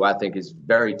day, who I think is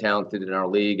very talented in our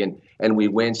league, and we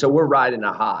win. So we're riding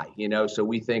a high, so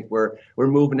we think we're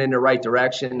moving in the right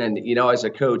direction. And, as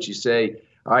a coach, you say,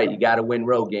 all right, you got to win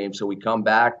road games. So we come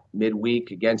back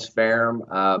midweek against Ferrum.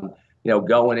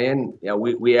 Going in,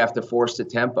 we have to force the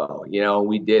tempo,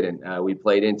 we didn't. We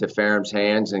played into Ferrum's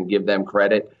hands and give them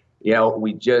credit.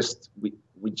 We just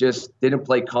didn't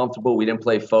play comfortable. We didn't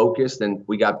play focused, and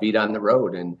we got beat on the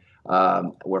road. And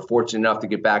we're fortunate enough to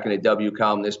get back in the W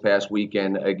column this past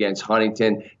weekend against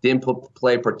Huntington. Didn't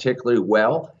play particularly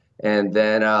well. And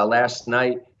then last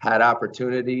night had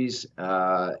opportunities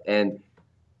and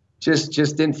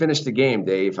just didn't finish the game,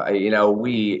 Dave.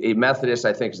 Methodist,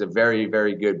 I think, is a very,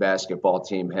 very good basketball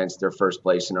team, hence their first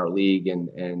place in our league.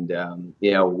 And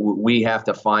we have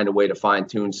to find a way to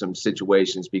fine-tune some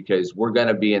situations because we're going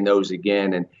to be in those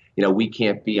again. And, we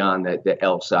can't be on the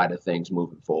L side of things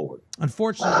moving forward.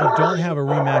 Unfortunately, we don't have a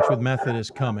rematch with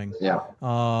Methodist coming. Yeah.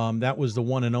 That was the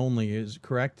one and only, is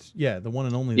correct? Yeah, the one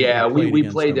and only. Yeah, we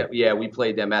played them. Yeah, we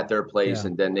played them at their place,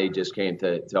 and then they just came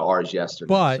to ours yesterday.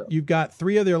 But you've got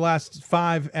 3 of their last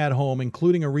 5 at home,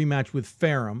 including a rematch with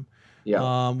Ferrum.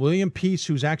 Yeah. William Peace,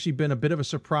 who's actually been a bit of a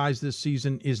surprise this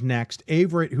season, is next.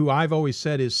 Averett, who I've always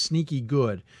said is sneaky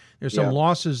good. There's some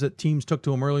losses that teams took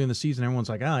to him early in the season. Everyone's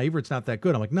like, Averett's not that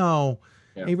good. I'm like, no,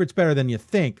 Averett's better than you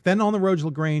think. Then on the road to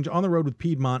LaGrange, on the road with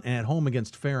Piedmont, and at home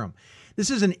against Ferrum.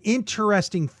 This is an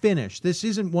interesting finish. This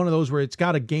isn't one of those where it's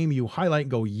got a game you highlight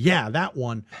and go, yeah, that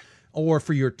one. Or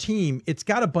for your team, it's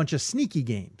got a bunch of sneaky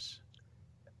games.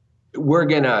 We're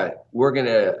gonna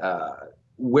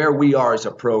where we are as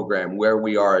a program, where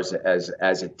we are as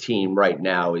a team right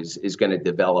now is going to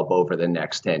develop over the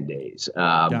next 10 days.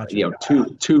 Gotcha.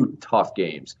 Two tough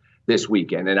games this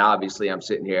weekend. And obviously I'm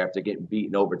sitting here after getting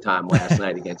beaten overtime last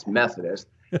night against Methodist.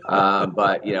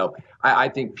 But, I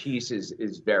think Peace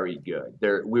is very good.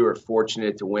 We were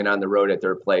fortunate to win on the road at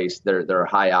their place. They're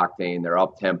high octane, they're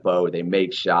up tempo, they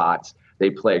make shots. They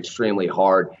play extremely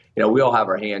hard. We all have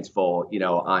our hands full,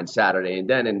 on Saturday. And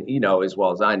then, as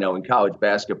well as I know, in college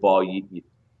basketball,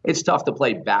 it's tough to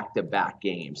play back-to-back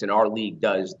games, and our league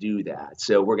does do that.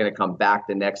 So we're going to come back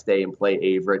the next day and play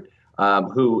Averett,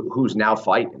 who's now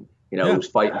fighting, who's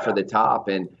fighting for the top.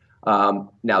 And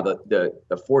now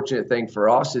the fortunate thing for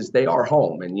us is they are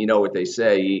home, and you know what they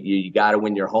say, you got to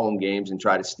win your home games and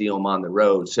try to steal them on the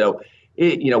road. So,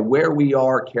 where we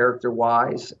are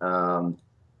character-wise,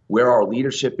 where our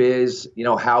leadership is,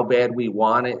 how bad we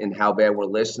want it and how bad we're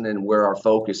listening, where our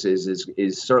focus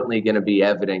is certainly going to be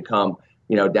evident come,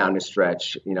 down the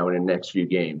stretch, in the next few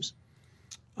games.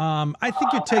 I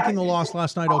think you're taking the loss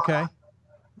last night okay.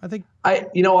 I think I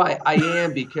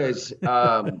am because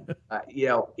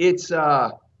it's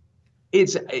the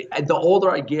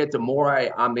older I get, the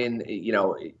more I'm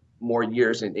in, more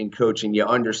years in coaching, you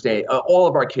understand. All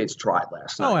of our kids tried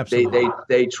last night. Oh, absolutely.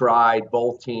 They tried.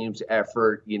 Both teams'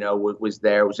 effort, was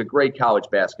there. It was a great college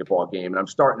basketball game, and I'm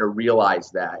starting to realize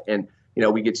that. And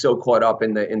we get so caught up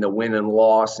in the win and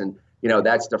loss, and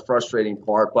that's the frustrating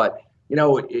part. But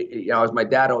as my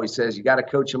dad always says, you got to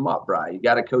coach them up, right? You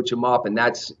got to coach them up, and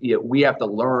that's we have to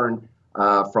learn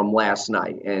from last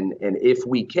night. And if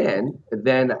we can,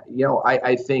 then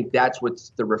I think that's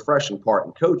what's the refreshing part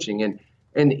in coaching.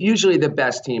 And usually the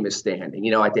best team is standing,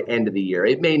 at the end of the year.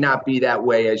 It may not be that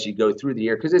way as you go through the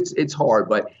year because it's hard.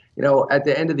 But, at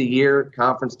the end of the year,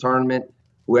 conference tournament,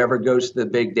 whoever goes to the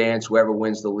big dance, whoever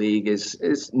wins the league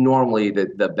is normally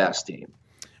the best team.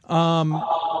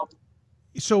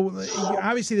 So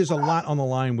obviously there's a lot on the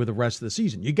line with the rest of the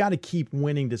season. You got to keep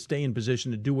winning to stay in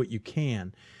position to do what you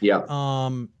can. Yeah.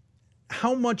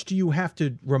 How much do you have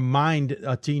to remind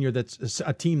a team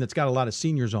that's got a lot of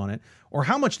seniors on it, or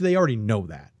how much do they already know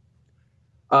that?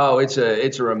 Oh, it's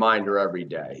a reminder every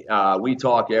day. We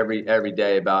talk every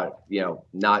day about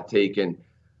not taking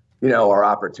our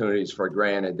opportunities for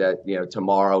granted, that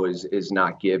tomorrow is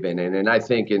not given, and I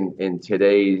think in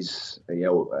today's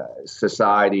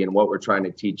society and what we're trying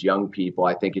to teach young people,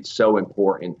 I think it's so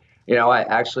important.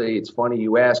 It's funny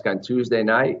you ask. On Tuesday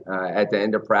night, at the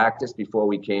end of practice, before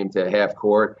we came to half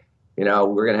court,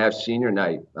 we're going to have senior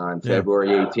night on February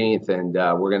 18th, and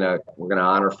we're gonna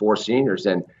honor 4 seniors.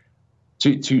 And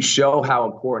to show how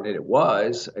important it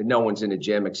was, no one's in the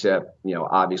gym except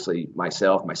obviously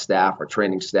myself, my staff, our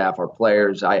training staff, our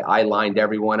players. I lined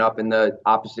everyone up in the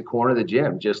opposite corner of the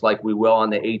gym, just like we will on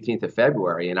the 18th of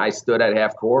February. And I stood at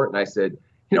half court and I said,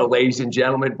 ladies and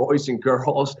gentlemen, boys and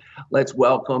girls, let's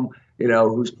welcome,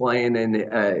 who's playing in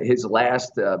his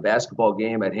last basketball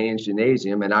game at Haynes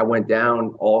Gymnasium. And I went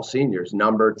down all seniors,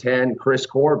 number 10, Chris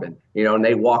Corbin, and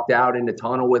they walked out in the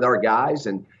tunnel with our guys,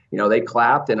 and, they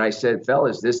clapped. And I said,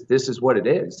 fellas, this is what it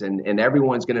is. And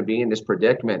everyone's going to be in this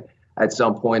predicament at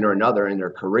some point or another in their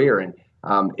career. And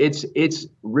it's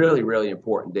really, really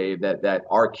important, Dave, that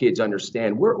our kids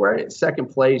understand we're in second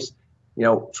place,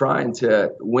 trying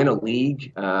to win a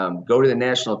league, go to the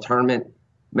national tournament.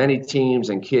 Many teams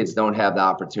and kids don't have the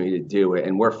opportunity to do it.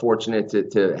 And we're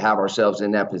fortunate to have ourselves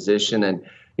in that position. And,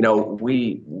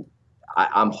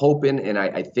 I'm hoping, and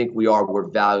I think we're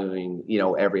valuing,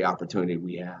 every opportunity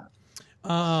we have.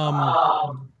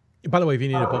 By the way, if you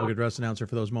need a public address announcer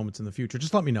for those moments in the future,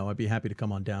 just let me know. I'd be happy to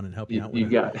come on down and help you out with you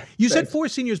got it. You said 4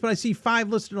 seniors, but I see 5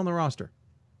 listed on the roster.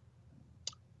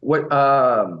 What?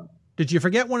 Did you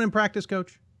forget one in practice,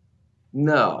 Coach?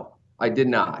 No, I did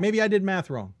not. Maybe I did math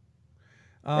wrong.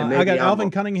 I got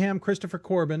Alvin Cunningham, Christopher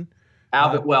Corbin.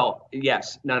 Alvin,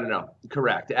 yes. No.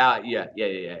 Correct.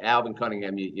 Yeah. Alvin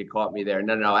Cunningham, you caught me there.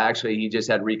 No. Actually, he just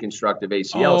had reconstructive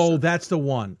ACL. Oh, that's the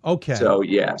one. Okay. So,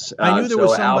 yes. I knew there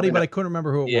was somebody, Alvin, but I couldn't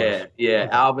remember who it was. Yeah. Okay.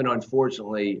 Alvin,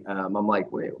 unfortunately, I'm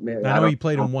like, wait, man. I know he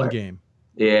played in one game.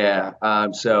 Yeah.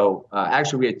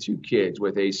 Actually, we had 2 kids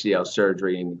with ACL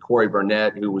surgery, and Corey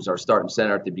Burnett, who was our starting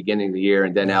center at the beginning of the year,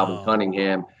 and then Alvin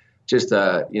Cunningham, just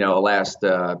last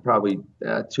probably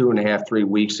 2.5, 3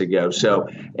 weeks ago. So,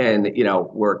 and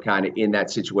we're kind of in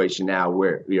that situation now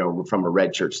where from a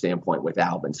redshirt standpoint with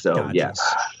Alvin. So gotcha.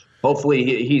 Yes, hopefully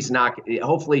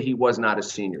he was not a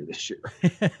senior this year.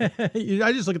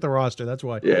 I just look at the roster. That's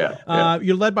why. Yeah.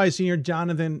 You're led by senior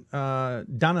Donovan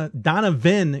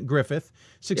Griffith,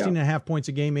 16.5 points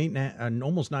a game,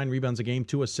 almost 9 rebounds a game,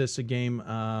 2 assists a game.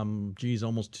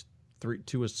 Almost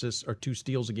 2 assists or 2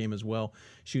 steals a game as well.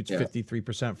 Shoots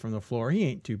 53% from the floor. He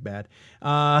ain't too bad.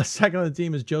 Second on the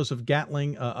team is Joseph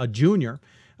Gatling, a junior.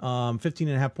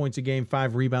 15.5 points a game,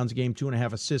 5 rebounds a game,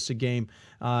 2.5 assists a game.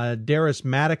 Darius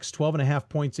Maddox, 12.5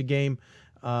 points a game,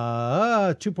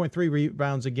 2.3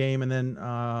 rebounds a game. And then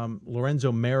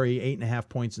Lorenzo Mary, 8.5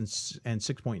 points and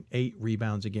 6.8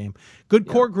 rebounds a game. Good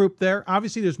core group there.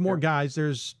 Obviously, there's more guys.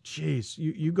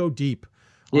 You go deep.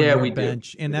 On we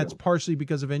bench, do. And that's partially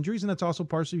because of injuries, and that's also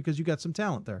partially because you got some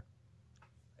talent there.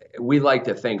 We like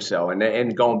to think so.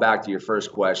 And going back to your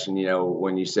first question,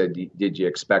 when you said, did you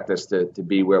expect us to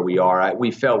be where we are?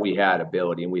 We felt we had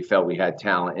ability and we felt we had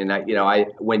talent. And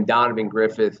when Donovan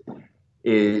Griffith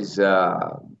is,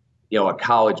 a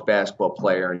college basketball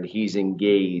player and he's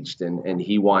engaged and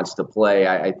he wants to play,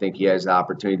 I think he has the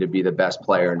opportunity to be the best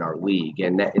player in our league.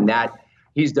 And that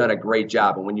he's done a great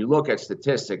job. And when you look at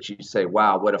statistics, you say,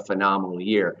 wow, what a phenomenal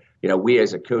year. We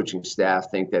as a coaching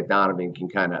staff think that Donovan can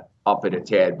kind of up it a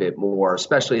tad bit more,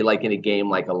 especially like in a game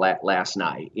like last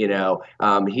night.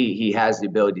 He has the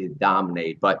ability to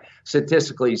dominate. But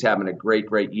statistically, he's having a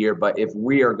great year. But if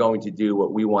we are going to do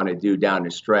what we want to do down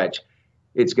the stretch,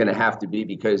 it's going to have to be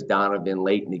because Donovan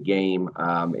late in the game,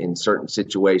 in certain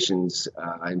situations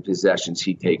and possessions,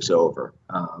 he takes over.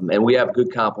 And we have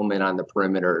good complement on the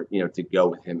perimeter, to go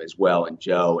with him as well. And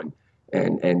Joe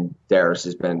and Darius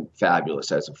has been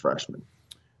fabulous as a freshman.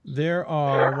 There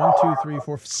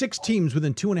are 6 teams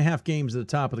within 2.5 games at the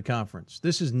top of the conference.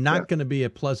 This is not going to be a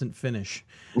pleasant finish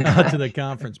to the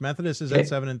conference. Methodist is at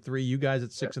 7-3. You guys at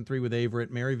 6-3 with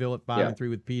Averett. Maryville at 5-3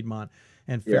 with Piedmont.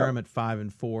 And Ferrum at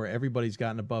 5-4. Everybody's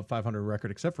gotten above 500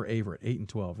 record except for Averett,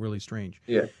 8-12. Really strange.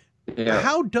 Yeah.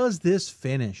 How does this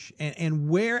finish? And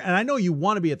where? And I know you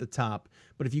want to be at the top,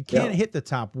 but if you can't hit the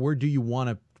top, where do you want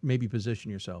to maybe position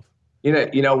yourself?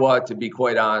 You know what? To be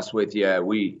quite honest with you,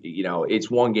 it's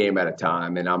one game at a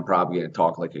time, and I'm probably going to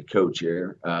talk like a coach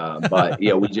here. But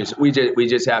we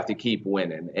just have to keep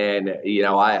winning, and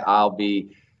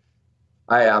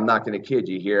I'm not going to kid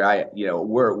you here.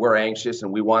 We're anxious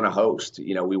and we want to host.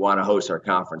 We want to host our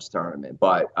conference tournament,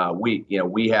 but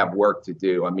we have work to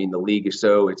do. I mean, the league is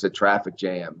it's a traffic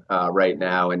jam right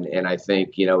now, and I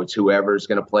think it's whoever's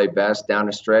going to play best down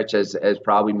the stretch, as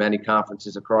probably many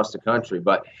conferences across the country.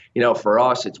 But for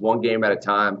us, it's one game at a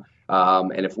time,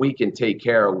 and if we can take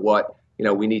care of what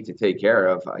we need to take care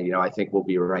of, I think we'll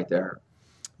be right there.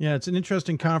 Yeah, it's an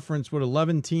interesting conference with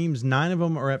 11 teams. 9 of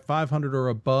them are at 500 or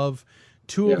above.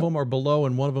 2 of them are below,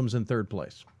 and 1 of them's in 3rd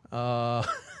place.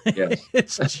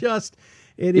 It's just,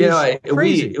 it is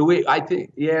crazy. I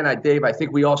think, Dave, I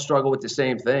think we all struggle with the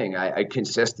same thing.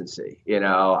 Consistency.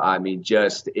 I mean,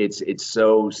 just it's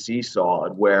so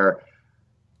seesawed where,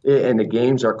 and the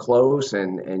games are close,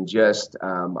 and just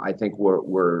I think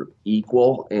we're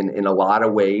equal in a lot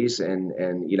of ways, and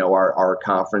our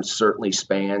conference certainly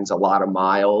spans a lot of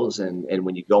miles, and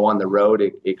when you go on the road,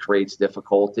 it creates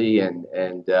difficulty, and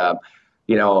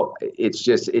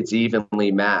it's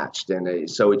evenly matched, and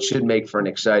so it should make for an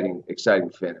exciting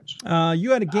finish.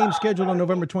 You had a game scheduled on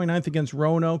November 29th against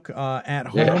Roanoke at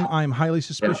home. Yeah. I'm highly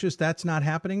suspicious that's not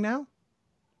happening now.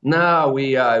 No,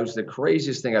 it was the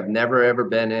craziest thing. I've never ever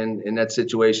been in that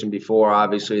situation before.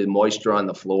 Obviously, the moisture on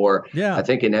the floor. Yeah, I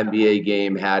think an NBA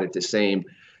game had it the same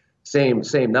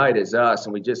night as us,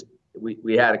 and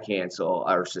we had to cancel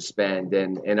or suspend,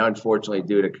 and unfortunately,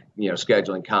 due to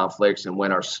scheduling conflicts and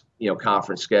when our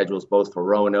conference schedules both for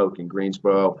Roanoke and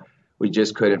Greensboro, we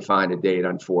just couldn't find a date,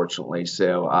 unfortunately.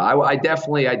 So I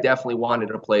definitely wanted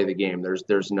to play the game.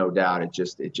 There's no doubt. It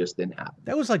just didn't happen.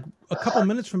 That was like a couple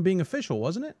minutes from being official,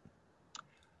 wasn't it?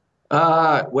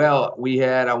 Well, we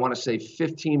had, I want to say,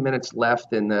 15 minutes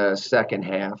left in the second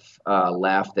half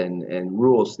left, and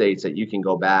rule states that you can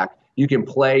go back. You can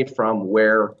play from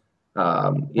where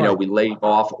we laid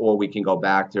off, or we can go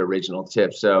back to original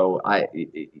tip. So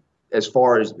as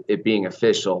far as it being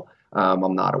official,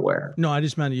 I'm not aware. No, I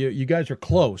just meant you guys are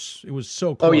close. It was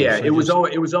so close. Oh yeah, it was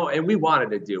all, and we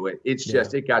wanted to do it. It's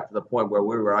just it got to the point where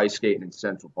we were ice skating in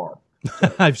Central Park.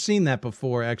 So. I've seen that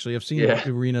before, actually. I've seen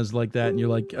arenas like that, and you're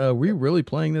like, are we really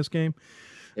playing this game?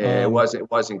 Yeah, it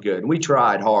wasn't good. And we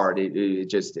tried hard. It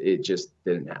just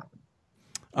didn't happen.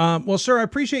 Well, sir, I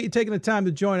appreciate you taking the time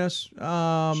to join us.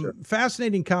 Sure.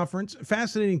 Fascinating conference,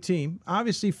 fascinating team.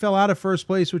 Obviously fell out of first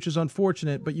place, which is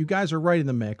unfortunate, but you guys are right in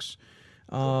the mix.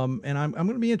 And I'm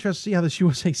going to be interested to see how this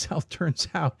USA South turns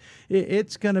out.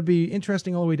 It's going to be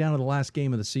interesting all the way down to the last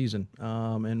game of the season.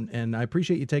 And I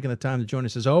appreciate you taking the time to join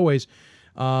us. As always,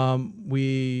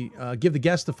 we give the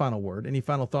guests the final word. Any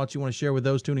final thoughts you want to share with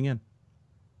those tuning in?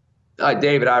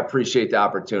 David, I appreciate the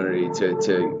opportunity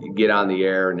to get on the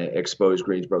air and expose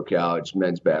Greensboro College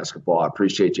men's basketball. I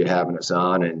appreciate you having us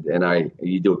on, and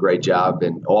you do a great job,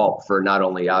 and all for not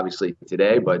only obviously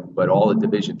today, but all of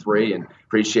Division III, and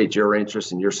appreciate your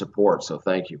interest and your support. So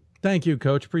thank you. Thank you,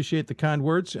 Coach. Appreciate the kind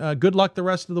words. Good luck the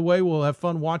rest of the way. We'll have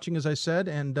fun watching, as I said,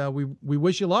 and we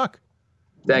wish you luck.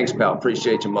 Thanks, pal.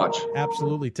 Appreciate you much.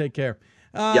 Absolutely. Take care.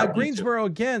 Greensboro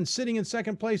again sitting in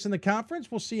second place in the conference.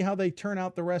 We'll see how they turn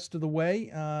out the rest of the way.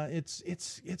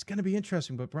 It's going to be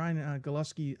interesting. But Brian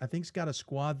Goluski, I think, has got a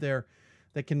squad there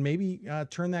that can maybe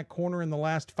turn that corner in the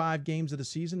last 5 games of the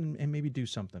season and maybe do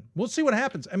something. We'll see what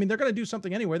happens. I mean, they're going to do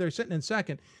something anyway. They're sitting in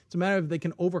second. It's a matter of if they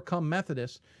can overcome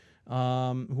Methodist,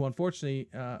 who unfortunately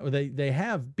they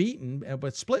have beaten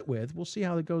but split with. We'll see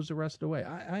how it goes the rest of the way.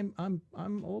 I'm a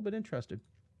little bit interested.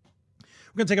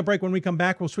 We're going to take a break. When we come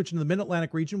back, we'll switch into the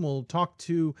Mid-Atlantic region. We'll talk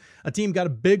to a team got a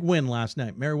big win last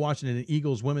night. Mary Washington and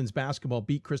Eagles women's basketball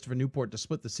beat Christopher Newport to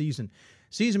split the season.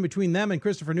 Season between them and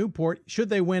Christopher Newport, should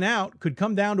they win out, could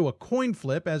come down to a coin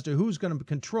flip as to who's going to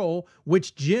control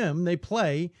which gym they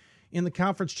play in the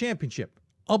conference championship.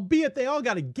 Albeit they all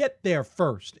got to get there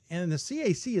first, and the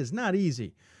CAC is not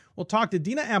easy. We'll talk to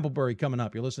Dina Applebury coming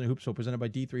up. You're listening to Hoopsville, presented by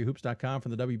D3Hoops.com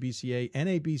from the WBCA and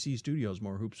ABC studios.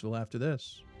 More Hoopsville after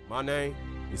this. My name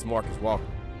is Marcus Walker.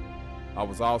 I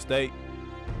was All-State,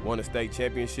 won a state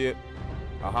championship,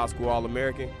 a high school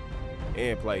All-American,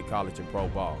 and played college and pro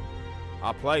ball.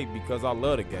 I played because I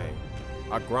love the game.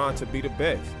 I grind to be the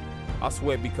best. I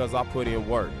sweat because I put in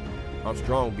work. I'm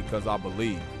strong because I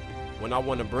believe. When I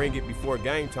want to bring it before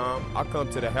game time, I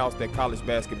come to the house that college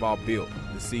basketball built,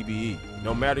 the CBE.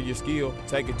 No matter your skill,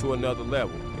 take it to another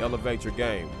level. Elevate your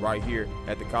game right here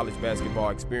at the College Basketball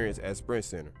Experience at Sprint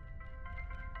Center.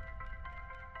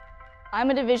 I'm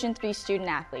a Division III student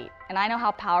athlete, and I know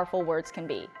how powerful words can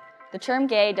be. The term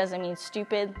gay doesn't mean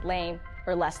stupid, lame,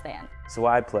 or less than. So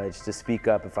I pledge to speak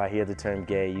up if I hear the term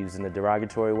gay used in a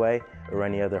derogatory way or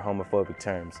any other homophobic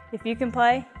terms. If you can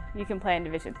play in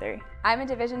Division III. I'm a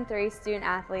Division III student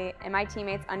athlete, and my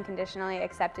teammates unconditionally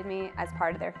accepted me as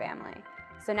part of their family.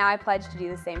 So now I pledge to do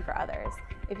the same for others.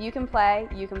 If you can play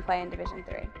in Division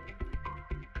III.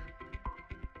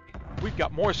 We've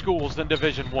got more schools than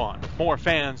Division I, more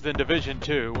fans than Division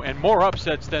II, and more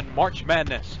upsets than March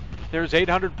Madness. There's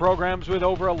 800 programs with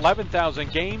over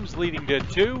 11,000 games leading to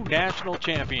 2 national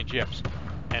championships.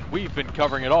 And we've been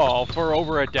covering it all for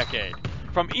over a decade.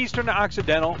 From Eastern to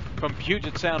Occidental, from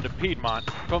Puget Sound to Piedmont,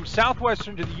 from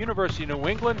Southwestern to the University of New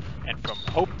England, and from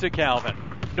Hope to Calvin.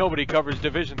 Nobody covers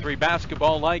Division III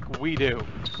basketball like we do.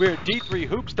 We're at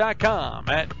D3Hoops.com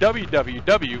at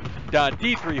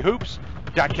www.d3hoops.com.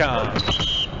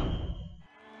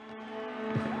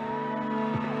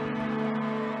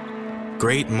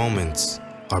 Great moments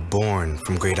are born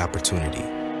from great opportunity.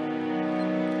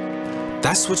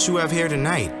 That's what you have here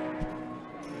tonight.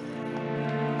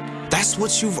 That's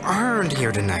what you've earned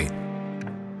here tonight.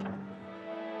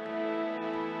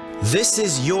 This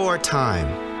is your time.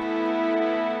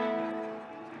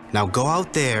 Now go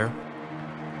out there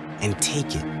and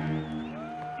take it.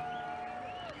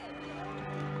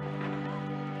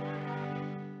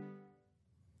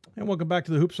 And welcome back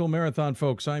to the Hoopsville Marathon,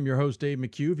 folks. I'm your host, Dave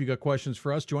McHugh. If you got questions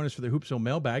for us, join us for the Hoopsville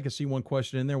mailbag. I see one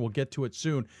question in there. We'll get to it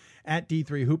soon. At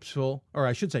D3Hoopsville, or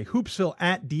I should say Hoopsville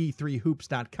at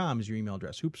D3Hoops.com is your email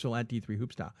address. Hoopsville at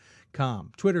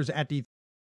D3Hoops.com. Twitter's at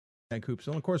D3Hoopsville.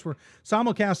 And of course, we're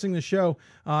simulcasting the show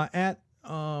on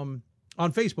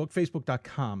Facebook,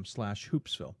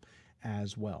 Facebook.com/Hoopsville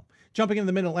as well. Jumping into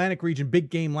the Mid-Atlantic region,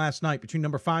 big game last night between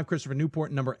number 5, Christopher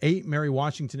Newport, and number 8, Mary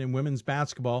Washington in women's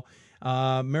basketball.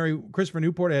 Christopher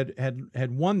Newport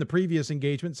had won the previous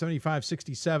engagement,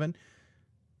 75-67.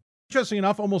 Interesting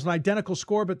enough, almost an identical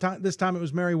score, but this time it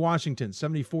was Mary Washington,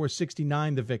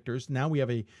 74-69, the victors. Now we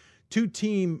have a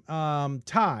 2-team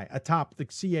tie atop the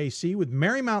CAC with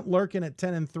Marymount lurking at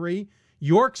 10-3.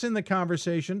 York's in the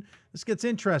conversation. This gets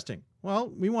interesting.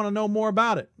 Well, we want to know more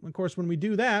about it. Of course, when we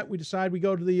do that, we decide we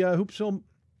go to the Hoopsville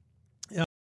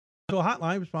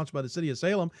hotline, sponsored by the City of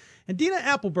Salem. And Dina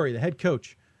Applebury, the head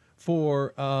coach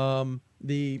for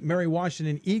the Mary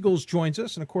Washington Eagles, joins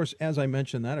us. And, of course, as I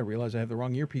mentioned that, I realize I have the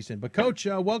wrong earpiece in. But, Coach,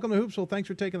 welcome to Hoopsville. Thanks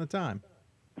for taking the time.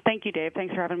 Thank you, Dave.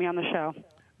 Thanks for having me on the show.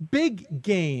 Big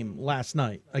game last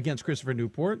night against Christopher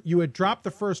Newport. You had dropped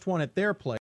the first one at their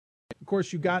place. Of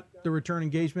course, you got the return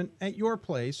engagement at your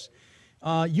place.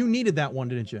 You needed that one,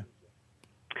 didn't you?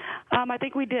 I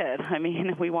think we did. I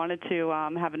mean, we wanted to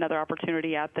have another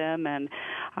opportunity at them, and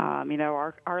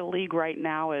our league right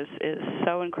now is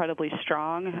so incredibly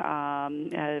strong.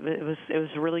 It was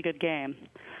a really good game.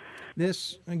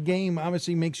 This game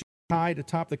obviously makes you tied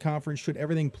atop the conference. Should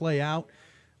everything play out,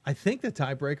 I think the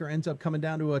tiebreaker ends up coming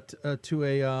down to a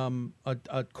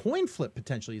coin flip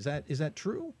potentially. Is that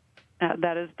true?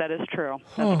 That is true.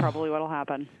 That's probably what will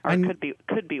happen, or could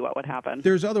be what would happen.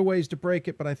 There's other ways to break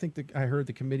it, but I think I heard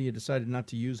the committee had decided not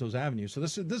to use those avenues. So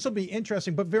this will be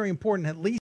interesting, but very important, at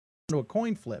least to a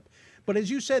coin flip. But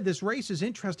as you said, this race is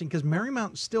interesting because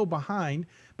Marymount's still behind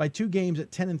by 2 games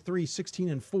at 10-3,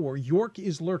 16-4. York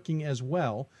is lurking as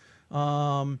well,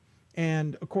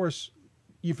 and of course,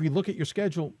 if you look at your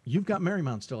schedule, you've got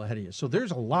Marymount still ahead of you. So there's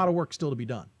a lot of work still to be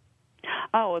done.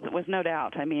 Oh, with no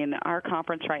doubt. I mean, our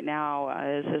conference right now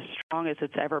is as strong as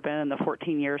it's ever been in the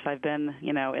 14 years I've been,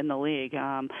 in the league.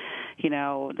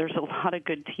 There's a lot of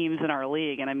good teams in our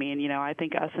league, and I mean, I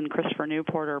think us and Christopher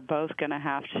Newport are both going to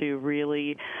have to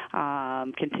really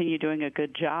continue doing a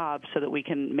good job so that we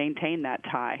can maintain that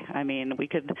tie. I mean, we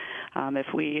could, if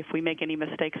we make any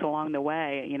mistakes along the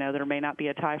way, there may not be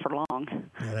a tie for long.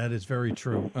 Yeah, that is very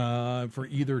true for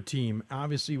either team.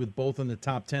 Obviously, with both in the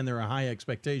top 10, there are high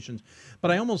expectations. But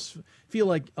I almost feel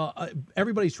like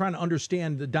everybody's trying to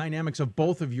understand the dynamics of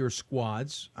both of your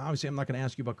squads. Obviously, I'm not going to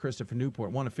ask you about Christopher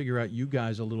Newport. I want to figure out you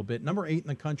guys a little bit. Number 8 in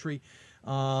the country,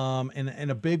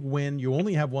 and a big win. You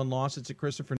only have one loss. It's at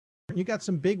Christopher Newport. You got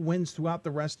some big wins throughout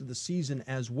the rest of the season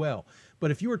as well.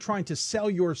 But if you were trying to sell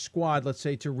your squad, let's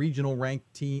say to regional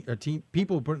ranked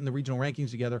people putting the regional rankings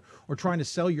together, or trying to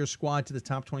sell your squad to the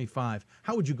top 25,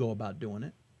 how would you go about doing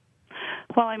it?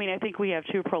 Well, I mean, I think we have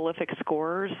 2 prolific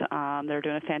scorers. They're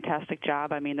doing a fantastic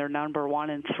job. I mean, they're number 1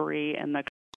 and 3 in the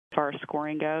as far as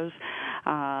scoring goes.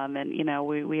 And,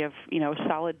 we have,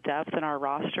 solid depth in our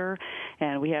roster,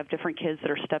 and we have different kids that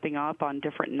are stepping up on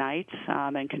different nights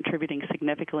and contributing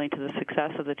significantly to the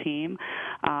success of the team.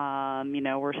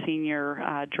 We're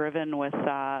senior driven with,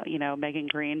 Megan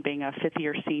Green being a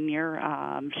 5th-year senior.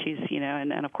 She's,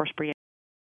 and of course, Brianna.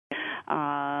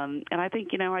 And I think,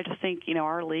 I just think,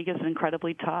 our league is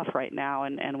incredibly tough right now,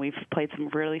 and we've played some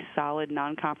really solid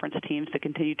non-conference teams to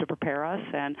continue to prepare us.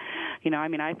 And,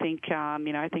 I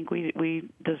think we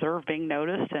deserve being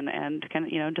noticed and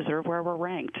deserve where we're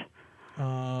ranked.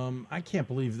 I can't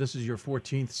believe this is your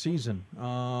 14th season.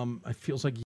 It feels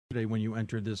like yesterday when you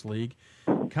entered this league.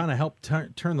 Kind of helped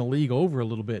turn the league over a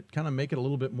little bit, kind of make it a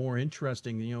little bit more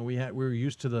interesting. We were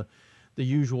used to the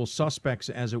usual suspects,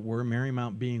 as it were,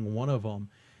 Marymount being one of them.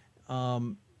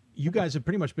 You guys have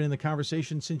pretty much been in the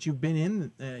conversation since you've been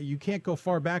in. You can't go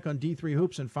far back on D3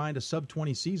 Hoops and find a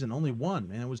sub-20 season. Only one,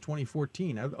 and it was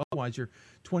 2014. Otherwise, you're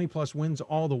 20-plus wins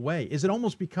all the way. Is it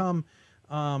almost become,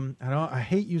 I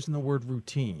hate using the word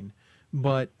routine,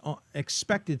 but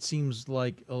expected seems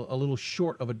like a little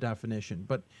short of a definition.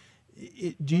 But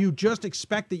do you just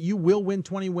expect that you will win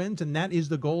 20 wins, and that is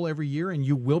the goal every year, and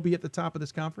you will be at the top of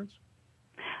this conference?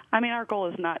 I mean, our goal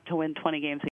is not to win 20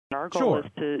 games. Our goal is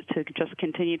to just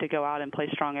continue to go out and play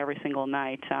strong every single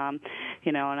night. And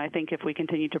I think if we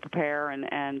continue to prepare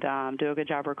and do a good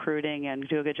job recruiting and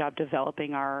do a good job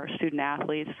developing our student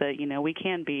athletes, that, we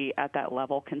can be at that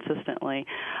level consistently.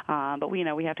 But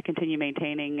we have to continue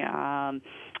maintaining,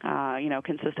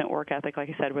 consistent work ethic, like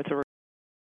I said, with the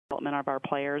development of our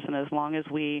players, and as long as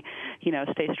we,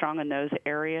 stay strong in those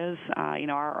areas,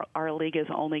 our league is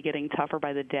only getting tougher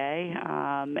by the day,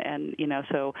 and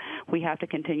so we have to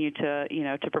continue to,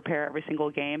 to prepare every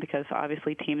single game, because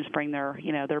obviously teams bring their,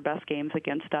 their best games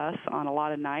against us on a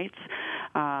lot of nights,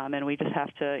 and we just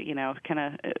have to, kind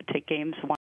of take games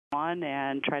one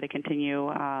and try to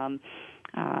continue,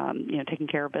 taking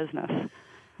care of business.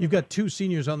 You've got 2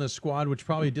 seniors on this squad, which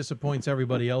probably disappoints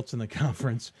everybody else in the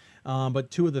conference.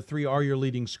 But 2 of the 3 are your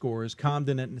leading scorers.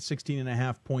 Comden at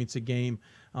 16.5 points a game,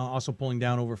 also pulling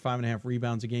down over 5.5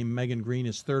 rebounds a game. Megan Green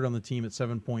is 3rd on the team at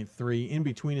 7.3. In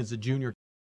between is the junior,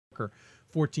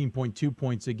 14.2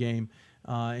 points a game.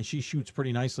 And she shoots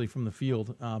pretty nicely from the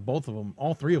field. Both of them,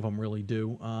 all 3 of them really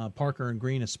do. Parker and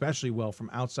Green especially well from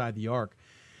outside the arc.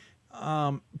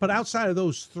 But outside of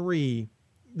those 3,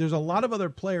 there's a lot of other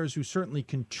players who certainly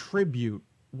contribute.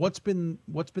 What's been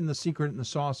the secret in the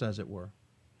sauce, as it were?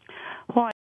 Well,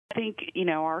 I think,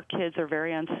 our kids are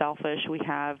very unselfish. We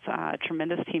have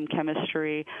tremendous team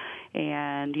chemistry,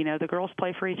 and, the girls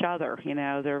play for each other.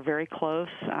 They're very close.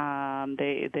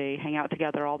 They hang out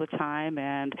together all the time,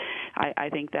 and I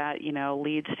think that,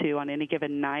 leads to, on any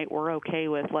given night, we're okay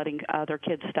with letting other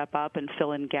kids step up and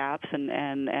fill in gaps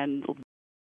and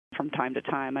from time to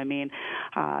time. I mean,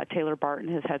 Taylor Barton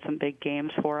has had some big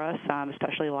games for us,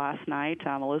 especially last night.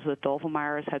 Elizabeth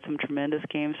Dolfelmeyer has had some tremendous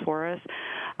games for us.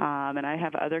 And I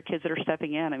have other kids that are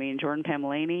stepping in. I mean, Jordan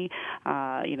Pamlaney,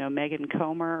 Megan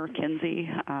Comer, Kinsey,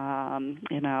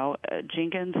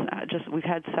 Jenkins. We've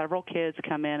had several kids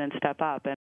come in and step up.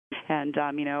 And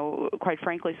quite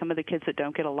frankly, some of the kids that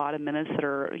don't get a lot of minutes that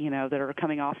are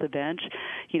coming off the bench,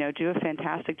 do a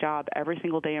fantastic job every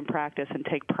single day in practice and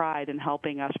take pride in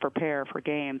helping us prepare for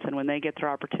games. And when they get their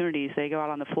opportunities, they go out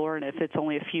on the floor, and if it's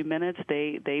only a few minutes,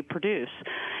 they produce.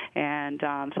 And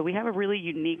so we have a really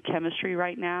unique chemistry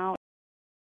right now.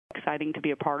 Exciting to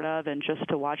be a part of, and just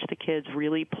to watch the kids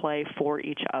really play for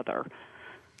each other.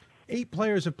 8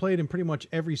 players have played in pretty much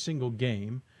every single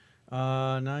game.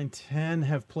 9, 10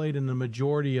 have played in the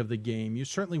majority of the game. You're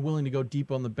certainly willing to go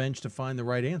deep on the bench to find the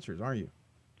right answers, aren't you?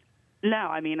 No,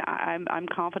 I mean, I'm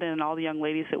confident in all the young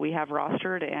ladies that we have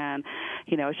rostered, and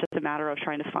it's just a matter of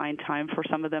trying to find time for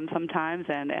some of them sometimes,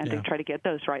 and to try to get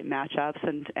those right matchups,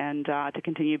 and to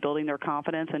continue building their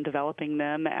confidence and developing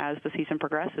them as the season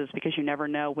progresses, because you never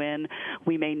know when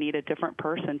we may need a different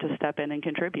person to step in and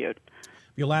contribute.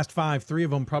 Your last 5, 3 of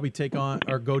them probably take on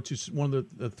or go to one of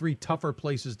the 3 tougher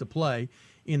places to play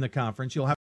in the conference. You'll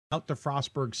have out to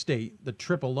Frostburg State. The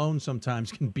trip alone sometimes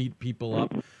can beat people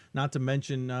up. Not to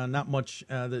mention, not much.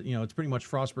 It's pretty much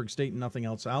Frostburg State and nothing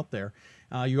else out there.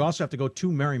 You also have to go to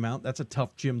Marymount. That's a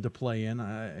tough gym to play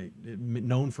in,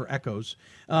 known for echoes.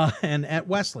 And at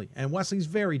Wesley, and Wesley's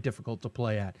very difficult to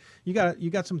play at. You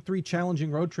got some 3 challenging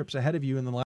road trips ahead of you in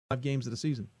the last 5 games of the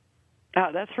season.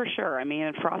 That's for sure. I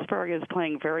mean, Frostburg is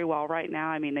playing very well right now.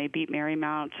 I mean, they beat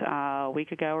Marymount a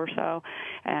week ago or so,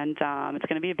 and it's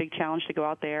going to be a big challenge to go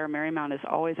out there. Marymount is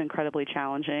always incredibly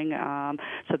challenging,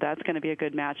 so that's going to be a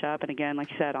good matchup. And again,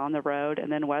 like you said, on the road. And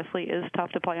then Wesley is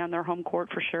tough to play on their home court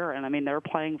for sure. And I mean, they're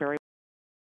playing very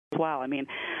well. I mean,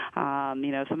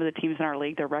 some of the teams in our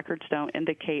league, their records don't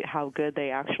indicate how good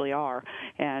they actually are.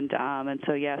 And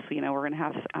so, yes, we're going to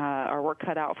have our work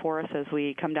cut out for us as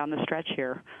we come down the stretch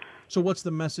here. So what's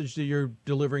the message that you're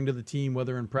delivering to the team,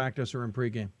 whether in practice or in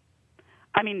pregame?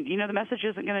 I mean, the message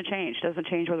isn't going to change. It doesn't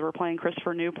change whether we're playing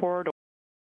Christopher Newport or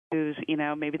who's,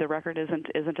 maybe the record isn't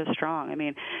as strong. I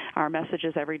mean, our message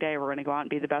is every day we're going to go out and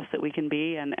be the best that we can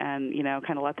be, and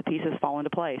kind of let the pieces fall into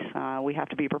place. We have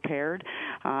to be prepared.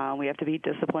 We have to be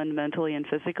disciplined mentally and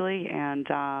physically, and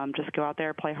just go out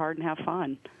there, play hard, and have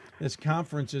fun. This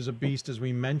conference is a beast, as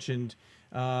we mentioned.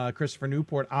 Christopher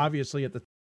Newport, obviously, at the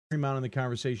amount in the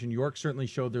conversation. York certainly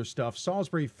showed their stuff.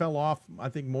 Salisbury fell off, I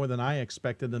think, more than I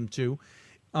expected them to.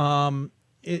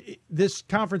 This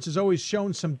conference has always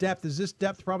shown some depth. Is this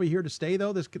depth probably here to stay,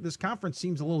 though? This conference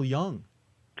seems a little young.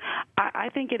 I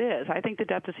think it is. I think the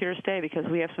depth is here to stay because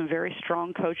we have some very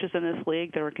strong coaches in this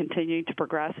league that are continuing to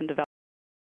progress and develop.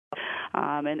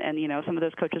 Some of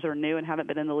those coaches are new and haven't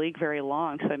been in the league very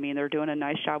long. So, I mean, they're doing a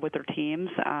nice job with their teams.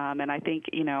 And I think,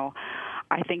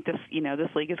 this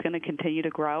league is going to continue to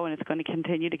grow and it's going to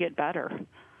continue to get better.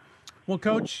 Well,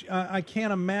 Coach, I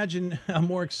can't imagine a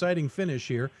more exciting finish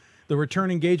here. The return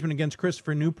engagement against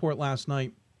Christopher Newport last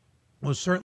night was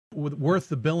certainly worth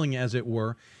the billing, as it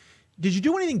were. Did you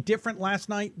do anything different last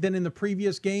night than in the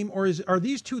previous game, or are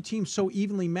these two teams so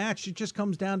evenly matched it just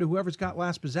comes down to whoever's got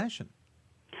last possession?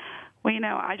 Well,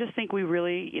 I just think we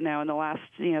really, in the last,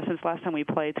 since last time we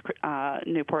played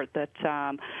Newport, that,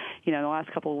 in the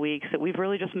last couple of weeks, that we've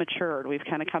really just matured. We've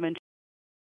kind of come into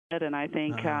it, and I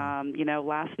think,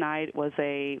 last night was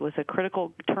a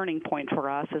critical turning point for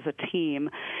us as a team.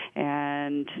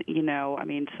 And,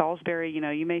 Salisbury,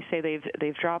 you may say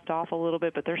they've dropped off a little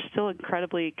bit, but they're still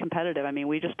incredibly competitive. I mean,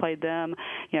 we just played them,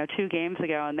 2 games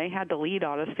ago, and they had the lead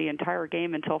on us the entire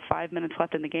game until 5 minutes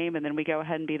left in the game, and then we go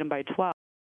ahead and beat them by 12.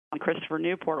 Christopher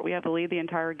Newport, we have the lead the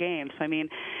entire game. So,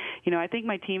 I think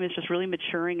my team is just really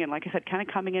maturing and, like I said, kind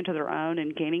of coming into their own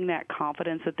and gaining that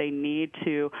confidence that they need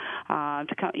to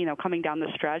coming down the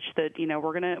stretch that,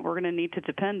 we're gonna need to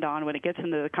depend on when it gets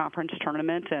into the conference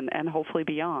tournament and hopefully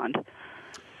beyond.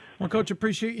 Well, Coach,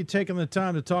 appreciate you taking the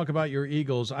time to talk about your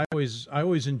Eagles. I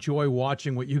always enjoy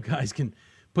watching what you guys can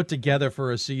put together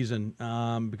for a season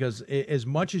because as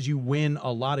much as you win a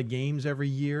lot of games every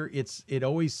year, it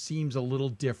always seems a little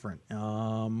different,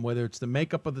 whether it's the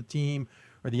makeup of the team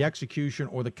or the execution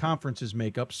or the conference's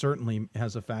makeup certainly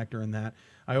has a factor in that.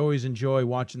 I always enjoy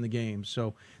watching the games.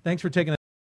 So thanks for taking a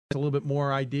little bit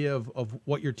more idea of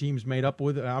what your team's made up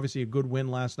with. Obviously a good win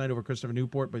last night over Christopher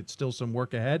Newport, but still some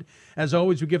work ahead. As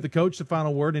always, we give the coach the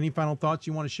final word. Any final thoughts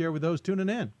you want to share with those tuning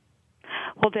in?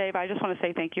 Well, Dave, I just want to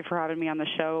say thank you for having me on the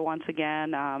show once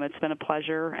again. It's been a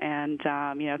pleasure, and,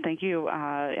 thank you.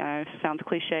 It sounds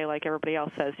cliche like everybody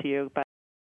else says to you, but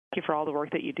thank you for all the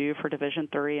work that you do for Division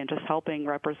III and just helping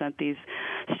represent these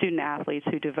student athletes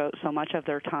who devote so much of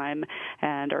their time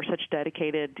and are such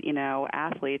dedicated,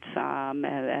 athletes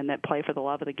and that play for the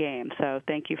love of the game. So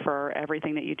thank you for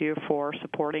everything that you do for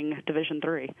supporting Division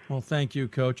III. Well, thank you,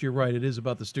 Coach. You're right. It is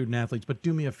about the student athletes, but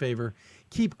do me a favor.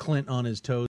 Keep Clint on his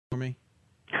toes for me.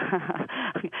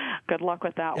 Good luck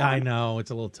with that one. I know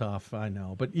it's a little tough. I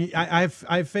know, but I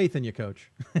have faith in you,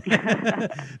 Coach.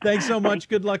 Thanks so much.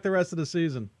 Good luck the rest of the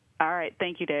season. All right.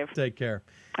 Thank you, Dave. Take care.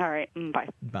 All right. Bye.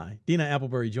 Bye. Dina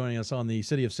Applebury joining us on the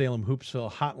City of Salem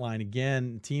Hoopsville hotline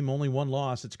again. Team only one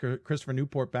loss. It's Christopher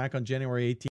Newport back on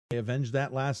January 18th. They avenged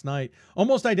that last night.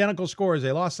 Almost identical scores.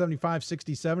 They lost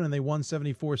 75-67 and they won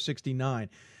 74-69.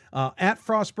 At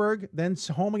Frostburg, then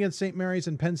home against St. Mary's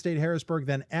and Penn State Harrisburg,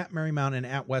 then at Marymount and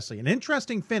at Wesley. An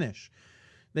interesting finish.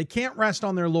 They can't rest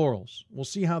on their laurels. We'll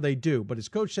see how they do. But as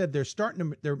Coach said,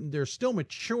 they're still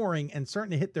maturing and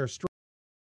starting to hit their stride.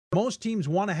 Most teams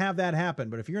want to have that happen,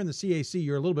 but if you're in the CAC,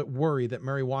 you're a little bit worried that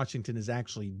Mary Washington is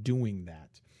actually doing that.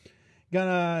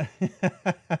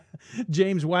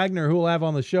 James Wagner, who we'll have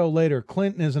on the show later.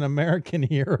 Clinton is an American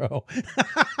hero.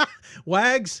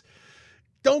 Wags,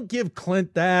 don't give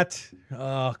Clint that.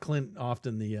 Clint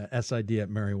often the SID at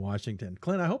Mary Washington.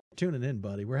 Clint, I hope you're tuning in,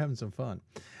 buddy. We're having some fun.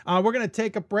 We're going to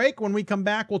take a break. When we come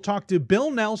back, we'll talk to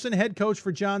Bill Nelson, head coach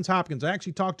for Johns Hopkins. I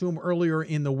actually talked to him earlier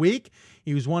in the week.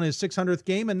 He was won his 600th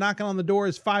game and knocking on the door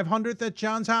his 500th at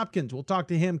Johns Hopkins. We'll talk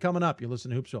to him coming up. You listen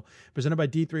to Hoopsville, presented by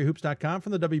D3Hoops.com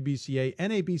from the WBCA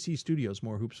and ABC studios.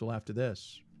 More Hoopsville after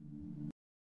this.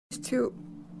 To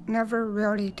never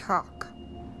really talk.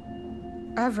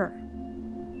 Ever.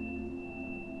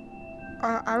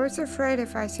 I was afraid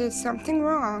if I said something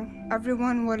wrong,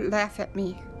 everyone would laugh at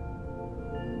me.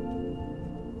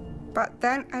 But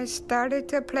then I started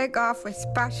to play golf with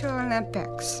Special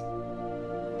Olympics.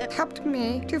 It helped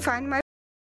me to find my...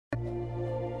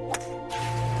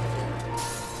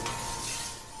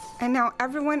 And now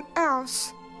everyone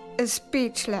else is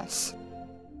speechless.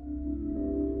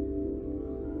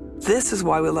 This is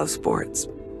why we love sports.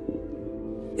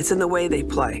 It's in the way they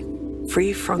play,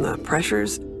 free from the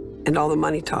pressures and all the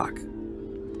money talk.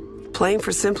 Playing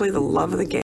for simply the love of the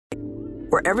game,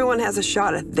 where everyone has a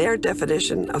shot at their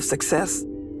definition of success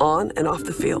on and off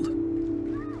the field.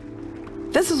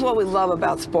 This is what we love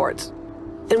about sports,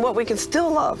 and what we can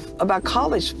still love about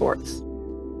college sports.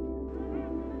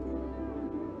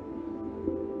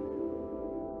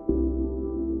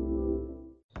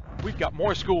 We've got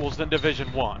more schools than Division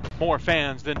I, more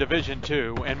fans than Division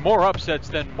II, and more upsets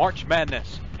than March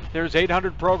Madness. There's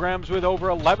 800 programs with over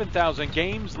 11,000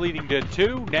 games leading to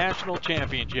 2 national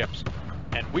championships.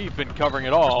 And we've been covering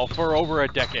it all for over a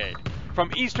decade.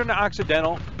 From Eastern to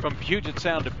Occidental, from Puget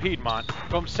Sound to Piedmont,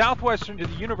 from Southwestern to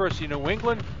the University of New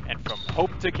England, and from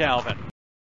Hope to Calvin.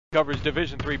 Covers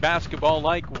Division III basketball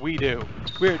like we do.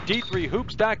 We're at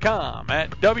D3Hoops.com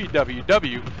at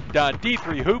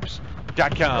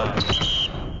www.d3hoops.com.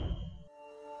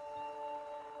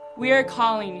 We are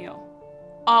calling you,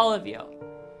 all of you.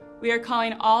 We are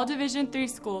calling all Division III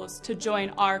schools to join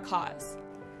our cause.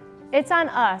 It's on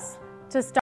us to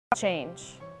start change.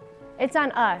 It's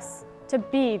on us to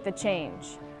be the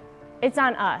change. It's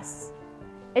on us.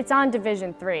 It's on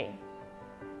Division III.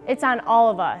 It's on all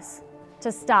of us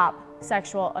to stop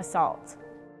sexual assault.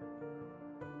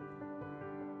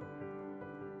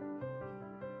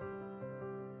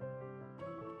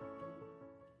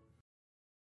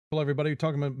 Hello, everybody. We're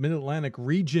talking about Mid-Atlantic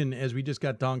region as we just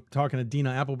got talking to Dina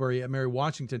Appleberry at Mary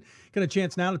Washington. Got a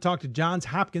chance now to talk to Johns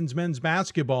Hopkins men's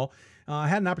basketball. I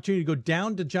had an opportunity to go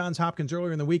down to Johns Hopkins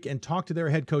earlier in the week and talk to their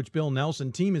head coach, Bill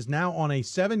Nelson. Team is now on a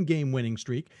 7-game winning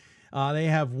streak. They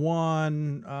have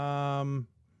won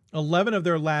 11 of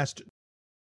their last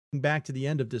back to the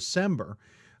end of December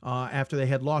after they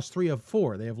had lost 3 of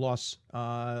 4. They have lost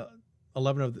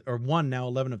 11 of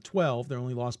 12. Their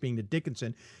only loss being to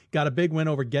Dickinson. Got a big win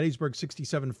over Gettysburg,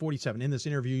 67-47. In this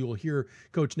interview, you'll hear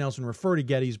Coach Nelson refer to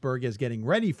Gettysburg as getting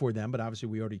ready for them, but obviously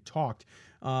we already talked.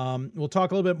 We'll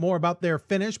talk a little bit more about their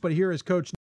finish, but here is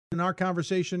Coach Nelson in our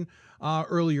conversation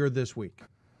earlier this week.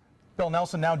 Bill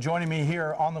Nelson now joining me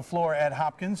here on the floor at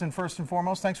Hopkins. And first and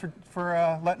foremost, thanks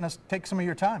for letting us take some of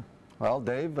your time. Well,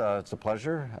 Dave, it's a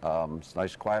pleasure. It's a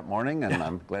nice, quiet morning, and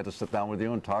I'm glad to sit down with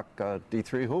you and talk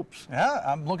D3 hoops. Yeah,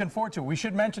 I'm looking forward to it. We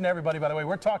should mention to everybody, by the way,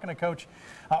 we're talking to Coach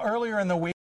earlier in the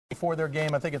week before their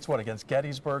game. I think it's, against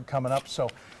Gettysburg coming up. So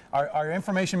our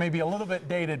information may be a little bit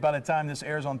dated by the time this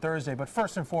airs on Thursday. But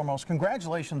first and foremost,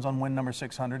 congratulations on win number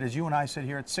 600. As you and I sit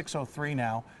here at 603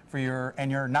 now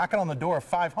and you're knocking on the door of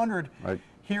 500. Right.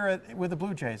 Here with the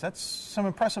Blue Jays. That's some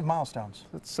impressive milestones.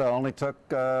 It's only took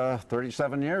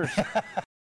 37 years.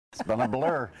 It's been a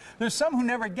blur. There's some who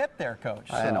never get there, Coach.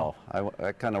 So. I know.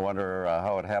 I kind of wonder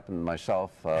how it happened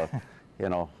myself.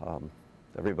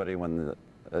 Everybody, when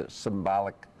the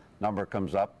symbolic number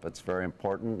comes up, it's very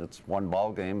important. It's one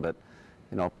ball game, but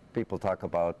people talk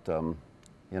about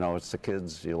it's the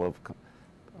kids. You love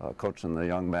coaching the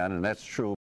young men, and that's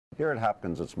true. Here at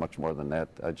Hopkins, it's much more than that.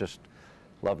 I just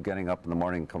love getting up in the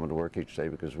morning and coming to work each day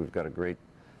because we've got a great,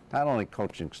 not only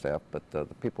coaching staff, but the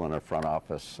people in our front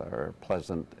office are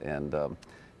pleasant and,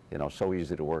 so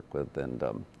easy to work with.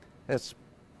 And it's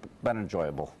been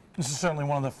enjoyable. This is certainly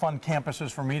one of the fun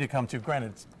campuses for me to come to.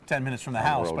 Granted, it's 10 minutes from the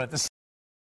house, but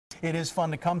it is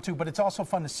fun to come to. But it's also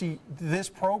fun to see this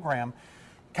program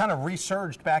kind of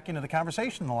resurged back into the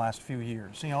conversation in the last few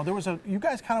years. You know, you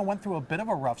guys kind of went through a bit of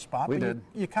a rough spot. We but did.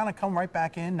 You kind of come right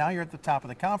back in. Now you're at the top of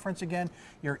the conference again.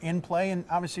 You're in play, and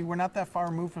obviously we're not that far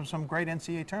removed from some great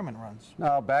NCAA tournament runs.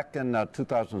 No, back in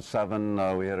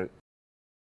 2007, we had a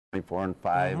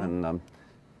 24-5, and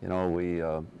you know,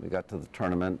 we got to the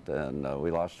tournament and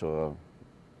we lost to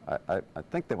I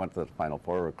think they went to the Final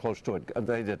Four or close to it.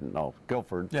 They didn't know.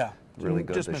 Guilford, yeah, really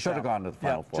good. They should have gone to the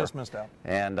Final Four. Just missed out.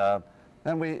 And I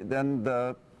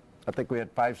think we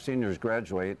had 5 seniors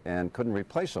graduate and couldn't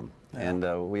replace them. Yeah.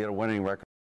 And we had a winning record,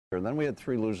 and then we had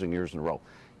 3 losing years in a row.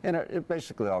 And it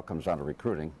basically all comes down to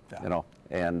recruiting, you know.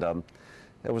 And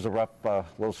it was a rough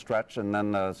little stretch, and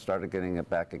then started getting it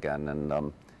back again. And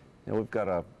you know, we've got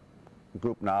a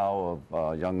group now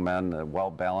of young men,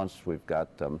 well balanced. We've got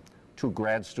 2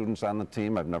 grad students on the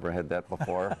team. I've never had that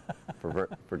before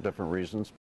for different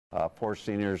reasons. 4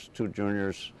 seniors, 2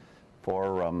 juniors,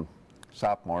 4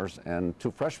 sophomores, and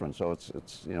 2 freshmen. So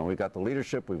it's you know, we've got the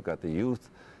leadership, we've got the youth,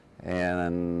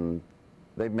 and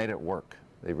they've made it work.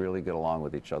 They really get along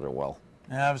with each other well.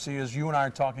 And obviously, as you and I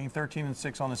are talking,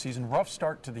 13-6 on the season, rough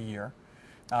start to the year.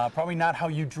 Probably not how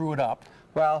you drew it up.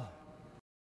 Well,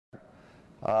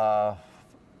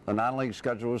 the non-league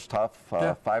schedule was tough.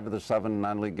 5 of the 7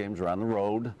 non-league games were on the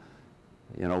road.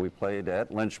 You know, we played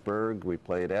at Lynchburg, we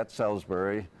played at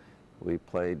Salisbury, we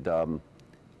played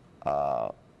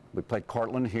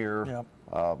Cortland here. Yep.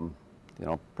 You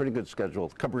know, pretty good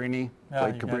schedule. Cabrini,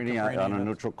 played Cabrini on a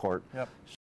neutral court. Yep.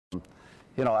 So,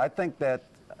 you know, I think that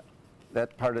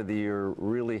part of the year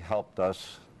really helped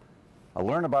us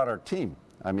learn about our team.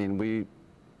 I mean,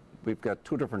 we've got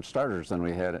 2 different starters than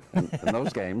we had in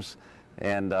those games.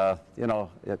 And, you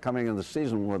know, coming into the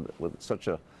season with such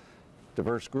a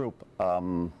diverse group,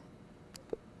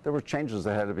 there were changes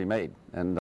that had to be made.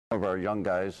 And some of our young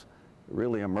guys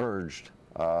really emerged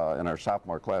in our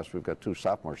sophomore class. We've got 2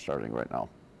 sophomores starting right now.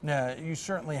 Yeah, you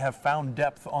certainly have found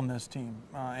depth on this team.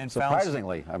 And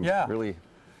surprisingly, I'm really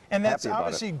and that's happy about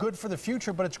obviously good for the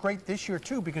future, but it's great this year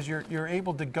too, because you're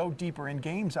able to go deeper in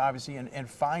games, obviously, and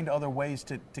find other ways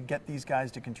to get these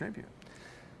guys to contribute.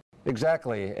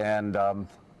 Exactly, and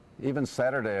even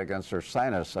Saturday against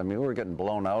Ursinus, I mean, we were getting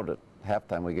blown out at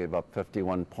halftime. We gave up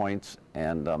 51 points,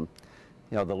 and you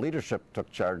know, the leadership took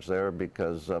charge there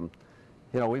because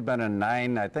you know, we've been in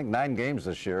 9 games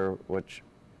this year, which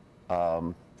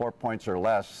 4 points or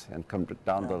less, and come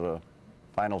down to the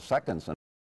final seconds, and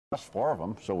lost 4 of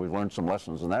them. So we've learned some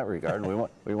lessons in that regard, and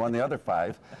we won the other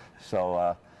 5.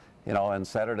 So you know, and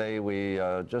Saturday we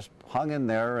just hung in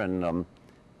there and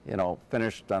you know,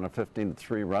 finished on a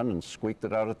 15-3 run and squeaked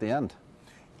it out at the end.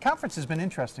 Conference has been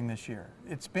interesting this year.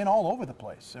 It's been all over the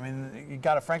place. I mean, you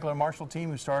got a Franklin Marshall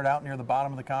team who started out near the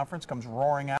bottom of the conference, comes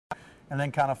roaring out, and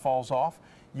then kind of falls off.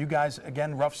 You guys,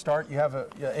 again, rough start. You have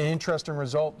an interesting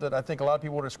result that I think a lot of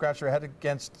people would have scratched their head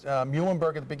against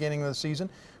Muhlenberg at the beginning of the season.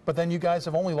 But then you guys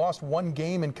have only lost 1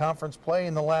 game in conference play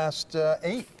in the last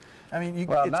 8. I mean,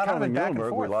 well, it's not kind only of back Muhlenberg, and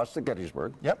forth. we lost to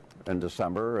Gettysburg. Yep. In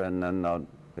December, and then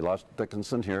we lost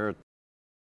Dickinson here.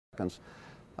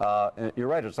 You're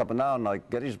right, it's up and down. Like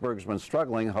Gettysburg's been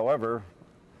struggling. However,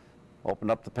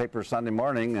 opened up the paper Sunday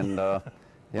morning, and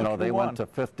you know, they went to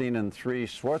 15-3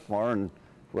 Swarthmore, and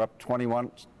we're up 21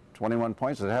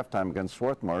 points at halftime against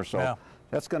Swarthmore. So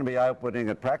that's going to be eye-opening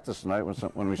at practice tonight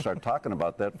when we start talking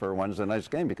about that for Wednesday night's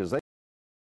game, because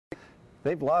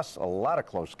they've lost a lot of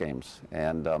close games,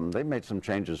 and they've made some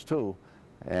changes too,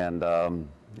 and you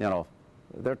know,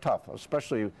 they're tough,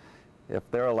 especially if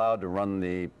they're allowed to run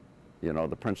the, you know,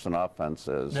 the Princeton offense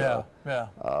as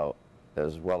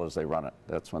well as they run it.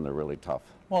 That's when they're really tough.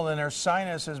 Well, then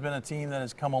Ursinus has been a team that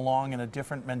has come along in a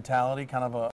different mentality, kind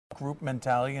of a group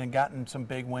mentality, and gotten some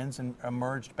big wins and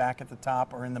emerged back at the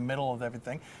top or in the middle of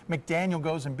everything. McDaniel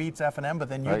goes and beats F&M, but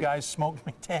then you guys smoked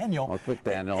McDaniel.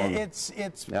 It's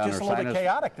just a little bit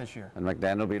chaotic this year. And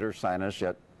McDaniel beat Ursinus,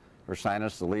 yet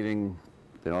Ursinus, the leading,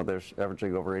 you know, they're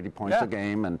averaging over 80 points a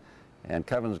game, and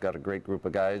Kevin's got a great group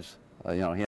of guys. You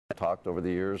know, he and I talked over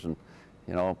the years, and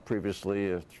you know,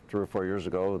 previously 3 or 4 years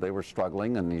ago, they were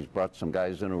struggling, and he's brought some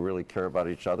guys in who really care about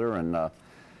each other, and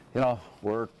you know,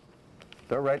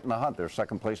 they're right in the hunt. They're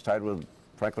second place tied with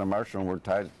Franklin Marshall, and we're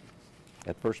tied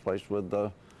at first place with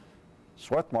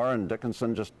Swarthmore, and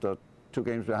Dickinson just 2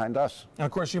 games behind us. And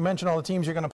of course, you mentioned all the teams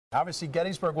you're going to play. Obviously,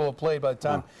 Gettysburg will have played by the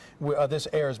time this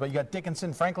airs, but you got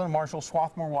Dickinson, Franklin Marshall,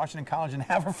 Swarthmore, Washington College, and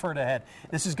Haverford ahead.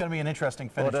 This is going to be an interesting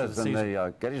finish to the season. And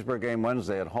the Gettysburg game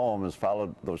Wednesday at home has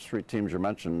followed those 3 teams you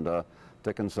mentioned,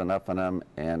 Dickinson, F&M,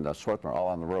 and Swarthmore, all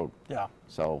on the road. Yeah.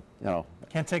 So, you know.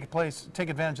 Can't take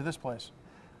advantage of this place.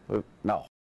 No.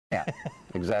 Yeah,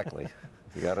 exactly.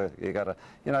 You gotta,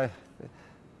 you know,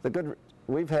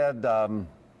 We've had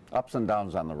ups and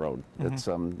downs on the road. It's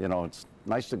you know, it's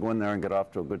nice to go in there and get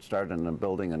off to a good start in the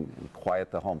building and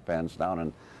quiet the home fans down.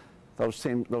 And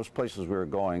those places we were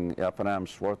going, F&M,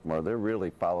 Swarthmore, they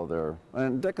really follow their,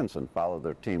 and Dickinson follow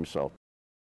their team. So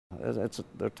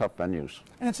they're tough venues.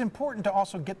 And it's important to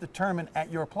also get the tournament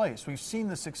at your place. We've seen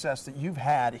the success that you've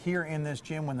had here in this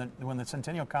gym when the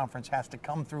Centennial Conference has to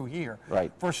come through here,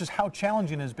 right, versus how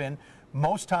challenging it has been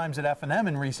most times at F&M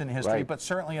in recent history, right, but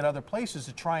certainly at other places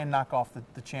to try and knock off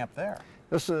the champ there.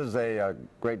 This is a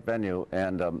great venue,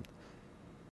 and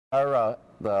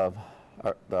the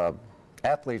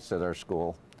athletes at our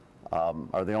school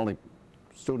are the only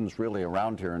students really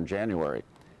around here in January.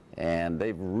 And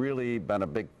they've really been a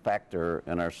big factor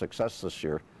in our success this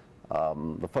year.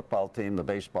 The football team, the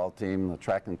baseball team, the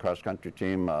track and cross country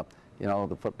team, you know,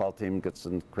 the football team gets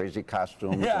in crazy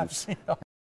costumes and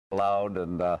loud,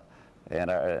 and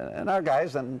our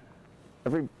guys, and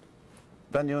every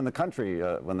venue in the country,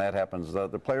 when that happens, the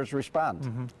players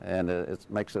respond, and it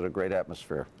makes it a great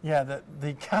atmosphere. Yeah,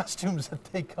 the costumes that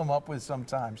they come up with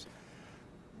sometimes,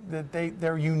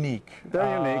 they're unique.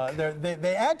 They're unique.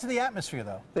 They add to the atmosphere,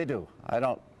 though. They do. I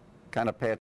don't kind of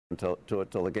pay attention to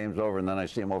it till the game's over, and then I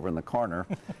see him over in the corner.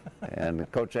 And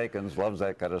Coach Akins loves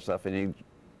that kind of stuff, and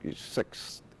he's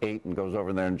 6'8" and goes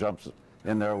over there and jumps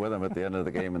in there with them at the end of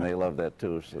the game, and they love that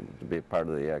too, so to be a part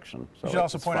of the action. So you should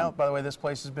also point out, by the way, this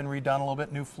place has been redone a little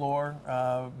bit, new floor,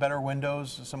 better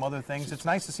windows, some other things. It's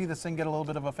nice to see this thing get a little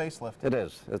bit of a facelift. It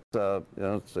is. It's you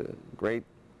know, it's a great,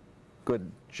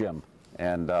 good gym.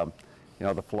 And you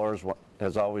know, the floor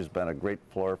has always been a great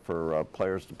floor for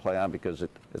players to play on, because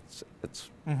it's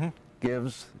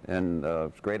gives, and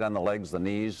it's great on the legs, the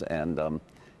knees, and you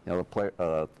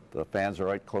know, the fans are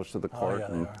right close to the court.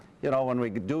 Yeah, and you know, when we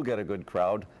do get a good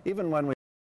crowd, even when we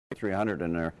get 300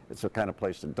 in there, it's the kind of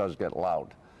place that does get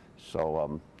loud.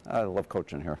 So I love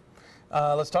coaching here.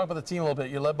 Let's talk about the team a little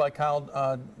bit. You're led by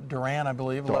Kyle Duran, I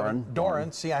believe.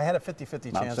 Doran. See, I had a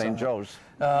 50-50 chance. St. Joe's.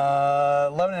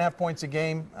 11.5 points a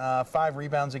game, 5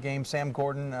 rebounds a game. Sam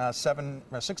Gordon,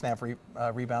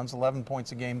 6.5 rebounds, 11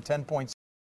 points a game, 10 points,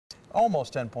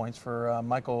 almost 10 points for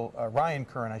Ryan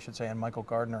Curran, I should say, and Michael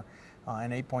Gardner,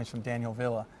 and 8 points from Daniel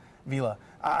Vila.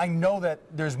 I know that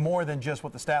there's more than just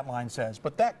what the stat line says,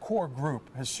 but that core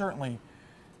group has certainly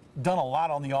done a lot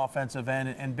on the offensive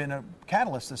end and been a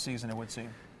catalyst this season, it would seem.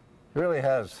 It really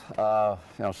has. You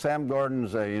know, Sam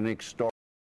Gordon's a unique story.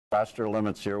 Roster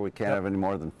limits here. We can't have any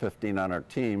more than 15 on our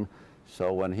team.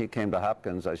 So when he came to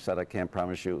Hopkins, I said, I can't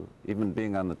promise you even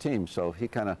being on the team. So he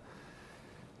kind of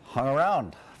hung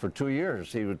around for 2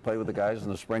 years. He would play with the guys in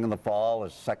the spring and the fall.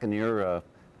 His second year,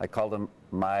 I called him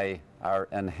our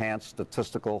enhanced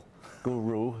statistical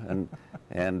guru, and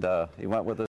he went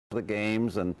with us to the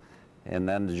games. And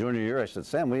then the junior year, I said,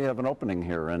 Sam, we have an opening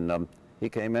here. And he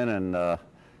came in, and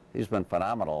he's been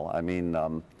phenomenal. I mean,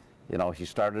 you know, he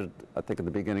started, I think, at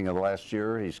the beginning of the last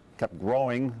year. He's kept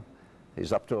growing.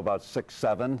 He's up to about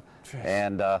 6'7".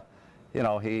 And, you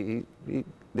know,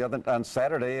 on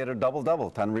Saturday, he had a double-double,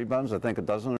 10 rebounds, I think a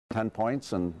dozen, 10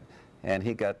 points. And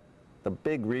he got the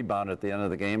big rebound at the end of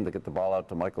the game to get the ball out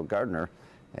to Michael Gardner.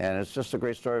 And it's just a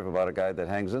great story about a guy that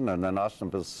hangs in there. And then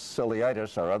Austin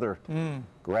Vasiliadis, our other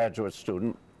graduate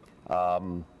student,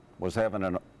 was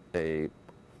having a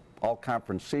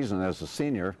all-conference season as a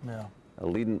senior,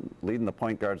 leading the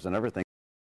point guards and everything.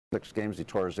 6 games, he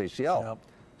tore his ACL. Yep.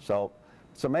 So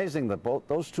it's amazing that both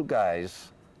those two guys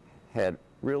had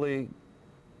really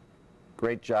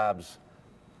great jobs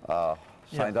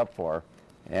signed up for,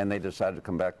 and they decided to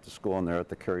come back to school, and they're at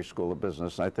the Carey School of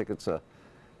Business. And I think it's a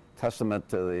testament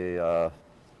to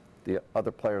the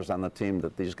other players on the team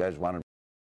that these guys wanted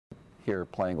to be here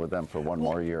playing with them for one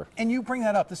more year. And you bring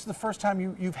that up. This is the first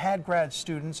time you've had grad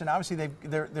students, and obviously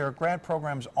there are grad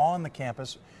programs on the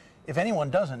campus. If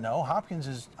anyone doesn't know, Hopkins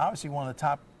is obviously one of the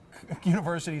top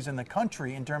universities in the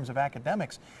country in terms of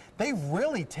academics. They've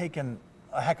really taken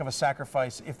a heck of a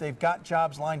sacrifice if they've got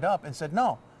jobs lined up and said,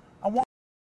 no, I want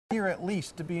here at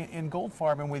least to be in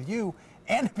Goldfarb with you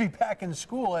and to be back in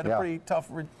school at a pretty tough,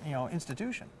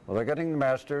 institution. Well, they're getting the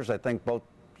masters. I think both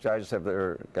guys have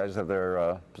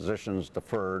their positions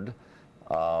deferred,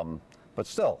 but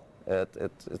still,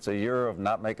 it's a year of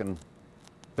not making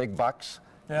big bucks,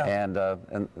 and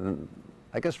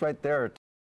I guess right there,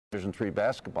 Division III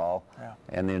basketball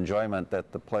and the enjoyment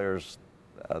that the players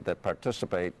that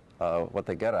participate, what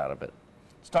they get out of it.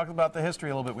 Let's talk about the history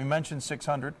a little bit. We mentioned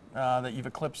 600, that you've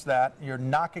eclipsed that. You're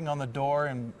knocking on the door,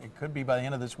 and it could be by the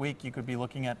end of this week, you could be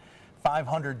looking at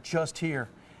 500 just here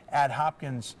at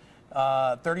Hopkins.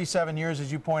 37 years,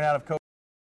 as you point out, of coaching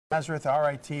Nazareth,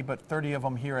 RIT, but 30 of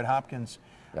them here at Hopkins.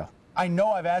 Yeah. I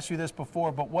know I've asked you this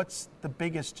before, but what's the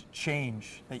biggest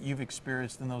change that you've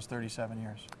experienced in those 37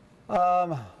 years?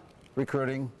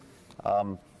 Recruiting.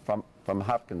 From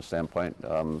Hopkins' standpoint,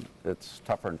 it's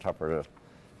tougher and tougher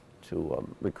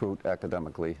to recruit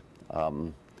academically.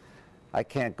 I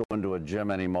can't go into a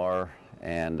gym anymore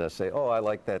and say, oh, I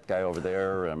like that guy over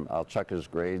there, and I'll check his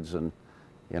grades, and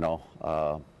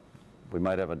we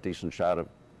might have a decent shot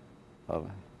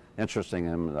of interesting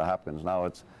him in the Hopkins.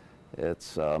 Now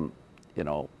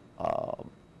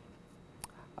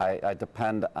I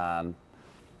depend on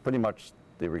pretty much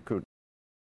the recruit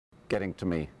getting to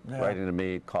me, writing to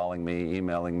me, calling me,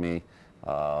 emailing me,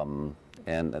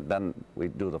 and then we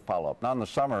do the follow-up. Now in the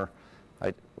summer,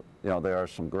 there are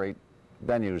some great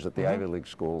venues at the Ivy League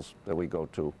schools that we go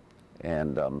to,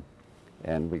 and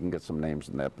we can get some names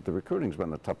in that. But the recruiting's been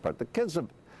the tough part. The kids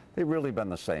they've really been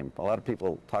the same. A lot of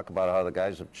people talk about how the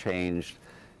guys have changed.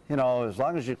 As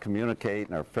long as you communicate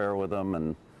and are fair with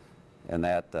them, and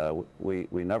that we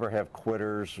never have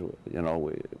quitters.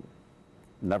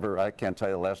 I can't tell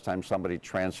you the last time somebody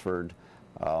transferred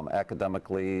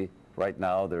academically. Right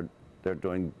now, they're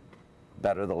doing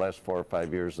better the last 4 or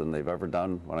 5 years than they've ever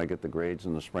done when I get the grades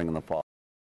in the spring and the fall.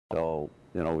 So,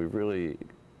 we've really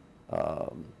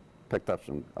picked up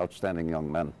some outstanding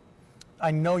young men. I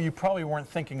know you probably weren't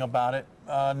thinking about it.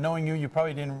 Knowing you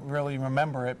probably didn't really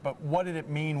remember it, but what did it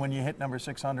mean when you hit number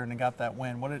 600 and got that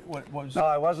win? What was... No,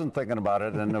 I wasn't thinking about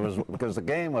it, and it was because the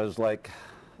game was like...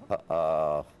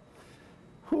 at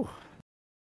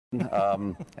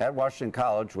Washington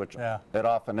College, which it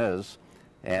often is,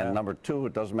 and number two,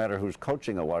 it doesn't matter who's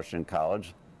coaching at Washington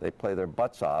College, they play their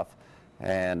butts off,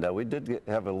 and we did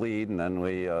have a lead, and then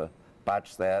we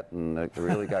botched that, and it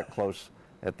really got close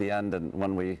at the end, and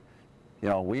when we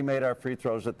made our free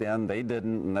throws at the end, they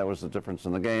didn't, and that was the difference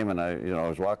in the game, and I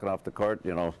was walking off the court,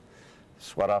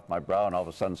 sweat off my brow, and all of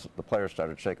a sudden the players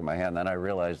started shaking my hand, and then I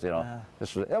realized, it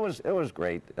was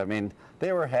great. I mean,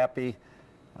 they were happy.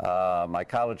 My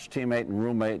college teammate and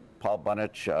roommate, Paul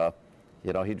Bunich,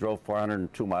 he drove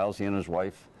 402 miles, he and his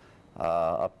wife,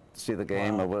 up to see the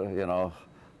game. Wow.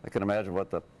 I can imagine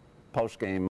what the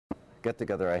post-game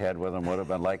get-together I had with him would have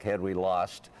been like had we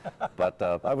lost. But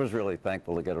I was really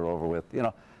thankful to get it over with.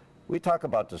 We talk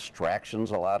about distractions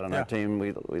a lot on our team.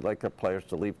 We like our players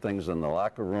to leave things in the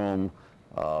locker room.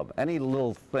 Any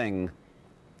little thing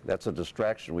that's a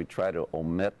distraction, we try to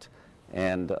omit.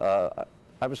 And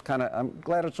I'm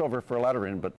glad it's over for a lot of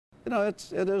reasons, but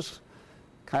it is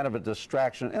kind of a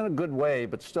distraction in a good way,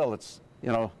 but still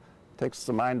takes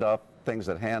the mind off things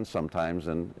at hand sometimes,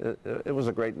 and it was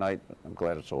a great night. I'm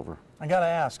glad it's over. I got to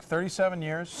ask, 37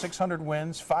 years, 600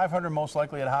 wins, 500 most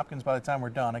likely at Hopkins by the time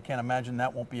we're done. I can't imagine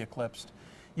that won't be eclipsed.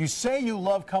 You say you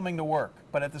love coming to work,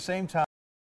 but at the same time,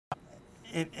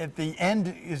 at the end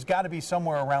has got to be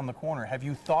somewhere around the corner. Have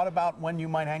you thought about when you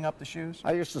might hang up the shoes?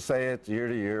 I used to say it year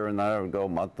to year, and then I would go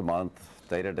month to month,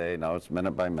 day to day. Now it's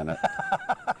minute by minute.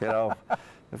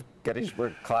 If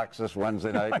Gettysburg clocks this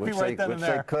Wednesday night, which they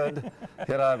could,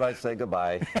 I might say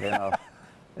goodbye.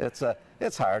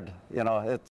 It's hard.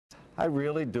 I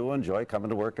really do enjoy coming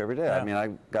to work every day. Yeah. I mean,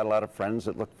 I've got a lot of friends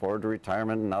that look forward to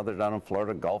retirement, and now they're down in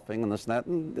Florida golfing and this and that,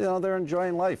 and they're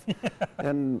enjoying life.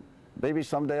 And maybe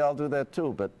someday I'll do that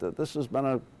too, but this has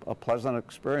been a pleasant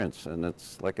experience, and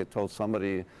it's like I told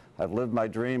somebody, I've lived my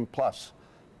dream plus.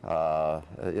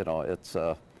 It's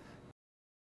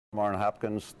Warren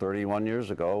Hopkins 31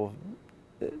 years ago.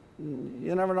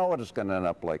 You never know what it's going to end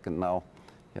up like, and now,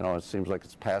 it seems like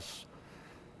it's passed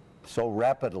so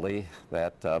rapidly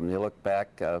that you look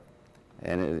back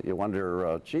and you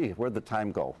wonder, gee, where'd the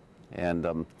time go? And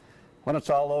when it's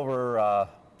all over,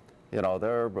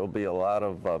 there will be a lot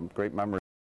of great memories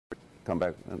come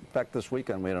back. In fact, this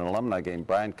weekend we had an alumni game.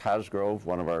 Brian Cosgrove,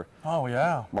 one of our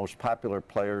most popular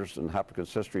players in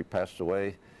Hopkins history, passed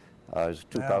away. He's a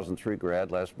 2003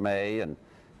 grad last May, and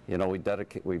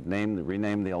we've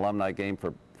renamed the alumni game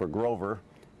for Grover,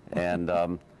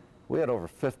 and we had over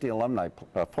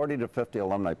 40 to 50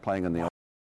 alumni playing in the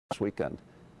this weekend,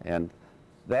 and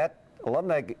that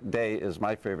alumni day is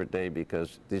my favorite day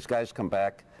because these guys come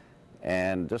back.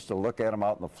 And just to look at them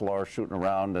out on the floor, shooting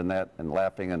around and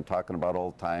laughing and talking about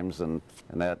old times and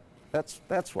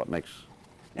that's what makes.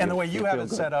 And the way you have it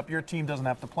set up, your team doesn't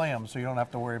have to play them, so you don't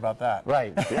have to worry about that.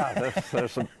 Right. Yeah.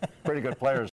 There's some pretty good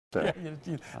players.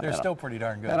 They're still pretty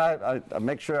darn good. And I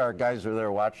make sure our guys are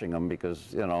there watching them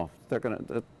because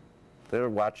they're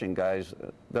watching guys.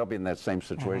 They'll be in that same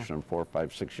situation in 4,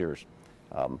 5, 6 years.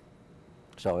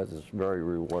 So it is very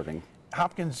rewarding.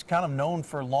 Hopkins kind of known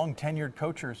for long tenured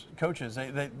coaches.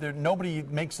 Nobody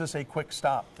makes this a quick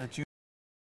stop. That you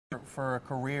for a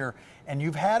career, and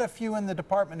you've had a few in the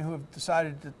department who have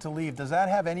decided to leave. Does that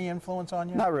have any influence on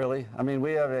you? Not really. I mean,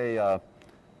 we have a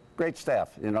great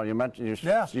staff. You know, you mentioned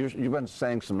you've been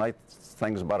saying some nice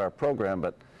things about our program,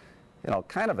 but you know,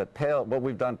 kind of what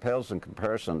we've done pales in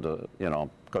comparison to, you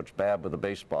know, Coach Babb with the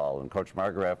baseball and Coach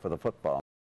Margraf with the football,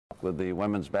 with the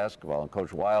women's basketball, and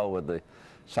Coach Weil with the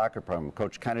soccer program,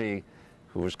 Coach Kennedy,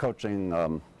 who was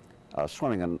coaching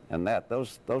swimming and that.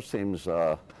 Those teams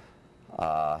have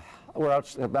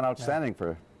been outstanding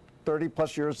for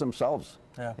 30-plus years themselves.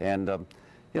 Yeah. And,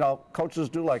 you know, coaches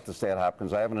do like to stay at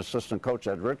Hopkins. I have an assistant coach,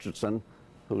 Ed Richardson,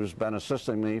 who's been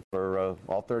assisting me for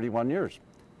all 31 years.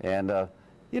 And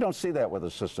you don't see that with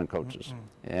assistant coaches.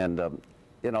 And,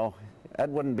 you know, Ed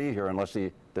wouldn't be here unless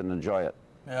he didn't enjoy it.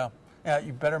 Yeah. Yeah,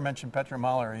 you better mention Petra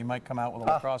Mahler. He might come out with a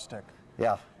lacrosse stick.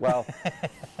 Yeah, well,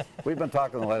 we've been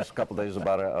talking the last couple of days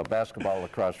about a basketball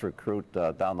lacrosse recruit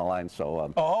down the line. So,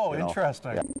 you know,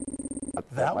 interesting. Yeah,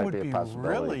 that might would be a be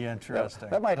possibility. really interesting. Yeah,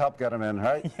 that might help get him in,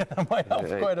 right? Yeah, that might help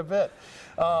quite a bit.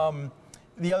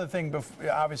 The other thing,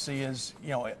 obviously, is, you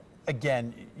know,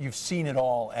 again, you've seen it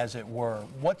all, as it were.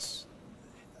 What's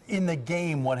in the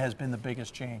game? What has been the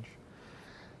biggest change?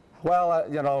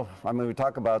 Well, you know, I mean, we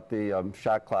talk about the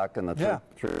shot clock and the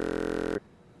three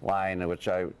line, which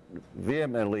I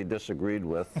vehemently disagreed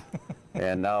with,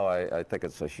 and now I think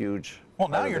it's a huge. Well,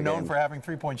 now you're known for having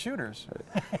three-point shooters.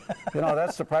 You know,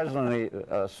 that's surprisingly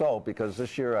so, because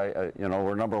this year, you know,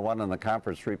 we're number 1 in the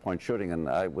conference three-point shooting, and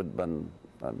I would have been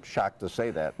shocked to say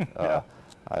that.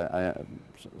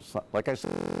 Like I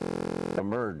said,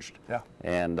 emerged. Yeah.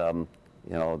 And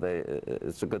you know,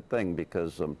 it's a good thing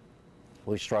because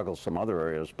we struggle some other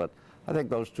areas, but I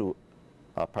think those two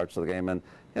parts of the game. And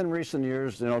in recent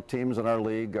years, you know, teams in our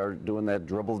league are doing that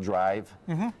dribble drive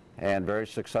and very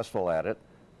successful at it.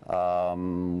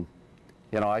 You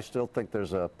know, I still think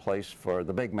there's a place for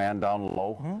the big man down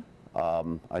low.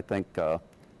 I think,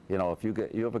 you know, if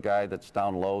you have a guy that's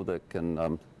down low that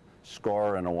can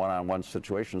score in a one-on-one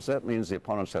situation, so that means the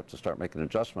opponents have to start making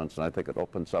adjustments, and I think it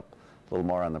opens up a little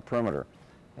more on the perimeter.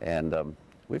 And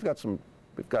we've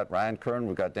got Ryan Kern,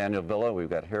 we've got Daniel Villa, we've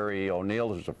got Harry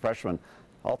O'Neill, who's a freshman.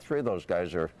 All three of those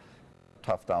guys are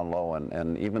tough down low,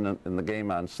 and even in the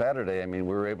game on Saturday, I mean,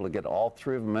 we were able to get all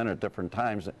three of them in at different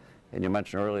times. And you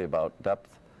mentioned earlier about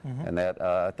depth, and that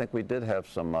I think we did have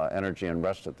some energy and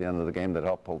rest at the end of the game that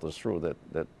helped pull us through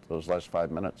those last 5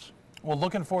 minutes. Well,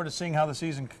 looking forward to seeing how the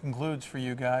season concludes for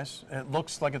you guys. It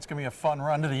looks like it's going to be a fun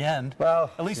run to the end. Well,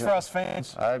 at least for us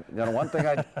fans. You know, one thing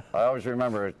I always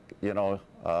remember, you know,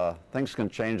 things can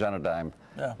change on a dime,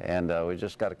 and we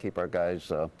just got to keep our guys.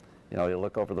 You know, you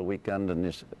look over the weekend, and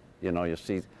you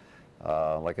see,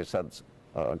 like I said,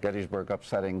 Gettysburg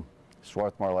upsetting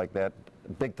Swarthmore like that.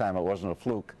 Big time, it wasn't a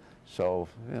fluke. So,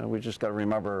 you know, we just got to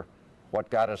remember what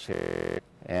got us here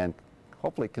and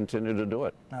hopefully continue to do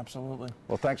it. Absolutely.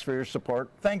 Well, thanks for your support.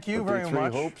 Thank you very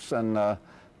much. Hoops, and I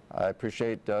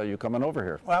appreciate you coming over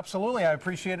here. Well, absolutely. I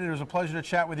appreciate it. It was a pleasure to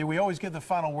chat with you. We always give the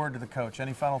final word to the coach.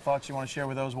 Any final thoughts you want to share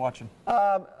with those watching?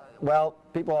 Well,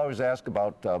 people always ask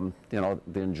about, you know,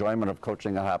 the enjoyment of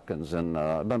coaching at Hopkins, and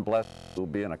I've been blessed to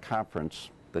be in a conference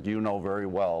that you know very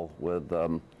well with,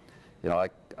 you know,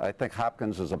 I think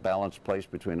Hopkins is a balanced place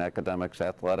between academics,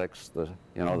 athletics, the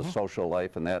social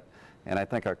life, and that. And I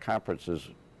think our conference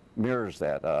mirrors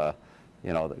that.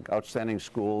 You know, the outstanding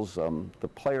schools, the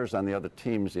players on the other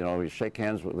teams. You know, you shake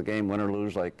hands with the game, win or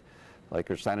lose, like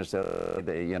Ursinus said.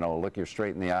 They, you know, look you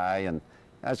straight in the eye, and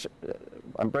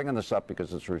I'm bringing this up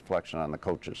because it's a reflection on the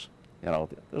coaches. You know,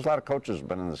 there's a lot of coaches who've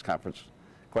been in this conference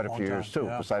quite a few years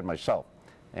too, beside myself,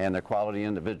 and they're quality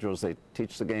individuals. They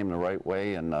teach the game the right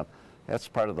way, and that's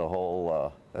part of the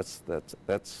whole. That's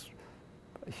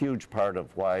a huge part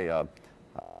of why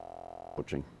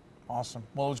coaching. Awesome.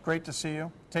 Well, it was great to see you.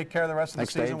 Take care of the rest of the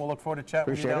season. Dave. We'll look forward to chatting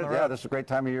with you down the road. Yeah, this is a great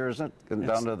time of year, isn't it? Getting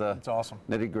down to the awesome.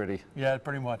 Nitty-gritty. Yeah,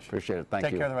 pretty much. Appreciate it. Thank you.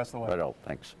 Take care of the rest of the way. Right,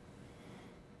 thanks.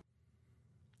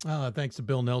 Thanks to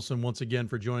Bill Nelson once again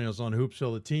for joining us on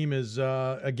Hoopsville. The team is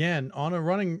again on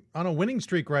a winning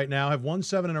streak right now. Have won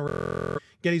 7 in a row.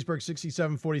 Gettysburg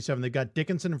 67-47. They've got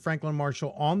Dickinson and Franklin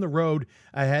Marshall on the road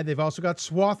ahead. They've also got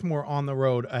Swarthmore on the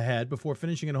road ahead before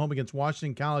finishing at home against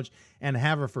Washington College and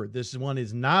Haverford. This one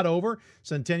is not over.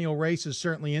 Centennial race is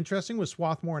certainly interesting with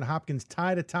Swarthmore and Hopkins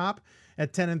tied atop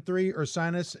at 10-3.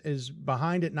 Ursinus is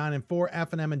behind at 9-4.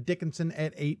 F&M and Dickinson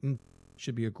at 8.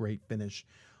 Should be a great finish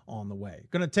on the way.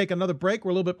 Going to take another break. We're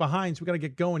a little bit behind, so we got to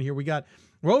get going here. We got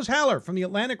Rose Haller from the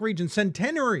Atlantic Region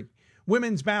Centenary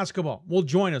Women's Basketball will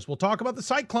join us. We'll talk about the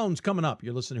Cyclones coming up.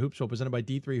 You're listening to Hoopsville, presented by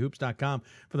D3Hoops.com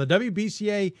from the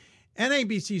WBCA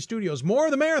NABC studios. More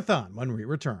of the marathon when we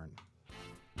return.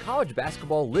 College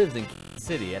basketball lives in Kansas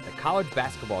City at the College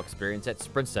Basketball Experience at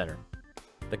Sprint Center.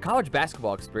 The College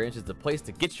Basketball Experience is the place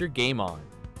to get your game on.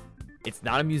 It's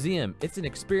not a museum, it's an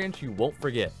experience you won't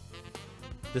forget.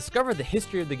 Discover the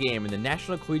history of the game in the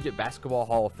National Collegiate Basketball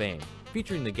Hall of Fame,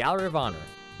 featuring the Gallery of Honor,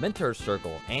 Mentor's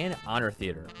Circle, and Honor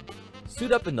Theater.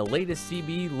 Suit up in the latest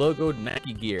CBE logoed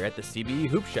Nike gear at the CBE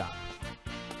Hoop Shop.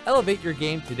 Elevate your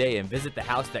game today and visit the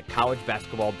house that college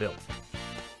basketball built.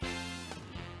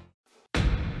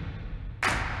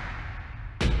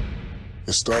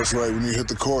 It starts right when you hit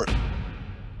the court.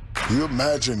 You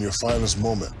imagine your finest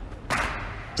moment.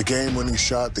 The game-winning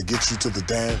shot that gets you to the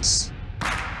dance,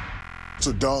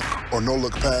 to dunk or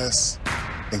no-look pass,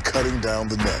 and cutting down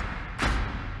the net.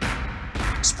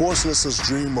 Sports lets us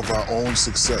dream of our own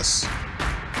success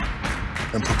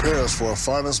and prepare us for our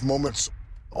finest moments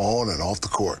on and off the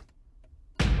court.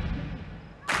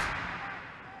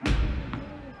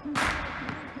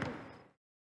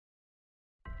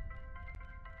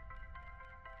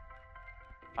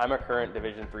 I'm a current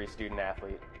Division III student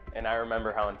athlete, and I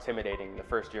remember how intimidating the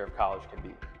first year of college can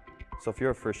be. So if you're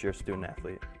a first-year student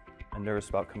athlete and nervous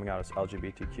about coming out as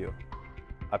LGBTQ,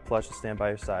 I pledge to stand by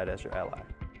your side as your ally.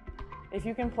 If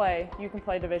you can play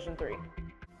Division III.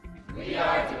 We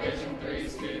are Division III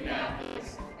student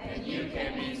athletes, and you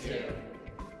can be too.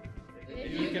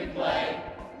 If you can play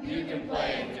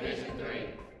in Division III.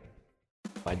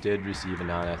 I did receive a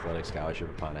non-athletic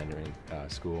scholarship upon entering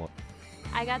school.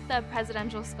 I got the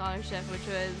presidential scholarship, which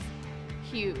was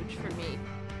huge for me.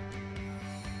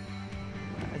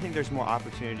 I think there's more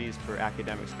opportunities for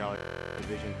academic scholarships in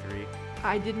Division III.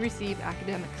 I did receive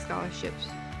academic scholarships.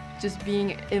 Just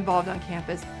being involved on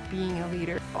campus, being a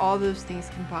leader, all those things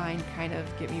combined kind of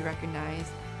get me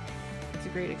recognized. It's a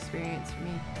great experience for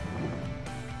me.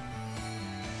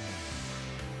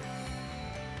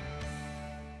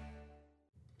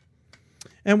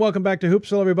 And welcome back to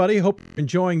Hoopsville, everybody. Hope you're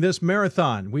enjoying this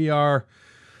marathon. We are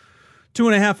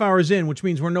 2.5 hours in, which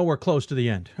means we're nowhere close to the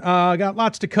end. Got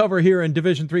lots to cover here in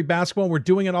Division III basketball. We're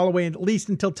doing it all the way at least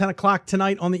until 10 o'clock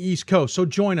tonight on the East Coast. So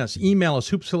join us. Email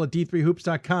us,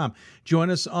 hoopsville@d3hoops.com.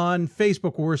 Join us on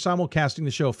Facebook, where we're simulcasting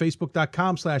the show,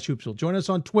 facebook.com/Hoopsville. Join us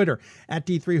on Twitter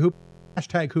 @D3Hoop,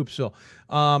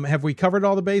 #Hoopsville. Have we covered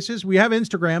all the bases? We have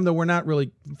Instagram, though we're not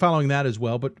really following that as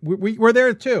well, but we're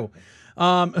there too.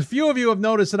 A few of you have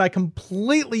noticed that I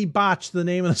completely botched the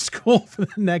name of the school for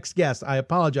the next guest. I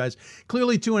apologize.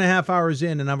 Clearly 2.5 hours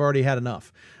in, and I've already had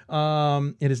enough.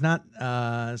 It is not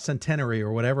Centenary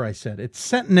or whatever I said. It's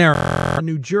Centenary,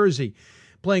 New Jersey,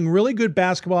 playing really good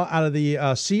basketball out of the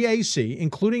CAC,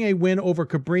 including a win over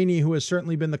Cabrini, who has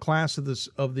certainly been the class of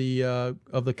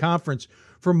the conference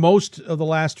for most of the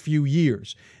last few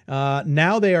years.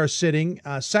 Now they are sitting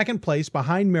second place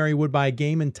behind Marywood by a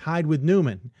game and tied with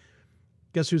Newman.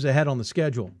 Guess who's ahead on the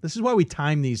schedule? This is why we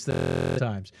time these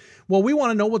times. Well, we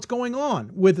want to know what's going on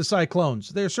with the Cyclones.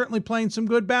 They're certainly playing some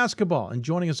good basketball. And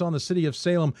joining us on the City of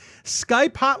Salem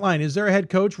Skype hotline is their head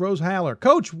coach, Rose Haller.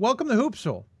 Coach, welcome to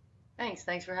Hoopsville.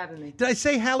 Thanks for having me. Did I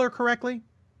say Haller correctly?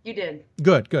 You did.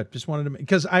 Good. Just wanted to,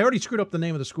 because I already screwed up the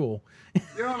name of the school.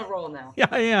 You're on a roll now. Yeah,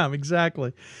 I am,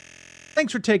 exactly.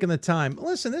 Thanks for taking the time.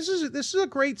 Listen, this is a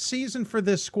great season for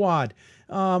this squad.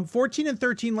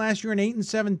 14-13 last year and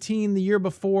 8-17 the year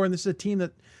before, and this is a team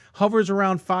that hovers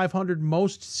around 500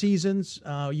 most seasons.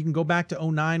 You can go back to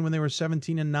 2009 when they were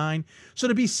 17-9. So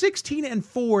to be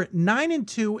 16-4,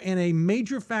 9-2, and a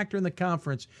major factor in the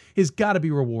conference has got to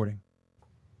be rewarding.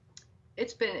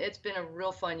 It's been a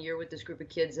real fun year with this group of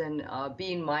kids, and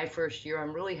being my first year,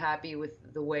 I'm really happy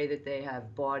with the way that they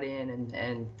have bought in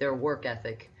and their work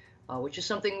ethic. Which is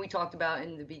something we talked about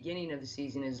in the beginning of the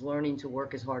season, is learning to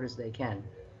work as hard as they can.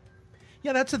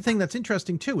 Yeah, that's the thing that's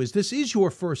interesting, too, is this is your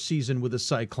first season with the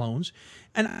Cyclones,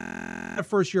 and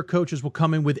first-year coaches will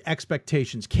come in with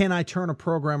expectations. Can I turn a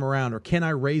program around, or can I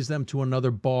raise them to another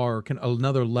bar, or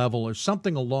another level, or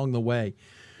something along the way?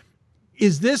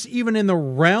 Is this even in the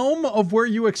realm of where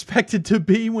you expected to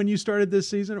be when you started this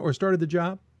season or started the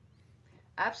job?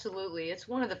 Absolutely. It's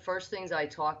one of the first things I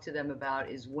talk to them about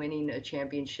is winning a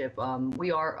championship. We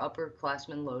are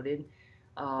upperclassmen loaded.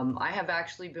 I have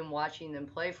actually been watching them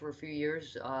play for a few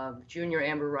years. Junior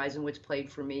Amber Reisenwitz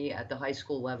played for me at the high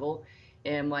school level,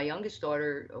 and my youngest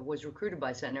daughter was recruited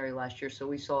by Centenary last year, so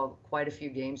we saw quite a few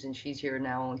games, and she's here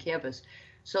now on campus.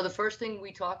 So the first thing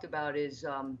we talked about is,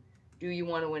 do you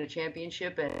want to win a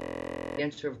championship? And the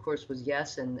answer, of course, was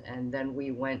yes, and then we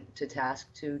went to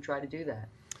task to try to do that.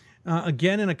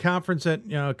 Again, in a conference that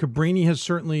Cabrini has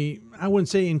certainly, I wouldn't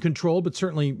say in control, but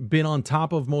certainly been on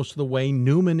top of most of the way.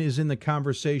 Newman is in the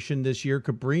conversation this year.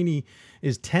 Cabrini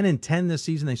is 10-10 this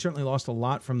season. They certainly lost a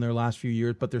lot from their last few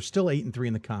years, but they're still 8-3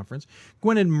 in the conference.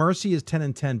 Gwynedd Mercy is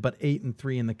 10-10, but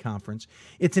 8-3 in the conference.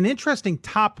 It's an interesting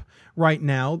top right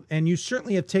now, and you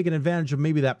certainly have taken advantage of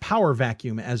maybe that power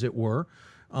vacuum, as it were,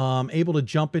 able to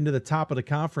jump into the top of the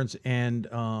conference and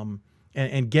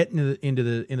get into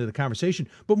the conversation.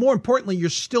 But more importantly,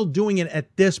 you're still doing it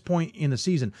at this point in the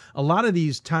season. A lot of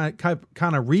these kind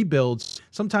of rebuilds,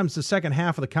 sometimes the second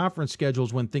half of the conference schedule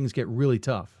is when things get really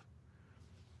tough.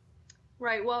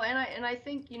 Right. Well, and I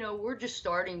think, we're just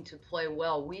starting to play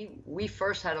well. We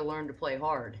first had to learn to play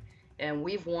hard, and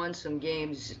we've won some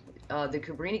games. The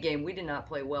Cabrini game, we did not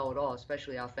play well at all,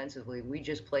 especially offensively. We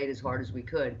just played as hard as we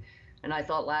could. And I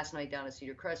thought last night down at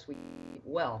Cedar Crest, we did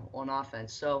well on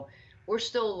offense. So we're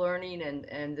still learning,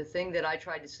 and the thing that I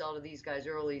tried to sell to these guys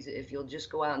early is if you'll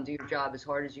just go out and do your job as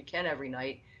hard as you can every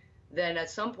night, then at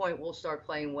some point we'll start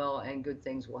playing well and good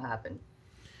things will happen.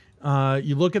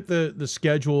 You look at the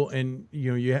schedule, and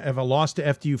you have a loss to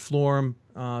FDU Florham,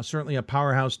 certainly a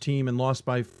powerhouse team, and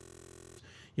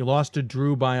you lost to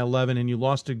Drew by 11, and you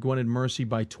lost to Gwynedd Mercy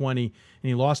by 20, and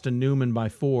you lost to Newman by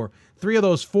 4. 3 of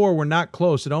those 4 were not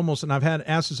close. It almost, and I've had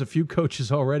asked this a few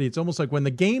coaches already, it's almost like when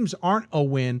the games aren't a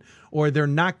win or they're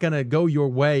not going to go your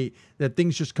way, that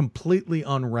things just completely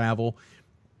unravel.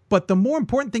 But the more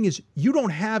important thing is you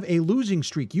don't have a losing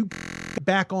streak. You get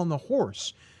back on the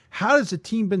horse. How has the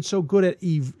team been so good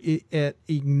at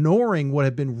ignoring what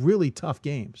have been really tough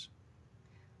games?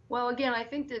 Well, again, I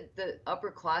think that the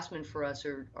upperclassmen for us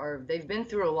they've been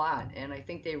through a lot, and I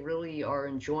think they really are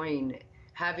enjoying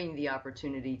having the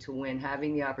opportunity to win,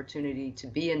 having the opportunity to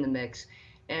be in the mix.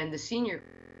 And the senior,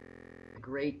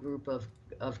 great group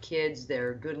of kids.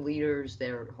 They're good leaders.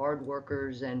 They're hard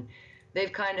workers, and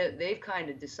they've kind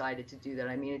of decided to do that.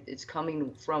 I mean, it's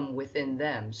coming from within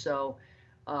them. So,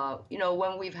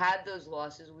 when we've had those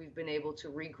losses, we've been able to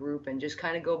regroup and just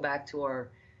kind of go back to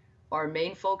our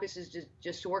main focus is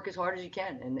just to work as hard as you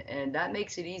can, and that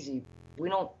makes it easy. We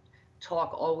don't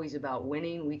talk always about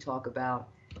winning. We talk about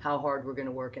how hard we're going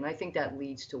to work, and I think that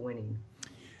leads to winning.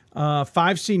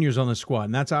 5 seniors on the squad,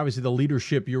 and that's obviously the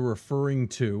leadership you're referring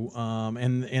to,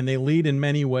 and they lead in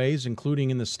many ways, including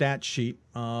in the stat sheet.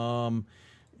 The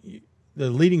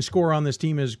leading scorer on this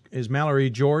team is Mallory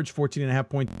George,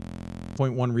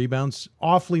 14.5 rebounds.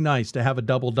 Awfully nice to have a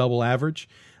double-double average.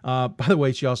 By the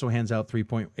way, she also hands out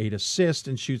 3.8 assists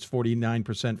and shoots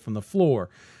 49% from the floor.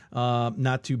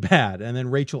 Not too bad. And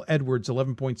then Rachel Edwards,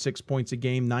 11.6 points a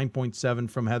game, 9.7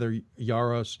 from Heather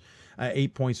Yaros,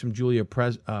 8 points from Julia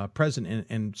Present,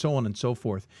 and so on and so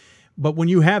forth. But when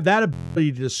you have that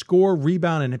ability to score,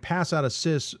 rebound, and pass out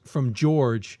assists from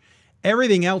George,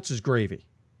 everything else is gravy.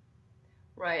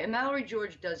 Right, and Mallory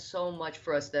George does so much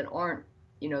for us that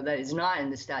that is not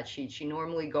in the stat sheet. She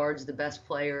normally guards the best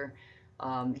player.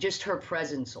 Just her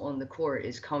presence on the court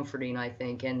is comforting, I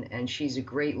think, and she's a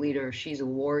great leader. She's a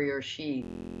warrior. She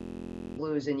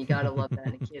blues, and you got to love that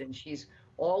in a kid. And she's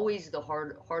always the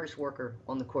hardest worker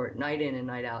on the court, night in and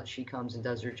night out. She comes and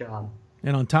does her job.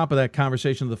 And on top of that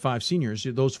conversation of the 5 seniors,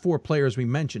 those 4 players we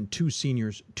mentioned, 2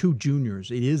 seniors, 2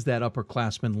 juniors, it is that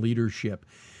upperclassman leadership.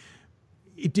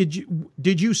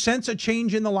 Did you sense a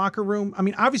change in the locker room? I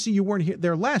mean, obviously you weren't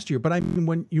there last year, but I mean,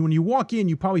 when you walk in,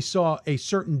 you probably saw a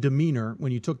certain demeanor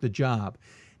when you took the job.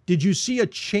 Did you see a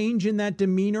change in that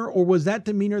demeanor, or was that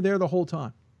demeanor there the whole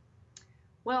time?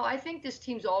 Well, I think this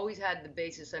team's always had the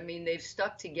basis. I mean, they've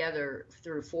stuck together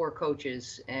through 4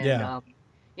 coaches, and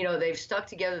they've stuck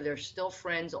together. They're still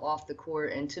friends off the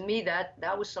court, and to me, that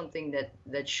was something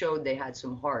that showed they had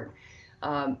some heart.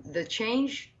 The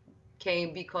change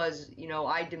came because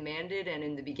I demanded, and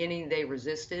in the beginning they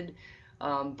resisted,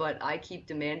 but I keep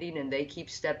demanding and they keep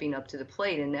stepping up to the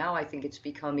plate, and now I think it's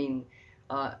becoming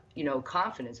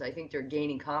confidence. I think they're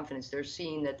gaining confidence. They're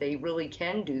seeing that they really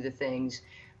can do the things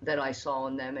that I saw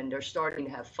in them, and they're starting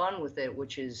to have fun with it,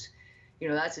 which is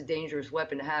that's a dangerous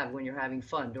weapon to have when you're having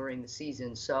fun during the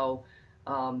season. So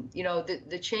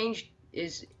the change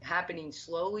is happening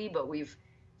slowly, but we've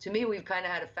kind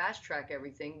of had to fast track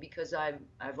everything because I've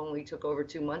only took over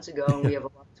 2 months ago, and we have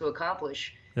a lot to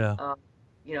accomplish, in a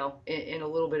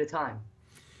little bit of time.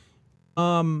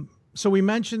 So we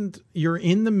mentioned you're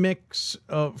in the mix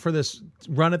for this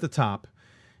run at the top.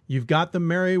 You've got the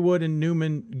Marywood and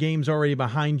Newman games already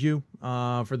behind you.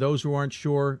 For those who aren't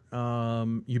sure,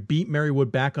 you beat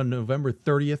Marywood back on November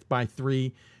 30th by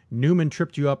 3. Newman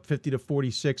tripped you up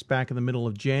 50-46 back in the middle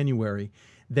of January.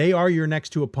 They are your next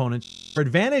 2 opponents. Your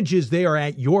advantage is they are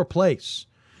at your place.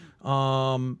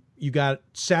 You got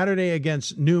Saturday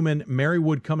against Newman,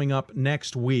 Marywood coming up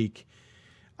next week.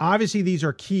 Obviously, these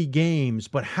are key games,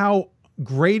 but how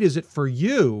great is it for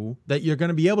you that you're going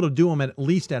to be able to do them at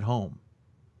least at home?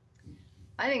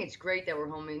 I think it's great that we're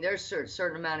home. I mean, there's a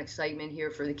certain amount of excitement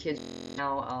here for the kids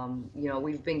now. You know,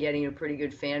 we've been getting a pretty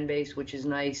good fan base, which is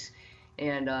nice.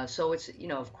 And so it's, you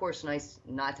know, of course, nice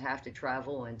not to have to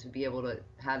travel and to be able to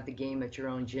have the game at your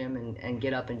own gym and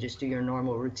get up and just do your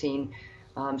normal routine.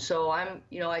 So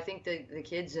I think the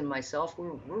kids and myself,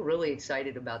 we're really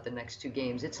excited about the next two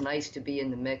games. It's nice to be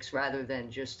in the mix rather than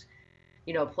just,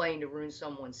 you know, playing to ruin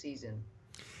someone's season.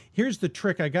 Here's the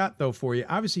trick I got, though, for you.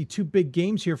 Obviously, two big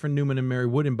games here for Newman and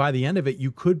Marywood, and by the end of it, you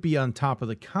could be on top of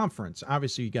the conference.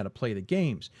 Obviously, you got to play the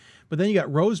games. But then you got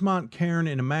Rosemont, Cairn,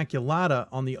 and Immaculata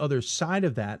on the other side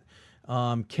of that.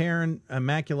 Cairn,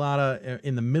 Immaculata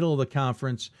in the middle of the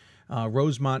conference,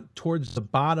 Rosemont towards the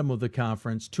bottom of the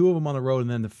conference, two of them on the road, and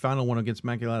then the final one against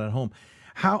Immaculata at home.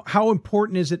 How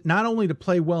important is it not only to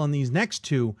play well in these next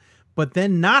two, but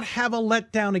then not have a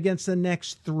letdown against the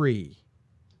next three?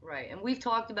 Right, and we've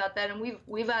talked about that, and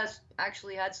we've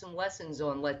actually had some lessons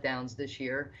on letdowns this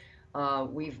year.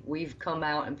 We've come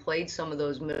out and played some of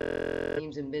those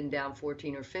teams and been down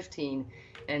 14 or 15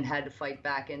 and had to fight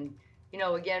back. And you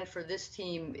know, again, for this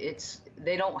team,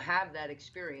 they don't have that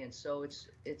experience, so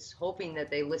it's hoping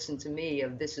that they listen to me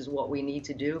of this is what we need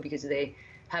to do, because they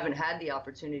haven't had the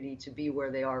opportunity to be where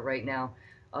they are right now.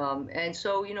 And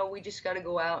so, you know, we just got to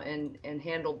go out and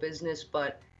handle business,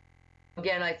 but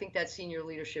again, I think that senior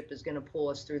leadership is going to pull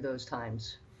us through those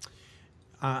times.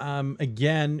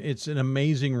 Again, it's an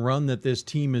amazing run that this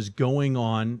team is going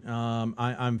on.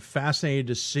 I'm fascinated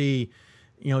to see,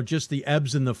 you know, just the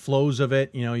ebbs and the flows of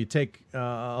it. You know, you take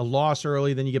a loss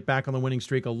early, then you get back on the winning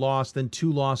streak, a loss, then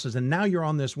two losses, and now you're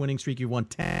on this winning streak. You've won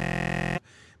 10,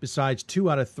 besides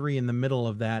 2 out of 3 in the middle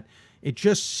of that. It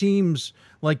just seems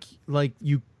like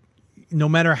you, no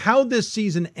matter how this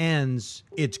season ends,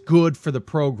 it's good for the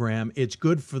program. It's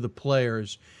good for the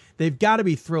players. They've got to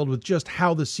be thrilled with just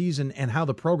how the season and how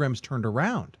the program's turned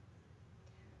around.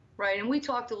 Right, and we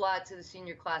talked a lot to the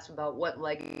senior class about what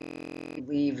legacy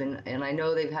leave, and I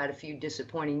know they've had a few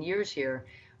disappointing years here,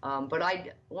 but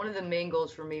one of the main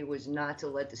goals for me was not to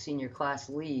let the senior class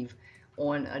leave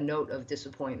on a note of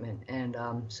disappointment, and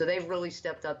so they've really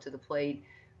stepped up to the plate.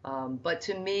 But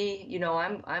to me, you know,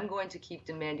 I'm going to keep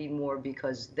demanding more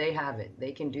because they have it.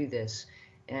 They can do this.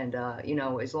 And, you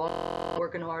know, as long as we're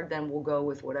working hard, then we'll go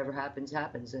with whatever happens,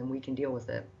 and we can deal with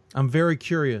it. I'm very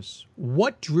curious.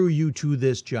 What drew you to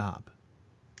this job?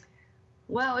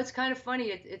 Well, it's kind of funny.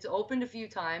 It's opened a few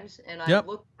times, and I've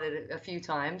looked at it a few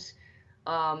times.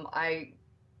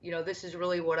 You know, this is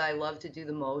really what I love to do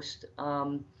the most.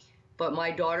 But my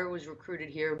daughter was recruited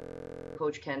here,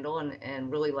 Coach Kendall,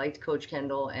 and really liked Coach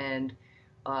Kendall, and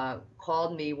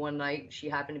called me one night. She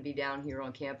happened to be down here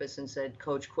on campus and said,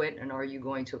 "Coach quit, and are you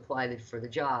going to apply for the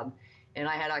job?" And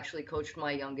I had actually coached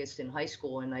my youngest in high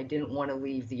school, and I didn't want to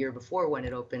leave the year before when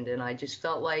it opened, and I just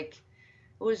felt like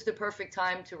it was the perfect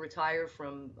time to retire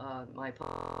from my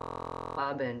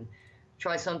job and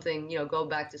try something, you know, go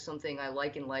back to something I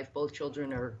like in life. Both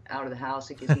children are out of the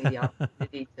house. It gives me the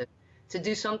opportunity to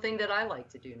do something that I like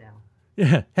to do now.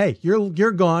 Yeah. Hey,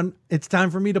 you're gone. It's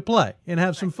time for me to play and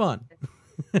have some fun.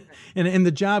 And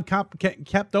the job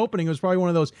kept opening. It was probably one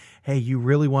of those, hey, you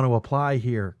really want to apply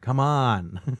here? Come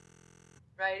on.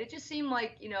 Right. It just seemed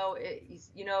like, you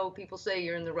know, people say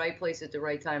you're in the right place at the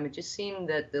right time. It just seemed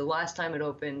that the last time it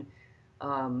opened,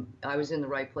 I was in the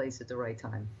right place at the right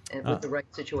time and with the right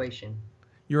situation.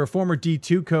 You're a former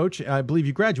D2 coach. I believe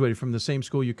you graduated from the same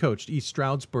school you coached, East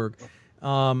Stroudsburg.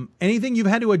 Anything you've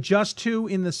had to adjust to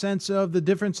in the sense of the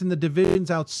difference in the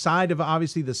divisions outside of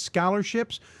obviously the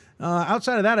scholarships?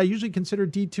 Outside of that, I usually consider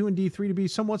D2 and D3 to be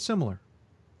somewhat similar.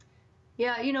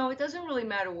 Yeah, you know, it doesn't really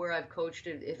matter where I've coached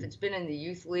it. If it's been in the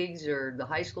youth leagues or the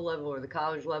high school level or the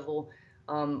college level,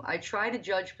 I try to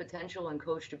judge potential and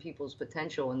coach to people's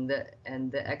potential, and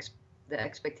the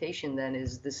expectation then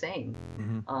is the same.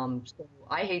 Mm-hmm. So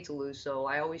I hate to lose, so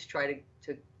I always try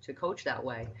to coach that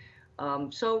way.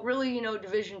 So really, you know,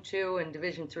 Division II and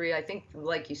Division III, I think,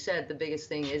 like you said, the biggest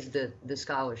thing is the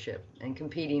scholarship and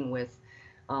competing with,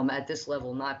 at this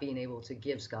level, not being able to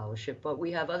give scholarship. But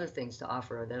we have other things to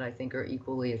offer that I think are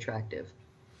equally attractive.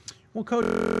 Well, Coach,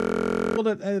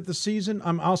 at the season,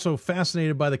 I'm also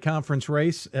fascinated by the conference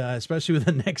race, especially with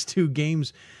the next two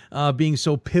games being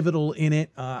so pivotal in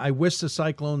it. I wish the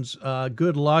Cyclones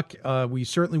good luck. We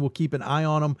certainly will keep an eye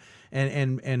on them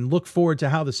and look forward to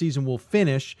how the season will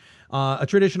finish. A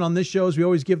tradition on this show is we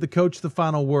always give the coach the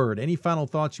final word. Any final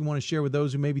thoughts you want to share with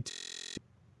those who maybe...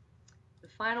 The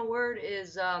final word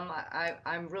is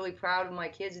I'm really proud of my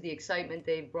kids, the excitement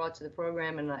they've brought to the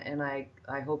program, and I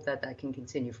hope that can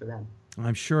continue for them.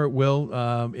 I'm sure it will.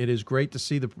 It is great to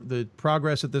see the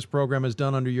progress that this program has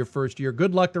done under your first year.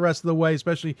 Good luck the rest of the way,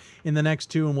 especially in the next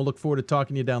two, and we'll look forward to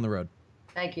talking to you down the road.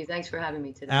 Thank you. Thanks for having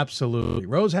me today. Absolutely.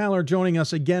 Rose Haller joining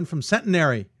us again from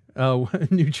Centenary,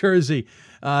 New Jersey.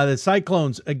 The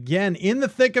Cyclones, again, in the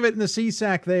thick of it in the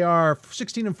CSAC. They are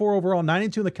 16-4 overall,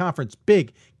 9-2 in the conference.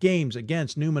 Big games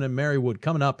against Newman and Marywood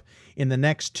coming up in the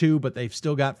next two, but they've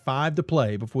still got 5 to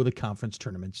play before the conference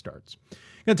tournament starts.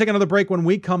 Going to take another break. When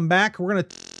we come back, we're going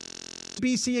to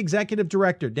BC Executive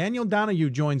Director Danielle Donahue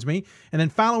joins me, and then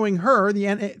following her, the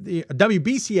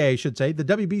WBCA, I should say, the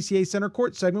WBCA Center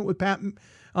Court segment with Pat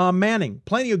Manning.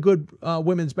 Plenty of good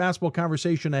women's basketball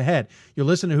conversation ahead. You're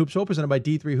listening to Hoops Hope, presented by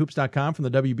D3Hoops.com from the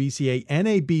WBCA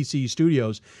NABC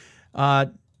studios.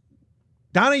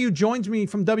 Donahue joins me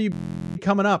from WBCA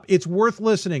coming up. It's worth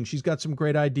listening. She's got some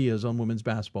great ideas on women's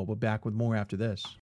basketball. We're back with more after this.